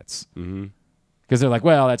one bets. Mm-hmm. Because they're like,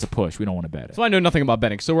 well, that's a push. We don't want to bet it. So I know nothing about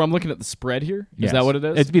betting. So I'm looking at the spread here. Is that what it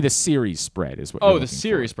is? It'd be the series spread is what. Oh, the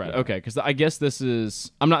series spread. Okay, because I guess this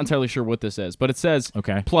is. I'm not entirely sure what this is, but it says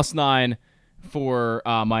 +9 for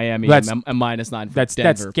Miami and -9 for Denver.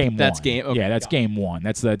 That's game one. That's game. Okay, that's game one.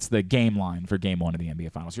 That's the game line for game one of the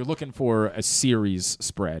NBA Finals. You're looking for a series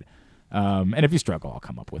spread, and if you struggle, I'll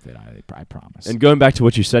come up with it. I promise. And going back to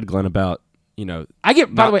what you said, Glenn, about. I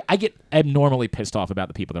get abnormally pissed off about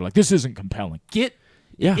the people that are like, this isn't compelling.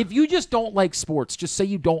 If you just don't like sports, just say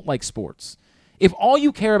you don't like sports. If all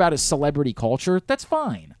you care about is celebrity culture, that's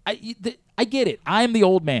fine. I get it. I'm the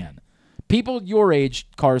old man. People your age,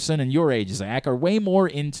 Carson, and your age, Zach, are way more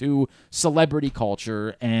into celebrity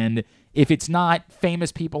culture, and if it's not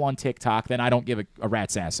famous people on TikTok, then I don't give a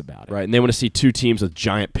rat's ass about it. Right, and they want to see 2 teams with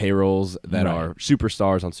giant payrolls that are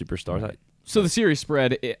superstars on superstars. Right. So the series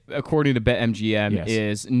spread, according to BetMGM,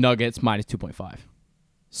 is Nuggets -2.5.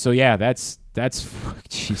 So yeah, that's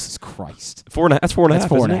Jesus Christ. 4.5. That's 4.5. That's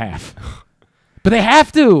 4.5. But they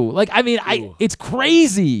have to. Like, I mean, it's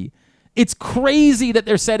crazy. It's crazy that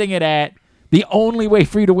they're setting it at the only way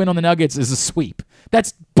for you to win on the Nuggets is a sweep.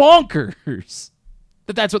 That's bonkers.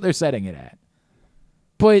 That's what they're setting it at.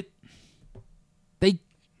 But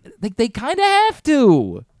Like they kind of have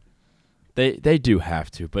to. They do have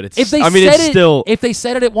to, but it's. If they it's still. If they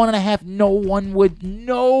set it at 1.5, no one would.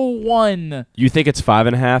 No one. You think it's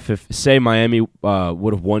 5.5? If say Miami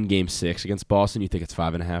would have won Game 6 against Boston, you think it's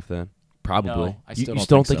 5.5 then? Probably. No, I still you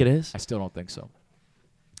don't think so. it is? I still don't think so.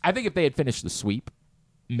 I think if they had finished the sweep,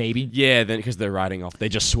 maybe. Yeah, then because they're riding off, they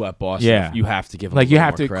just swept Boston. Yeah, you have to give them like a you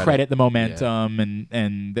have more to credit the momentum,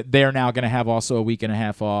 and that they're now going to have also a week and a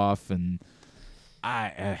half off, and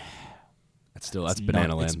that's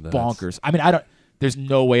banana land. It's bonkers. I mean, there's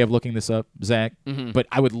no way of looking this up, Zach, but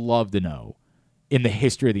I would love to know in the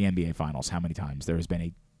history of the NBA Finals how many times there has been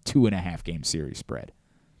a 2.5 game series spread.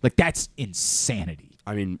 Like that's insanity.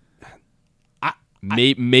 I mean.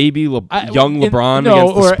 Maybe young LeBron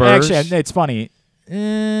against the Spurs. Actually, it's funny. But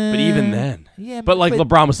even then. Yeah, but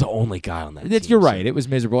LeBron was the only guy on that team. You're right. It was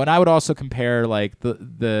miserable. And I would also compare like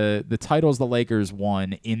the titles the Lakers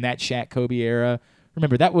won in that Shaq-Kobe era.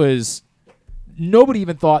 Remember, that was nobody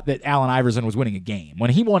even thought that Allen Iverson was winning a game.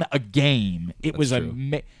 When he won a game, it was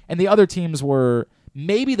and the other teams were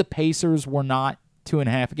maybe the Pacers were not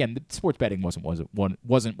 2.5. Again, the sports betting wasn't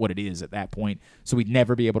what it is at that point, so we'd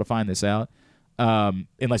never be able to find this out.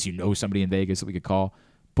 Unless you know somebody in Vegas that we could call.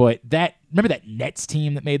 But remember that Nets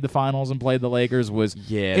team that made the finals and played the Lakers was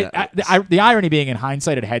the irony being in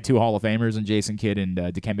hindsight it had 2 Hall of Famers in Jason Kidd and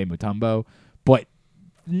Dikembe Mutombo, but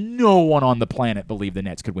no one on the planet believed the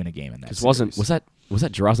Nets could win a game in that series. Was that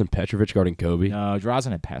Drazen Petrovic guarding Kobe? No, Drazen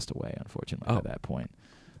had passed away unfortunately at that point.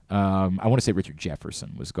 I want to say Richard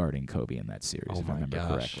Jefferson was guarding Kobe in that series if I remember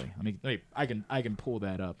correctly. I can pull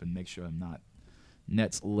that up and make sure I'm not.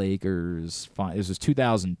 Nets Lakers. This was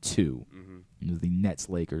 2002. Mm-hmm. It was the Nets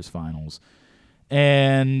Lakers finals,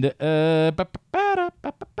 and they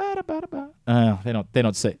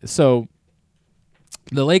don't say so.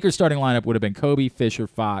 The Lakers starting lineup would have been Kobe, Fisher,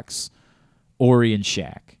 Fox, Ori, and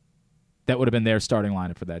Shaq. That would have been their starting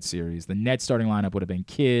lineup for that series. The Nets starting lineup would have been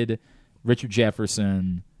Kidd, Richard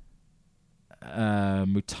Jefferson,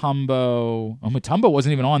 Mutombo. Mutombo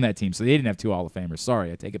wasn't even on that team, so they didn't have 2 Hall of Famers. Sorry,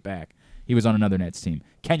 I take it back. He was on another Nets team.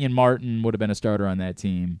 Kenyon Martin would have been a starter on that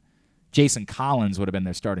team. Jason Collins would have been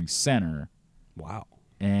their starting center. Wow.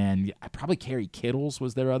 And probably Kerry Kittles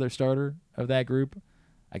was their other starter of that group.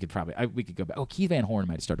 We could go back. Oh, Keith Van Horn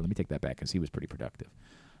might have started. Let me take that back because he was pretty productive.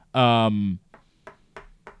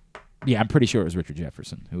 Yeah, I'm pretty sure it was Richard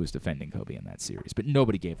Jefferson who was defending Kobe in that series, but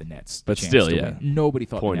nobody gave the Nets the chance to win. Nobody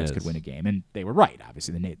thought the Nets could win a game, and they were right.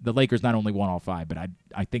 Obviously, the Lakers not only won all 5, but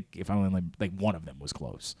I think if only like one of them was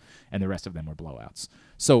close, and the rest of them were blowouts.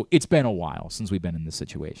 So it's been a while since we've been in this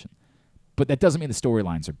situation, but that doesn't mean the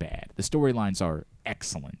storylines are bad. The storylines are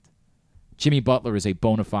excellent. Jimmy Butler is a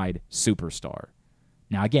bona fide superstar.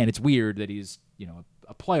 Now, again, it's weird that he's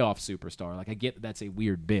a playoff superstar. Like I get that that's a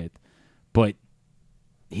weird bit, but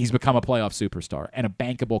he's become a playoff superstar and a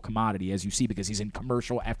bankable commodity, as you see, because he's in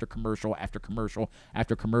commercial after commercial after commercial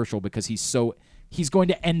after commercial because he's going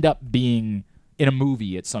to end up being in a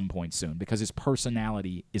movie at some point soon because his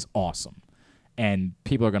personality is awesome. And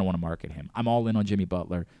people are going to want to market him. I'm all in on Jimmy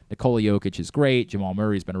Butler. Nikola Jokic is great. Jamal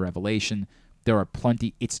Murray's been a revelation. There are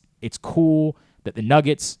plenty. It's cool that the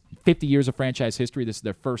Nuggets, 50 years of franchise history, this is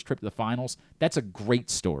their first trip to the finals. That's a great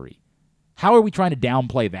story. How are we trying to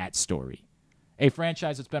downplay that story? A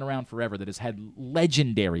franchise that's been around forever that has had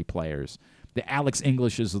legendary players, the Alex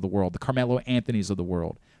Englishes of the world, the Carmelo Anthonys of the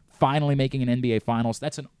world, finally making an NBA Finals.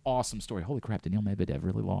 That's an awesome story. Holy crap, Daniil Medvedev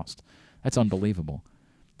really lost. That's unbelievable.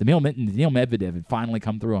 Daniil Medvedev had finally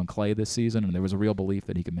come through on clay this season, and there was a real belief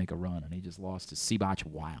that he could make a run, and he just lost to Sebac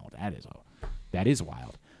Wild. That is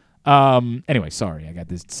wild. Anyway, sorry, I got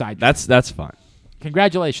this side. That's fine.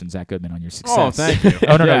 Congratulations, Zack Goodman, on your success. Oh, thank you.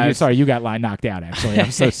 Oh, no, sorry, you got knocked out, actually. I'm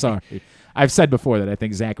so sorry. I've said before that I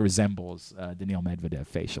think Zach resembles Daniil Medvedev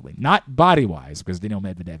facially. Not body-wise, because Daniil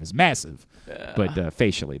Medvedev is massive, but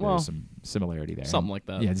facially there's some similarity there. Something like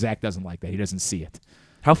that. Yeah, Zach doesn't like that. He doesn't see it.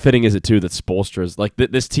 How fitting is it, too, that Spoelstra's, like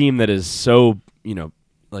this team that is so,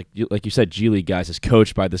 like you said, G League guys, is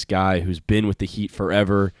coached by this guy who's been with the Heat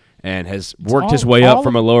forever and has worked his way up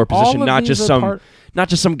from a lower position, not just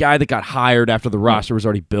some guy that got hired after the roster was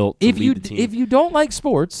already built to lead the team. If you don't like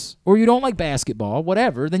sports or you don't like basketball,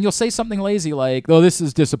 whatever, then you'll say something lazy like, "Oh, this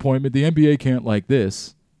is disappointment. The NBA can't like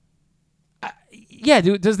this."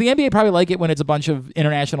 Does the NBA probably like it when it's a bunch of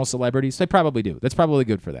international celebrities? They probably do. That's probably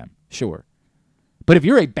good for them. Sure. But if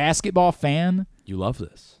you're a basketball fan, you love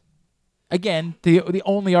this. Again, the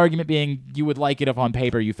only argument being you would like it if on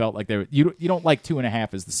paper you felt like you don't like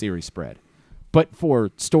 2.5 as the series spread. But for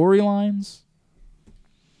storylines,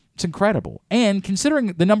 It's incredible. And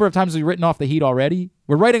considering the number of times we've written off the Heat already,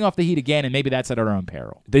 we're writing off the Heat again, and maybe that's at our own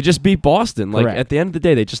peril. They just beat Boston. Correct. Like, at the end of the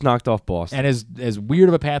day, they just knocked off Boston. And as weird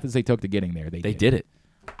of a path as they took to getting there, they did it.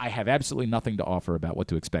 I have absolutely nothing to offer about what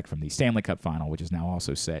to expect from the Stanley Cup Final, which is now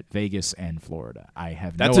also set, Vegas and Florida.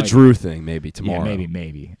 That's a Drew thing, maybe tomorrow. Yeah,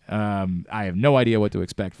 maybe. I have no idea what to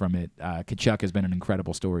expect from it. Kachuk has been an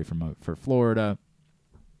incredible story for Florida.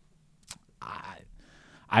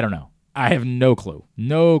 I don't know. I have no clue.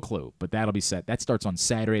 But that'll be set. That starts on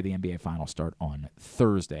Saturday. The NBA Finals start on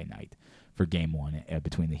Thursday night for Game 1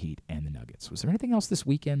 between the Heat and the Nuggets. Was there anything else this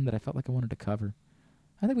weekend that I felt like I wanted to cover?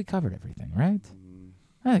 I think we covered everything, right?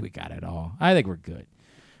 I think we got it all. I think we're good.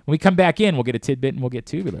 When we come back in, we'll get a tidbit and we'll get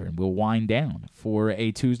tubular, and we'll wind down for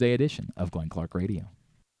a Tuesday edition of Glenn Clark Radio.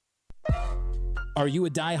 Are you a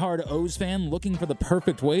diehard O's fan looking for the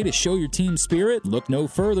perfect way to show your team spirit? Look no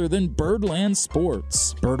further than Birdland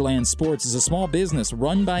Sports. Birdland Sports is a small business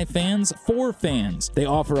run by fans for fans. They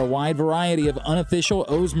offer a wide variety of unofficial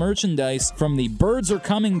O's merchandise, from the Birds Are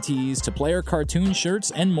Coming tees to player cartoon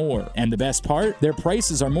shirts and more. And the best part? Their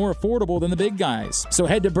prices are more affordable than the big guys. So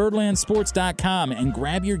head to birdlandsports.com and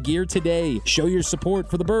grab your gear today. Show your support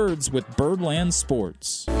for the Birds with Birdland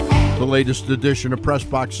Sports. The latest edition of Press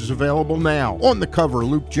Box is available now. On the cover,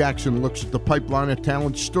 Luke Jackson looks at the pipeline of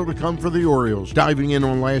talent still to come for the Orioles, diving in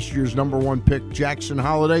on last year's #1 pick Jackson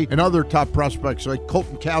Holliday and other top prospects like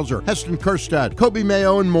Colton Cowser, Heston Kjerstad, Kobe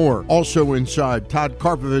Mayo, and more. Also inside, Todd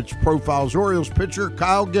Karpovich profiles Orioles pitcher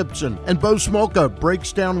Kyle Gibson, and Bo Smolka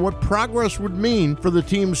breaks down what progress would mean for the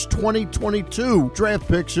team's 2022 draft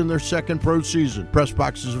picks in their second pro season. Press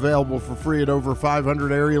Box is available for free at over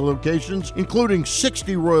 500 area locations, including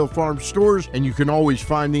 60 Royal Farm stores, and you can always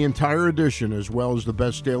find the entire edition as well as the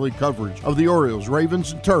best daily coverage of the Orioles,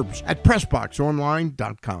 Ravens, and Terps at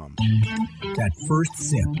PressBoxOnline.com. That first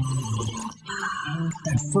sip.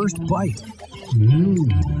 That first bite.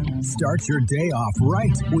 Start your day off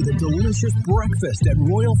right with a delicious breakfast at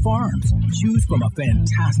Royal Farms. Choose from a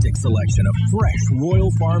fantastic selection of fresh Royal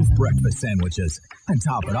Farms breakfast sandwiches and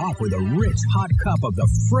top it off with a rich hot cup of the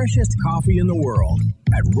freshest coffee in the world.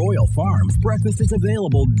 At Royal Farms, breakfast is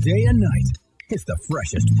available day and night. It's the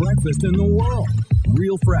freshest breakfast in the world.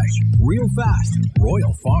 Real fresh, real fast.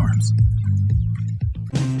 Royal Farms.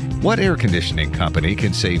 What air conditioning company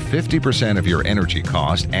can save 50% of your energy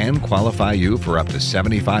cost and qualify you for up to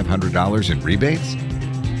 $7,500 in rebates?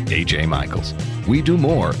 A.J. Michaels. We do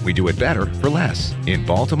more, we do it better for less. In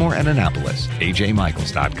Baltimore and Annapolis,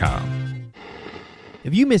 ajmichaels.com.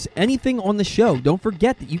 If you miss anything on the show, don't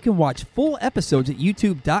forget that you can watch full episodes at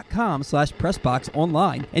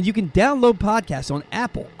youtube.com/pressboxonline, and you can download podcasts on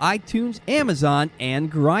Apple, iTunes, Amazon,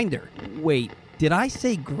 and Grindr. Wait, did I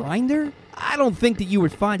say Grindr? I don't think that you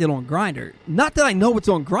would find it on Grindr. Not that I know it's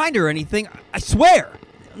on Grindr or anything, I swear.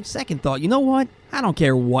 On second thought, you know what? I don't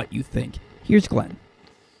care what you think. Here's Glenn.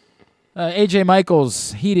 A.J.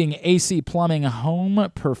 Michaels, Heating, AC, Plumbing,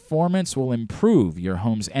 home performance will improve your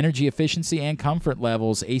home's energy efficiency and comfort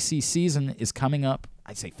levels. AC season is coming up.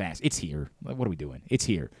 I say fast. It's here. What are we doing? It's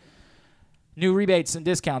here. New rebates and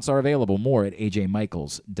discounts are available. More at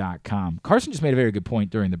ajmichaels.com. Carson just made a very good point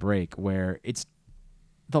during the break where it's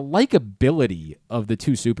the likability of the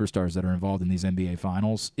two superstars that are involved in these NBA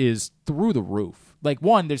Finals is through the roof. Like,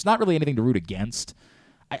 one, there's not really anything to root against.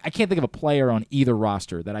 I can't think of a player on either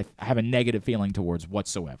roster that I have a negative feeling towards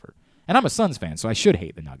whatsoever. And I'm a Suns fan, so I should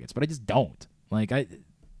hate the Nuggets, but I just don't.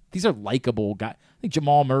 These are likable guys. I think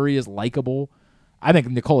Jamal Murray is likable. I think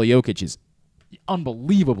Nikola Jokic is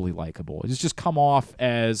unbelievably likable. He's just come off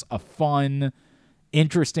as a fun,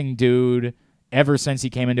 interesting dude ever since he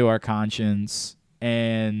came into our conscience,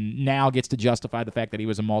 and now gets to justify the fact that he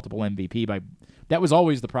was a multiple MVP. That was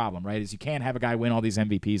always the problem, right? Is you can't have a guy win all these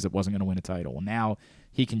MVPs that wasn't going to win a title. Well, now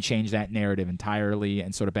he can change that narrative entirely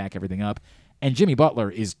and sort of back everything up. And Jimmy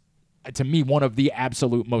Butler is, to me, one of the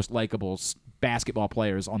absolute most likable basketball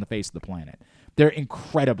players on the face of the planet. They're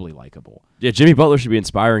incredibly likable. Yeah, Jimmy Butler should be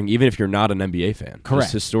inspiring even if you're not an NBA fan. Correct.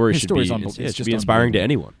 Just his story should be inspiring to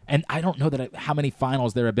anyone. And I don't know how many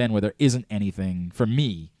finals there have been where there isn't anything for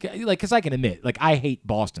me. Because I can admit, I hate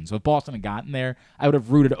Boston. So if Boston had gotten there, I would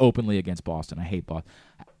have rooted openly against Boston. I hate Boston.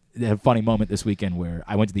 I had a funny moment this weekend where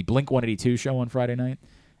I went to the Blink-182 show on Friday night,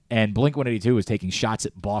 and Blink-182 was taking shots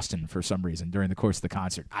at Boston for some reason during the course of the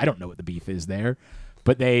concert. I don't know what the beef is there,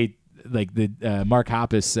 but Mark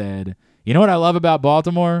Hoppus said, "You know what I love about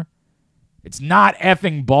Baltimore? It's not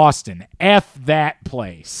effing Boston. F that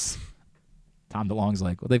place." Tom DeLonge's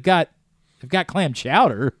like, "Well, they've got clam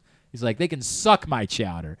chowder. He's like, they can suck my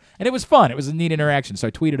chowder. And it was fun. It was a neat interaction. So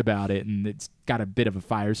I tweeted about it, and it's got a bit of a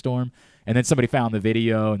firestorm. And then somebody found the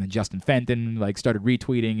video, and then Justin Fenton started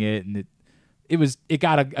retweeting it, and it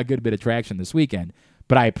got a good bit of traction this weekend.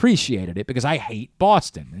 But I appreciated it because I hate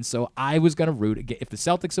Boston. And so I was going to root. If the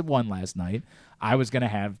Celtics had won last night, I was going to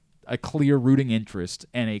have a clear rooting interest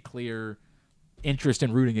and a clear interest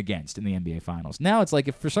in rooting against in the NBA Finals. Now it's like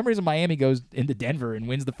if for some reason Miami goes into Denver and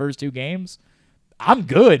wins the first 2 games, I'm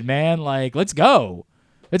good, man. Like, let's go.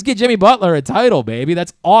 Let's get Jimmy Butler a title, baby.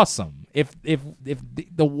 That's awesome. If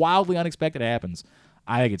the wildly unexpected happens,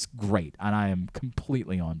 I think it's great, and I am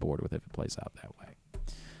completely on board with it if it plays out that way.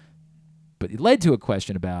 But it led to a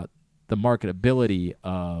question about the marketability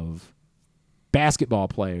of basketball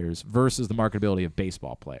players versus the marketability of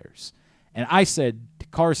baseball players. And I said to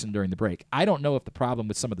Carson during the break, I don't know if the problem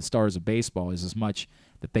with some of the stars of baseball is as much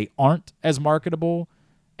that they aren't as marketable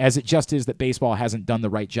as it just is that baseball hasn't done the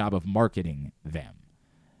right job of marketing them.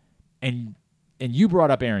 And you brought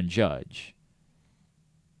up Aaron Judge.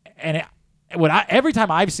 And every time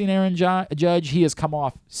I've seen Aaron Judge, he has come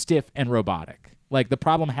off stiff and robotic. Like, the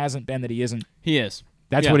problem hasn't been that he isn't. He is.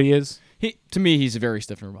 That's what he is? To me, he's very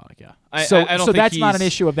stiff and robotic, yeah. I so don't think that's not an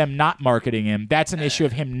issue of them not marketing him. That's an issue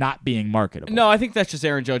of him not being marketable. No, I think that's just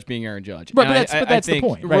Aaron Judge being Aaron Judge. Right, but that's the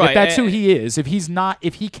point, right? If that's who he is, if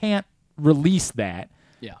he can't release that,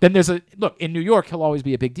 then there's look, in New York, he'll always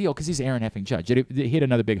be a big deal because he's Aaron effing Judge. He hit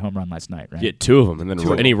another big home run last night, right? He hit 2 of them, and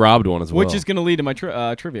then he robbed one as well. Which is going to lead to my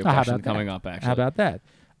trivia question coming up, actually. How about that?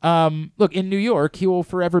 Look, in New York, he will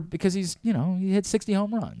forever, because he hit 60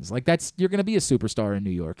 home runs. Like, you're going to be a superstar in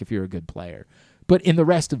New York if you're a good player. But in the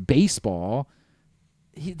rest of baseball,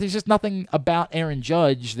 there's just nothing about Aaron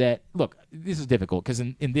Judge that, look, this is difficult because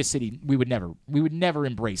in this city, we would never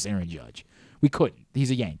embrace Aaron Judge. We couldn't.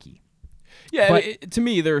 He's a Yankee. Yeah, but to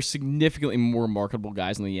me, there are significantly more marketable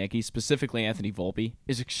guys in the Yankees. Specifically, Anthony Volpe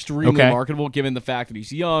is extremely marketable, given the fact that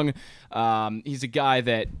he's young. He's a guy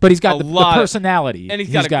that, but he's got the personality, and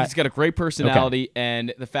he's got a great personality,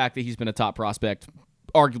 and the fact that he's been a top prospect,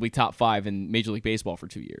 arguably top 5 in Major League Baseball for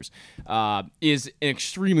 2 years, is an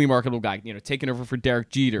extremely marketable guy. Taking over for Derek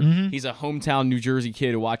Jeter. Mm-hmm. He's a hometown New Jersey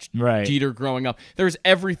kid who watched Jeter growing up. There's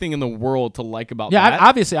everything in the world to like about that. Yeah,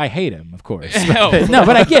 obviously I hate him, of course. No,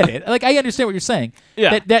 but I get it. Like, I understand what you're saying.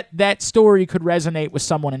 Yeah. That story could resonate with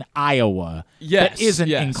someone in Iowa that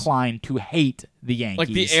isn't inclined to hate the Yankees. Like,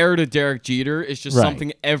 the heir to Derek Jeter is just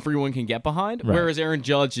something everyone can get behind, whereas Aaron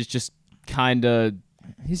Judge is just kind of...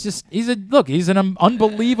 He's an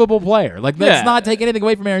unbelievable player. Like, let's not take anything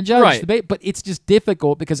away from Aaron Judge, but it's just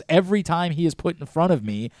difficult because every time he is put in front of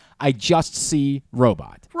me, I just see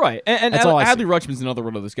robot. Right, and Adley Rutschman's another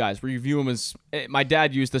one of those guys where you view him as. My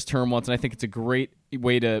dad used this term once, and I think it's a great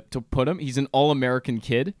way to put him. He's an all-American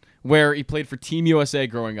kid where he played for Team USA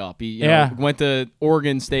growing up. He went to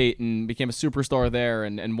Oregon State and became a superstar there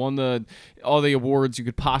and won all the awards you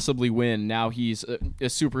could possibly win. Now he's a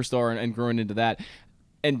superstar and growing into that.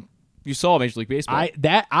 And you saw Major League Baseball. I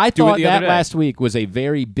thought that last week was a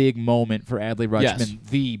very big moment for Adley Rutschman,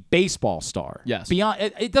 the baseball star. Yes.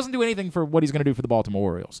 Beyond, it doesn't do anything for what he's going to do for the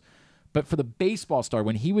Baltimore Orioles. But for the baseball star,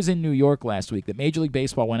 when he was in New York last week, that Major League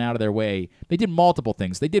Baseball went out of their way. They did multiple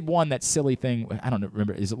things. They did one, that silly thing. I don't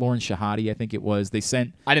remember. Is it Lauren Shahadi? I think it was.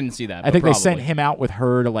 I didn't see that. I think they sent him out with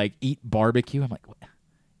her to, like, eat barbecue. I'm like, what?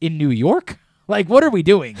 In New York? Like, what are we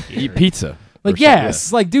doing here? Eat pizza. Like,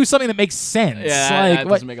 yes, like, do something that makes sense. Yeah, like, that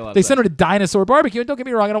doesn't make a lot of they sense. sent her to Dinosaur Barbecue, and don't get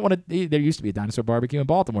me wrong, I don't want to. There used to be a Dinosaur Barbecue in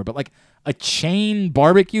Baltimore, but like a chain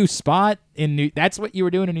barbecue spot that's what you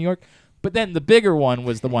were doing in New York. But then the bigger one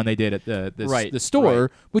was the one they did at the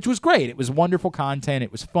store, which was great. It was wonderful content.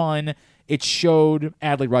 It was fun. It showed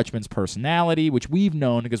Adley Rutschman's personality, which we've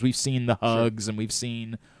known because we've seen the hugs and we've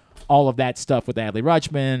seen all of that stuff with Adley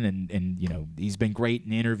Rutschman, and he's been great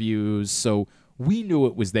in interviews. So we knew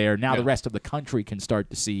it was there. Now the rest of the country can start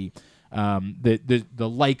to see the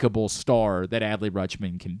likable star that Adley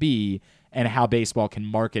Rutschman can be and how baseball can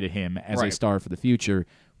market him as a star for the future,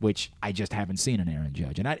 which I just haven't seen in Aaron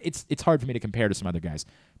Judge. And it's hard for me to compare to some other guys.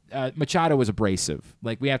 Machado was abrasive.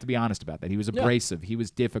 Like, we have to be honest about that. He was abrasive. He was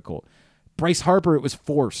difficult. Bryce Harper, it was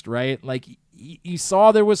forced, right? Like, you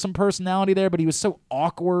saw there was some personality there, but he was so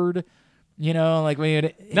awkward. Like,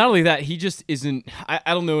 not only that, he just isn't. I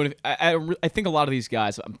don't know. I think a lot of these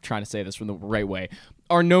guys, I'm trying to say this from the right way,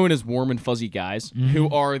 are known as warm and fuzzy guys who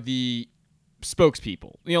are the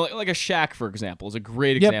spokespeople. Like a Shaq, for example, is a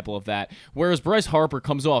great example of that. Whereas Bryce Harper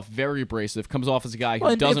comes off very abrasive, comes off as a guy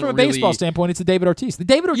who doesn't from a baseball standpoint, it's the David Ortiz. The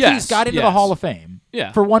David Ortiz got into the Hall of Fame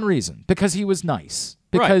for one reason, because he was nice.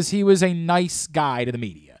 Because he was a nice guy to the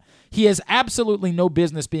media. He has absolutely no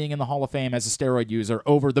business being in the Hall of Fame as a steroid user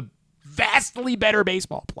over the vastly better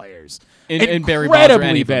baseball players. In Barry Bonds or incredibly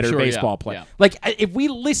any of them. better Sure, baseball yeah, players. yeah. Like, if we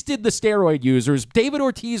listed the steroid users, David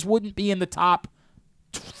Ortiz wouldn't be in the top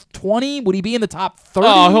 20. Would he be in the top 30?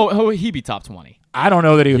 Oh, he'd be top 20. I don't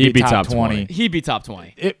know that he would be top 20. He'd be top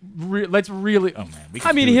 20. Let's really. Oh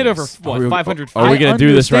man, he hit over 500. Are we going to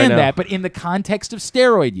do this right now? I understand that, but in the context of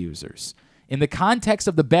steroid users, in the context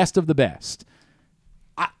of the best,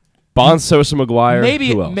 Bonds, Sosa, McGuire.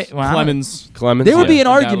 Maybe who else? Clemens. There would be an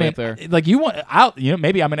Guy argument. there. Like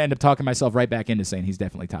maybe I'm going to end up talking myself right back into saying he's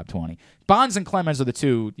definitely top 20. Bonds and Clemens are the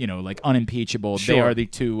two, like unimpeachable. Sure. They are the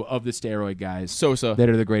two of the steroid guys. Sosa. That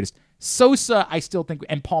are the greatest. Sosa, I still think,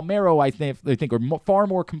 and Palmeiro, I think are far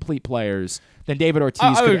more complete players than David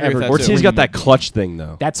Ortiz could ever. Ortiz got that clutch thing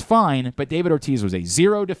though. That's fine, but David Ortiz was a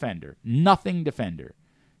zero defender, nothing defender.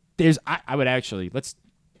 I would actually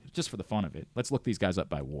just for the fun of it, let's look these guys up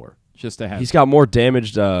by WAR, just to have. He's got more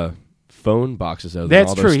damaged phone boxes though.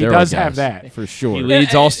 That's than all true. those He steroid does guys. have that for sure. He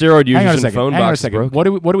leads all steroid users in phone Hang on a boxes. second. What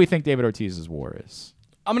do we think David Ortiz's WAR is?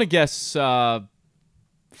 I'm gonna guess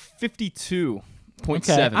 52.7.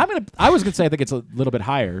 Okay. I was gonna say I think it's a little bit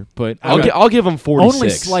higher, but I'll give him 46. Only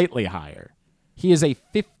slightly higher. He is a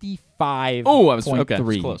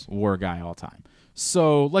 55.3 close. WAR guy all time.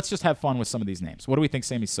 So let's just have fun with some of these names. What do we think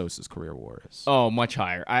Sammy Sosa's career WAR is? Oh, much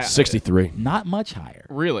higher. 63. Not much higher.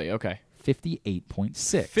 Really? Okay.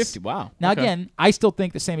 58.6. 50. Wow. Now okay. again, I still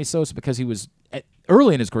think that Sammy Sosa, because he was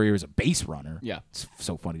early in his career as a base runner. Yeah. It's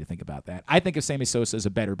so funny to think about that. I think of Sammy Sosa as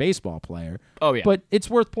a better baseball player. Oh yeah. But it's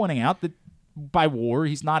worth pointing out that by WAR,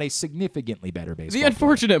 he's not a significantly better baseball player. The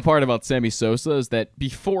unfortunate part about Sammy Sosa is that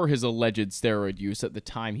before his alleged steroid use at the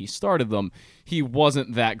time he started them, he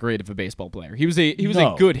wasn't that great of a baseball player. He was a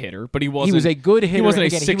good hitter, but he wasn't. He was a good hitter. He wasn't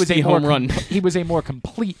again, a 60 home run. He was a more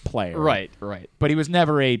complete player. Right. But he was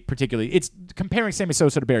never a particularly. It's comparing Sammy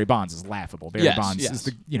Sosa to Barry Bonds is laughable. Barry Bonds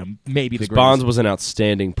is maybe the greatest. Bonds was an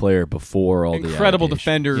outstanding player before all the incredible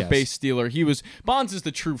defender, Yes. base stealer. Bonds is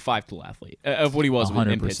the true 5-tool athlete of what he was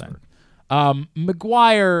in Pittsburgh.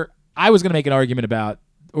 McGuire, I was going to make an argument about,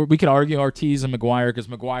 or we could argue Ortiz and McGuire, because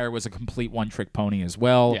McGuire was a complete one-trick pony as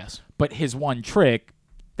well. Yes. But his one trick,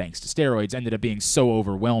 thanks to steroids, ended up being so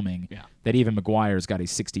overwhelming that even McGuire's got a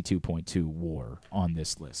 62.2 WAR on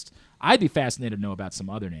this list. I'd be fascinated to know about some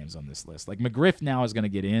other names on this list. Like McGriff now is going to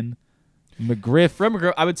get in.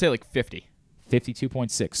 McGriff, I would say like 50.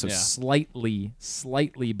 52.6, so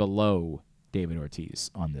slightly below David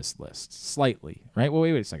Ortiz on this list. Slightly, right? Well,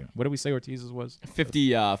 wait a second. What did we say Ortiz's was?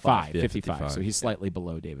 55. 55. So he's slightly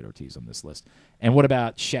below David Ortiz on this list. And what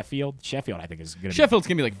about Sheffield? Sheffield, I think, is going to be... Sheffield's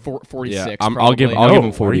going to be like 46, Yeah, probably. I'll give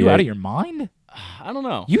him 48. Are you out of your mind? I don't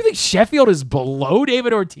know. You think Sheffield is below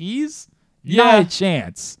David Ortiz? Yeah. Not a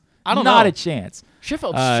chance. I don't know. Not a chance.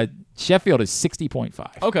 Sheffield is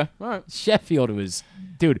 60.5. Okay, all right. Sheffield was...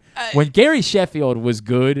 Dude, when Gary Sheffield was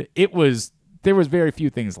good, there was very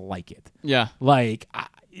few things like it. Yeah. Like,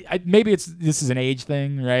 maybe this is an age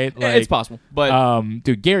thing, right? Like, it's possible, but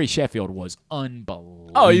dude, Gary Sheffield was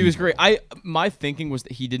unbelievable. Oh, he was great. My thinking was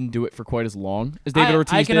that he didn't do it for quite as long as David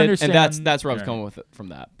Ortiz I can did, understand. and that's where I was coming with it from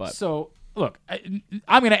that. But so look, I'm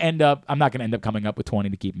not going to end up coming up with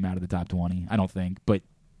 20 to keep him out of the top 20. I don't think, but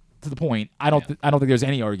to the point, I don't think there's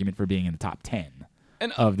any argument for being in the top 10.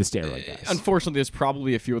 Of the steroid guys. Unfortunately, there's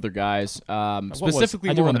probably a few other guys,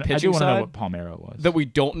 specifically more on the pitching I do want to side, know what Palmeiro was. that we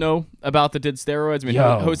don't know about that did steroids. I mean,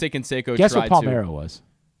 Jose Canseco guess tried what Palmeiro was?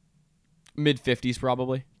 Mid-50s,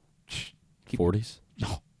 probably. 40s?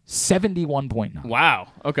 No. 71.9. Wow.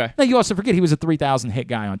 Okay. Now, you also forget he was a 3,000 hit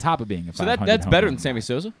guy on top of being a 500 So that's better than Sammy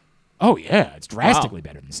Sosa? Oh, yeah. It's drastically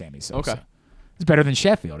better than Sammy Sosa. Okay. It's better than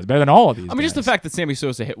Sheffield. It's better than all of these guys. Just the fact that Sammy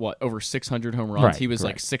Sosa hit, over 600 home runs? Right, he was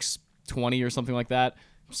correct. like 620 or something like that.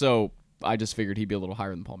 So I just figured he'd be a little higher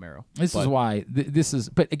than Palmeiro. This is why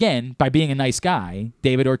but again, by being a nice guy,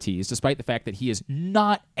 David Ortiz, despite the fact that he is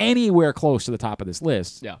not anywhere close to the top of this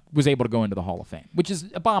list, was able to go into the Hall of Fame, which is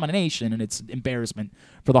abomination and it's embarrassment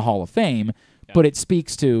for the Hall of Fame. Yeah. But it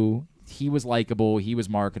speaks to he was likable, he was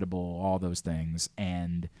marketable, all those things,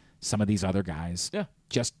 and some of these other guys,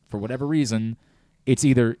 just for whatever reason, it's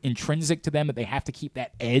either intrinsic to them that they have to keep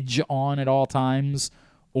that edge on at all times,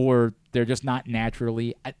 or they're just not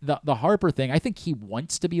naturally. The Harper thing, I think he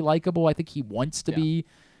wants to be likable. I think he wants to be,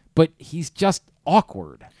 but he's just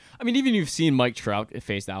awkward. I mean, even you've seen Mike Trout get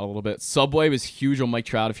phased out a little bit. Subway was huge on Mike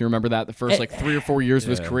Trout, if you remember that, the first 3 or 4 years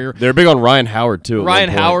of his career. They're big on Ryan Howard, too. Ryan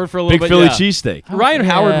Howard for a little bit. Big Philly cheesesteak. Ryan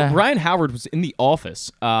Howard was in The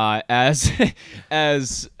Office as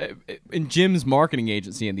in Jim's marketing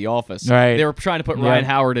agency in The Office. Right. They were trying to put Ryan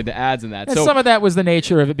Howard into ads in that. And so some of that was the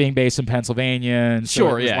nature of it being based in Pennsylvania, and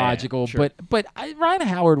so it was logical. Sure. But Ryan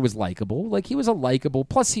Howard was likable. Like, he was a likable.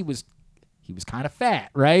 Plus, he was he was kind of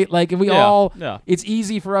fat, right? Like, and we all, it's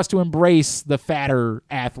easy for us to embrace the fatter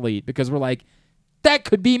athlete because we're like, that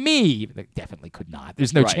could be me. That definitely could not.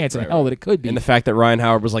 There's no chance in hell that it could be. And the fact that Ryan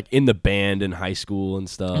Howard was like in the band in high school and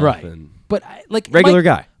stuff. Right. And but like regular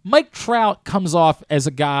guy. Mike Trout comes off as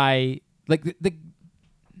a guy like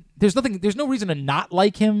there's no reason to not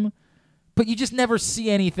like him, but you just never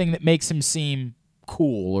see anything that makes him seem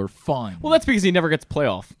cool or fun. Well, that's because he never gets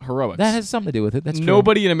playoff heroics. That has something to do with it. That's true.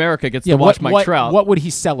 Nobody in America gets to watch Mike Trout. What would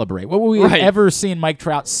he celebrate? What would we have ever seen Mike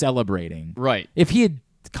Trout celebrating? Right. If he had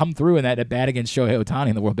come through in that at bat against Shohei Ohtani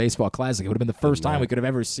in the World Baseball Classic, it would have been the first time we could have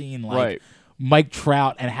ever seen Mike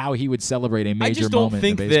Trout and how he would celebrate a major moment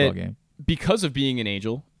in a baseball game. Because of being an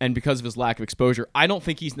Angel and because of his lack of exposure, I don't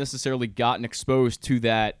think he's necessarily gotten exposed to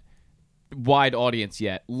that wide audience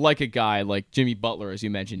yet, like a guy like Jimmy Butler, as you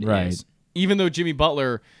mentioned, is. Even though Jimmy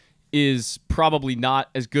Butler is probably not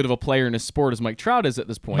as good of a player in his sport as Mike Trout is at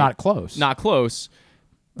this point. Not close.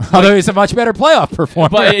 Although he's a much better playoff performer.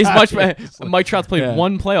 But he's much better. Mike Trout's played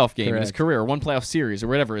one playoff game in his career, one playoff series, or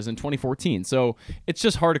whatever it is in 2014. So it's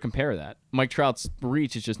just hard to compare that. Mike Trout's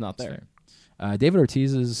reach is just not there. David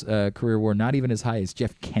Ortiz's career WAR not even as high as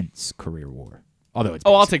Jeff Kent's career WAR. Although it's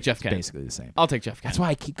I'll take Jeff Kent. Basically the same. I'll take Jeff Kent. That's why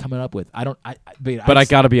I keep coming up with. But I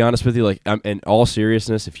got to be honest with you. Like, in all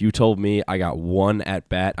seriousness, if you told me I got one at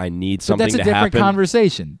bat, I need something to happen. That's a different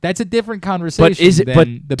conversation. That's a different conversation. But is it? Than But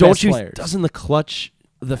the don't best you? Players. Doesn't the clutch?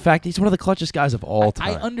 The fact he's one of the clutchest guys of all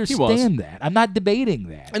time. I understand that. I'm not debating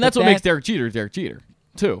that. And that's what makes Derek Jeter,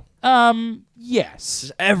 too.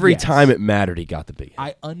 Yes. Every time it mattered, he got the big hit.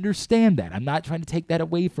 I understand that. I'm not trying to take that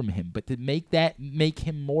away from him, but to make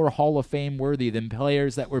him more Hall of Fame worthy than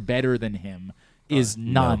players that were better than him is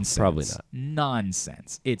nonsense. No, probably not.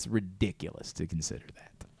 Nonsense. It's ridiculous to consider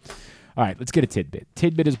that. All right, let's get a tidbit.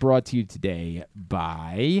 Tidbit is brought to you today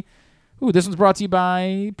by... this one's brought to you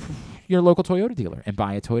by your local Toyota dealer and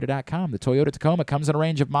buyatoyota.com. The Toyota Tacoma comes in a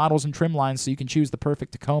range of models and trim lines, so you can choose the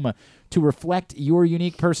perfect Tacoma to reflect your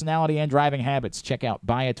unique personality and driving habits. Check out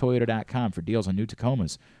buyatoyota.com for deals on new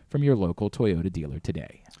Tacomas from your local Toyota dealer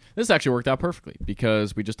today. This actually worked out perfectly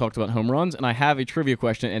because we just talked about home runs, and I have a trivia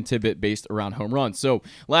question and tidbit based around home runs. So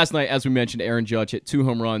last night, as we mentioned, Aaron Judge hit 2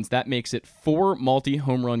 home runs. That makes it 4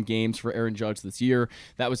 multi-home run games for Aaron Judge this year.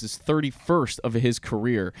 That was his 31st of his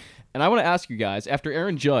career. And I want to ask you guys, after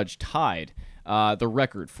Aaron Judge tied the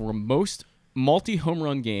record for most multi-home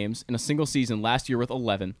run games in a single season last year with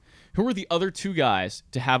 11, who were the other 2 guys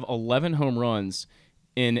to have 11 home runs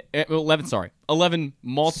in 11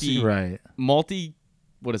 multi-home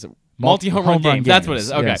run games. That's what it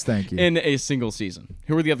is. Okay. Yes, thank you. In a single season.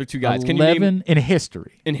 Who are the other 2 guys? 11 in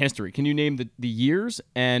history. In history. Can you name the years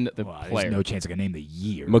and the player? There's no chance I can name the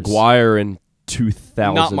years. McGuire in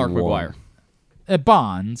 2001. Not Mark McGuire.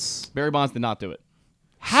 Bonds. Barry Bonds did not do it.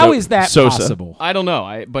 How is that Sosa. possible? I don't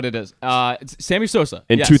know, but it is. It's Sammy Sosa.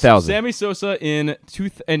 In 2000. Sammy Sosa in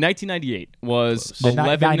 1998 was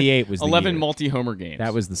 98 was the 11 year. multi-homer games.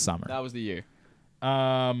 That was the summer. That was the year.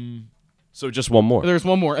 So just one more. There's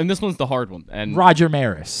one more, and this one's the hard one. And Roger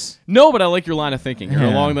Maris. No, but I like your line of thinking. You're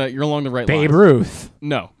along the right line. Babe Ruth.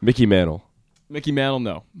 No. Mickey Mantle,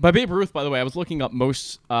 no. By Babe Ruth, by the way, I was looking up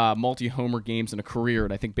most multi-homer games in a career,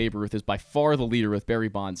 and I think Babe Ruth is by far the leader with Barry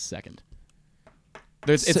Bonds second.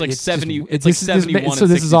 It's like 70. It's like 71. So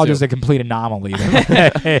this is all just a complete anomaly.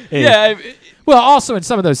 Yeah. Well, also in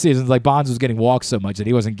some of those seasons, like Bonds was getting walked so much that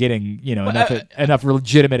he wasn't getting enough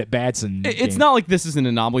legitimate at bats. And it's not like this is an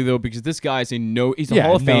anomaly though, because this guy's he's a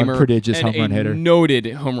Hall of Famer, prodigious and home run hitter, noted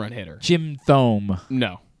home run hitter. Jim Thome.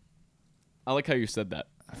 No, I like how you said that.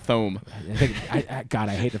 Thome.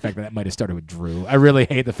 I hate the fact that might have started with Drew. I really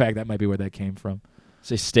hate the fact that might be where that came from.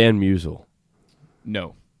 say Stan Musial.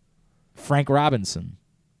 No. Frank Robinson.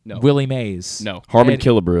 No. Willie Mays. No. Harmon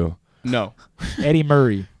Killebrew. No. Eddie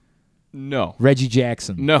Murray. No. Reggie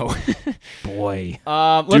Jackson. No. Boy.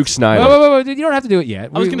 Duke Snyder. Wait. You don't have to do it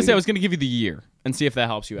yet. I was going to give you the year and see if that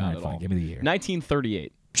helps you out at all. Give me the year.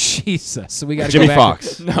 1938. Jesus. So we got Jimmy go back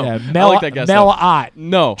Fox. To, no. Mel, I like that guess. Mel Ott.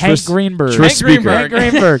 No. Hank Greenberg. Hank Greenberg. Hank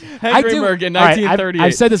Greenberg. Hank Greenberg in 1938.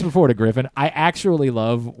 I've said this before to Griffin. I actually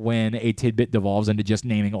love when a tidbit devolves into just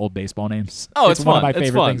naming old baseball names. Oh, it's one of my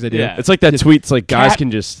favorite things to do. Yeah. It's like that tweet. It's like guys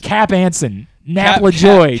can just Cap Anson, Nap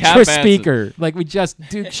LaJoy, Tris Speaker. Like we just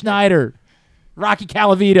Duke Schneider. Rocky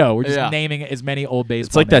Calavito. We're just naming as many old baseball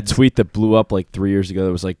It's like names. that tweet that blew up like 3 years ago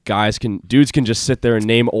that was like dudes can just sit there and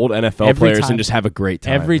name old NFL players and just have a great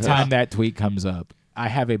time. Every time that tweet comes up, I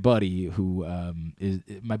have a buddy who is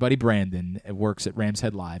my buddy Brandon works at Rams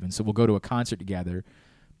Head Live, and so we'll go to a concert together,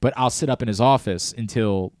 but I'll sit up in his office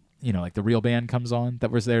until, like the real band comes on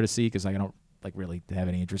that was there to see because I don't like really have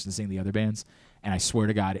any interest in seeing the other bands. And I swear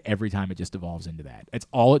to God, every time it just devolves into that. It's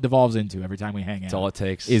all it devolves into every time we hang out. That's all it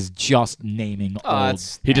takes. Is just naming old.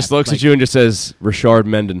 He just looks at you and just says, Richard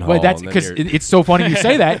Mendenhall. Well, that's because it's so funny you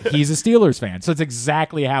say that. He's a Steelers fan. So it's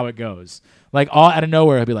exactly how it goes. Like, all out of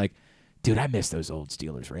nowhere, he'll be like, dude, I miss those old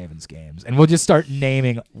Steelers-Ravens games. And we'll just start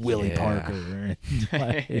naming Willie Parker.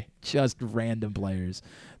 Like, just random players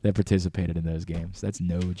that participated in those games. That's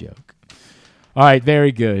no joke. All right,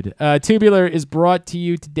 very good. Tubular is brought to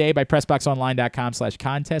you today by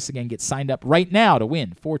PressBoxOnline.com/contest. Again, get signed up right now to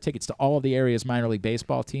win 4 tickets to all of the area's minor league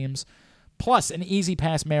baseball teams, plus an Easy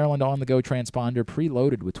Pass Maryland on-the-go transponder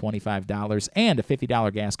preloaded with $25 and a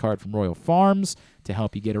 $50 gas card from Royal Farms to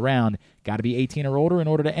help you get around. Got to be 18 or older in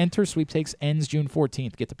order to enter. Sweepstakes ends June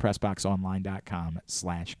 14th. Get to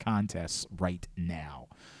PressBoxOnline.com/contests right now.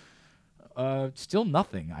 Still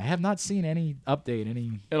nothing. I have not seen any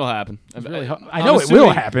update. It'll happen. I know it will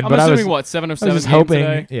happen. But assuming what 7 of 7 games hoping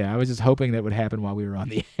today? Yeah, I was just hoping that would happen while we were on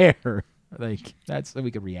the air. Like that's so we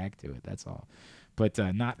could react to it. That's all. But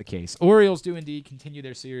not the case. Orioles do indeed continue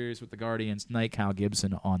their series with the Guardians tonight. Kyle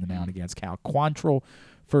Gibson on the mound against Cal Quantrill.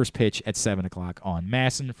 First pitch at 7 o'clock on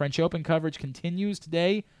Masson. French Open coverage continues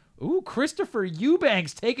today. Ooh, Christopher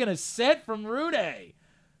Eubanks taking a set from Rune.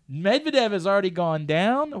 Medvedev has already gone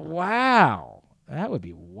down. Wow. That would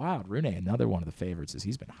be wild. Rune, another one of the favorites, as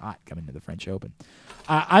he's been hot coming to the French Open.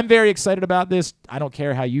 I'm very excited about this. I don't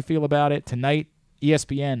care how you feel about it. Tonight,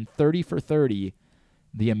 ESPN 30 for 30,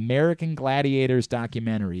 the American Gladiators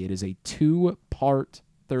documentary. It is a 2-part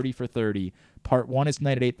 30 for 30. Part 1 is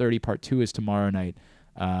tonight at 8:30. Part 2 is tomorrow night.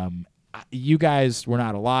 You guys were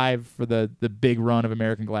not alive for the big run of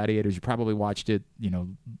American Gladiators. You probably watched it,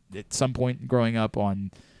 at some point growing up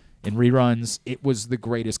in reruns. It was the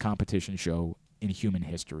greatest competition show in human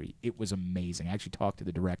history. It was amazing. I actually talked to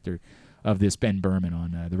the director of this, Ben Berman,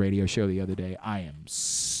 on the radio show the other day. I am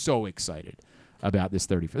so excited about this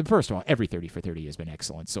 30 for. First of all, every 30 for 30 has been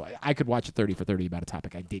excellent. So I could watch a 30 for 30 about a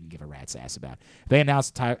topic I didn't give a rat's ass about. If they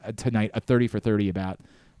announced tonight a 30 for 30 about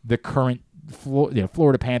the current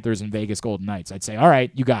Florida Panthers and Vegas Golden Knights, I'd say, all right,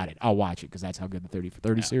 you got it. I'll watch it because that's how good the 30 for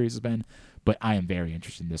 30 series has been. But I am very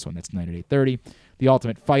interested in this one. That's tonight at 8:30. The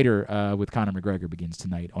Ultimate Fighter with Conor McGregor begins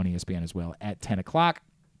tonight on ESPN as well at 10 o'clock.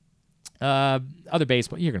 Other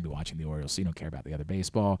baseball, you're going to be watching the Orioles, so you don't care about the other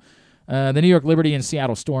baseball. The New York Liberty and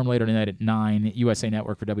Seattle Storm later tonight at 9. USA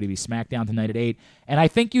Network for WWE SmackDown tonight at 8. And I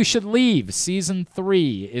Think You Should Leave. Season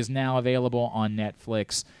 3 is now available on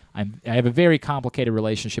Netflix. I have a very complicated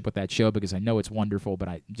relationship with that show because I know it's wonderful, but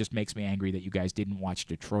it just makes me angry that you guys didn't watch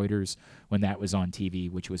Detroiters when that was on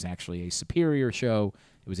TV, which was actually a superior show.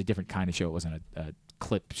 It was a different kind of show. It wasn't a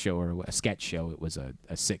clip show or a sketch show. It was a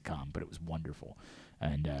sitcom, but it was wonderful.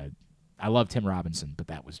 And I love Tim Robinson, but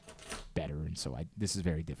that was better, and so this is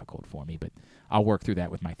very difficult for me, but I'll work through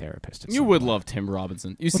that with my therapist. You would love Tim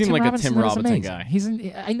Robinson. You seem like a Tim Robinson guy.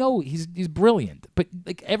 I know he's brilliant, but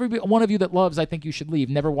like every one of you that loves I Think You Should Leave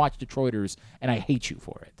never watched Detroiters, and I hate you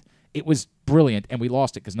for it. It was brilliant, and we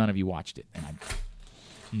lost it because none of you watched it, and I'm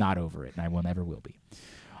not over it, and I never will be.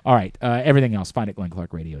 All right, everything else, find at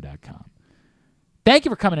GlennClarkRadio.com. Thank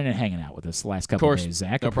you for coming in and hanging out with us the last couple of days,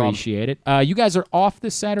 Zach. No Appreciate it. You guys are off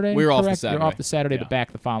this Saturday? We're correct? off this Saturday. You're off the Saturday, but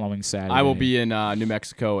back the following Saturday. I will be in New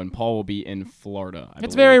Mexico, and Paul will be in Florida.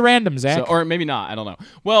 It's very random, Zach. So, or maybe not. I don't know.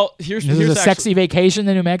 Well, here's a sexy vacation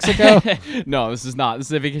in New Mexico? No, this is not. This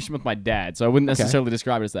is a vacation with my dad, so I wouldn't necessarily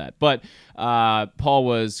describe it as that. But Paul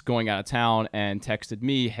was going out of town and texted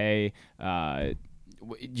me, hey,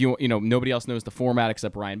 you know, nobody else knows the format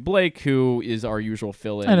except Ryan Blake, who is our usual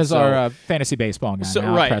fill-in. And is our fantasy baseball guy. So,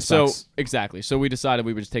 right. So, exactly. So we decided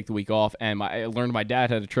we would just take the week off, and I learned my dad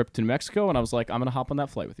had a trip to New Mexico, and I was like, I'm going to hop on that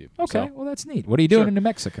flight with you. Okay. Well, that's neat. What are you doing in New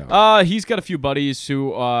Mexico? He's got a few buddies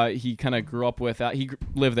who he kind of grew up with. He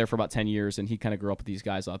lived there for about 10 years, and he kind of grew up with these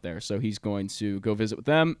guys out there. So he's going to go visit with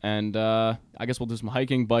them, and I guess we'll do some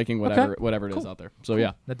hiking, biking, whatever it is out there. So,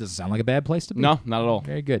 yeah. That doesn't sound like a bad place to be. No, not at all.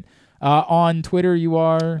 Very good. On Twitter, you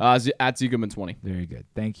are? At ZGoodman20. Very good.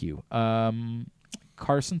 Thank you.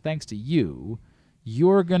 Carson, thanks to you,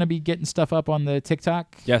 you're going to be getting stuff up on the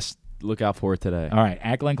TikTok? Yes. Look out for it today. All right.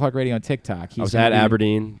 At Glenn Clark Radio on TikTok. I was at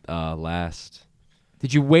Aberdeen last.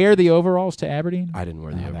 Did you wear the overalls to Aberdeen? I didn't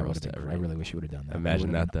wear the overalls to Aberdeen. I really wish you would have done that.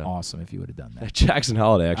 Imagine that, though. Awesome if you would have done that. Jackson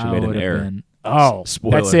Holiday actually made an error.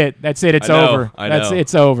 Spoiler. That's it. It's over. I know.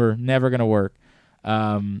 It's over. Never going to work.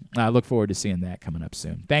 I look forward to seeing that coming up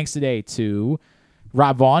soon. Thanks today to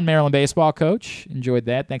Rob Vaughn, Maryland baseball coach. Enjoyed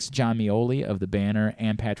that. Thanks to Jon Meoli of the Banner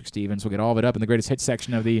and Patrick Stevens. We'll get all of it up in the greatest hits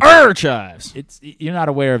section of the archives. You're not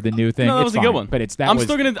aware of the new thing. No, that it's was fine, a good one. But I'm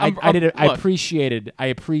still gonna. I appreciated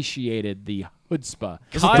the chutzpah.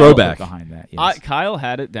 It's a throwback behind that. Yes. Kyle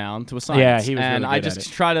had it down to a science. Yeah, he was and really I good just at it.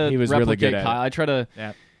 try to He was replicate really good at Kyle. it. I try to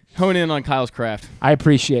Yep. hone in on Kyle's craft. I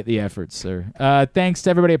appreciate the effort, sir. Thanks to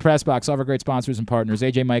everybody at PressBox, all of our great sponsors and partners,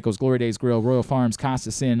 AJ Michaels, Glory Days Grill, Royal Farms,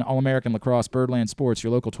 Costa Sin, All-American Lacrosse, Birdland Sports,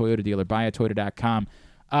 your local Toyota dealer, buyatoyota.com.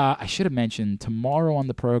 I should have mentioned tomorrow on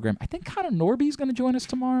the program, I think Connor Norby's going to join us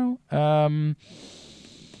tomorrow.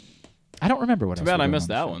 I don't remember what Too else. bad we're I doing missed on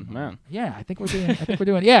the that show. one, man. Yeah, I think we're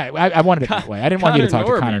doing. Yeah, I wanted it that way. I didn't want you to talk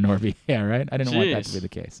to Connor Norby. Yeah, right. I didn't want that to be the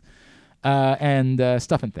case. And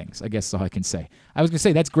stuff and things, I guess is all I can say. I was going to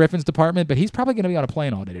say that's Griffin's department, but he's probably going to be on a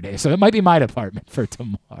plane all day today, so it might be my department for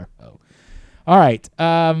tomorrow. All right.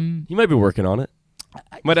 He might be working on it.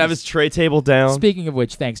 Might have his tray table down. Speaking of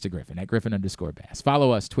which, thanks to Griffin at Griffin_Bass.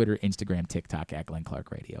 Follow us, Twitter, Instagram, TikTok, at Glenn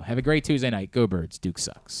Clark Radio. Have a great Tuesday night. Go Birds. Duke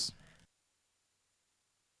sucks.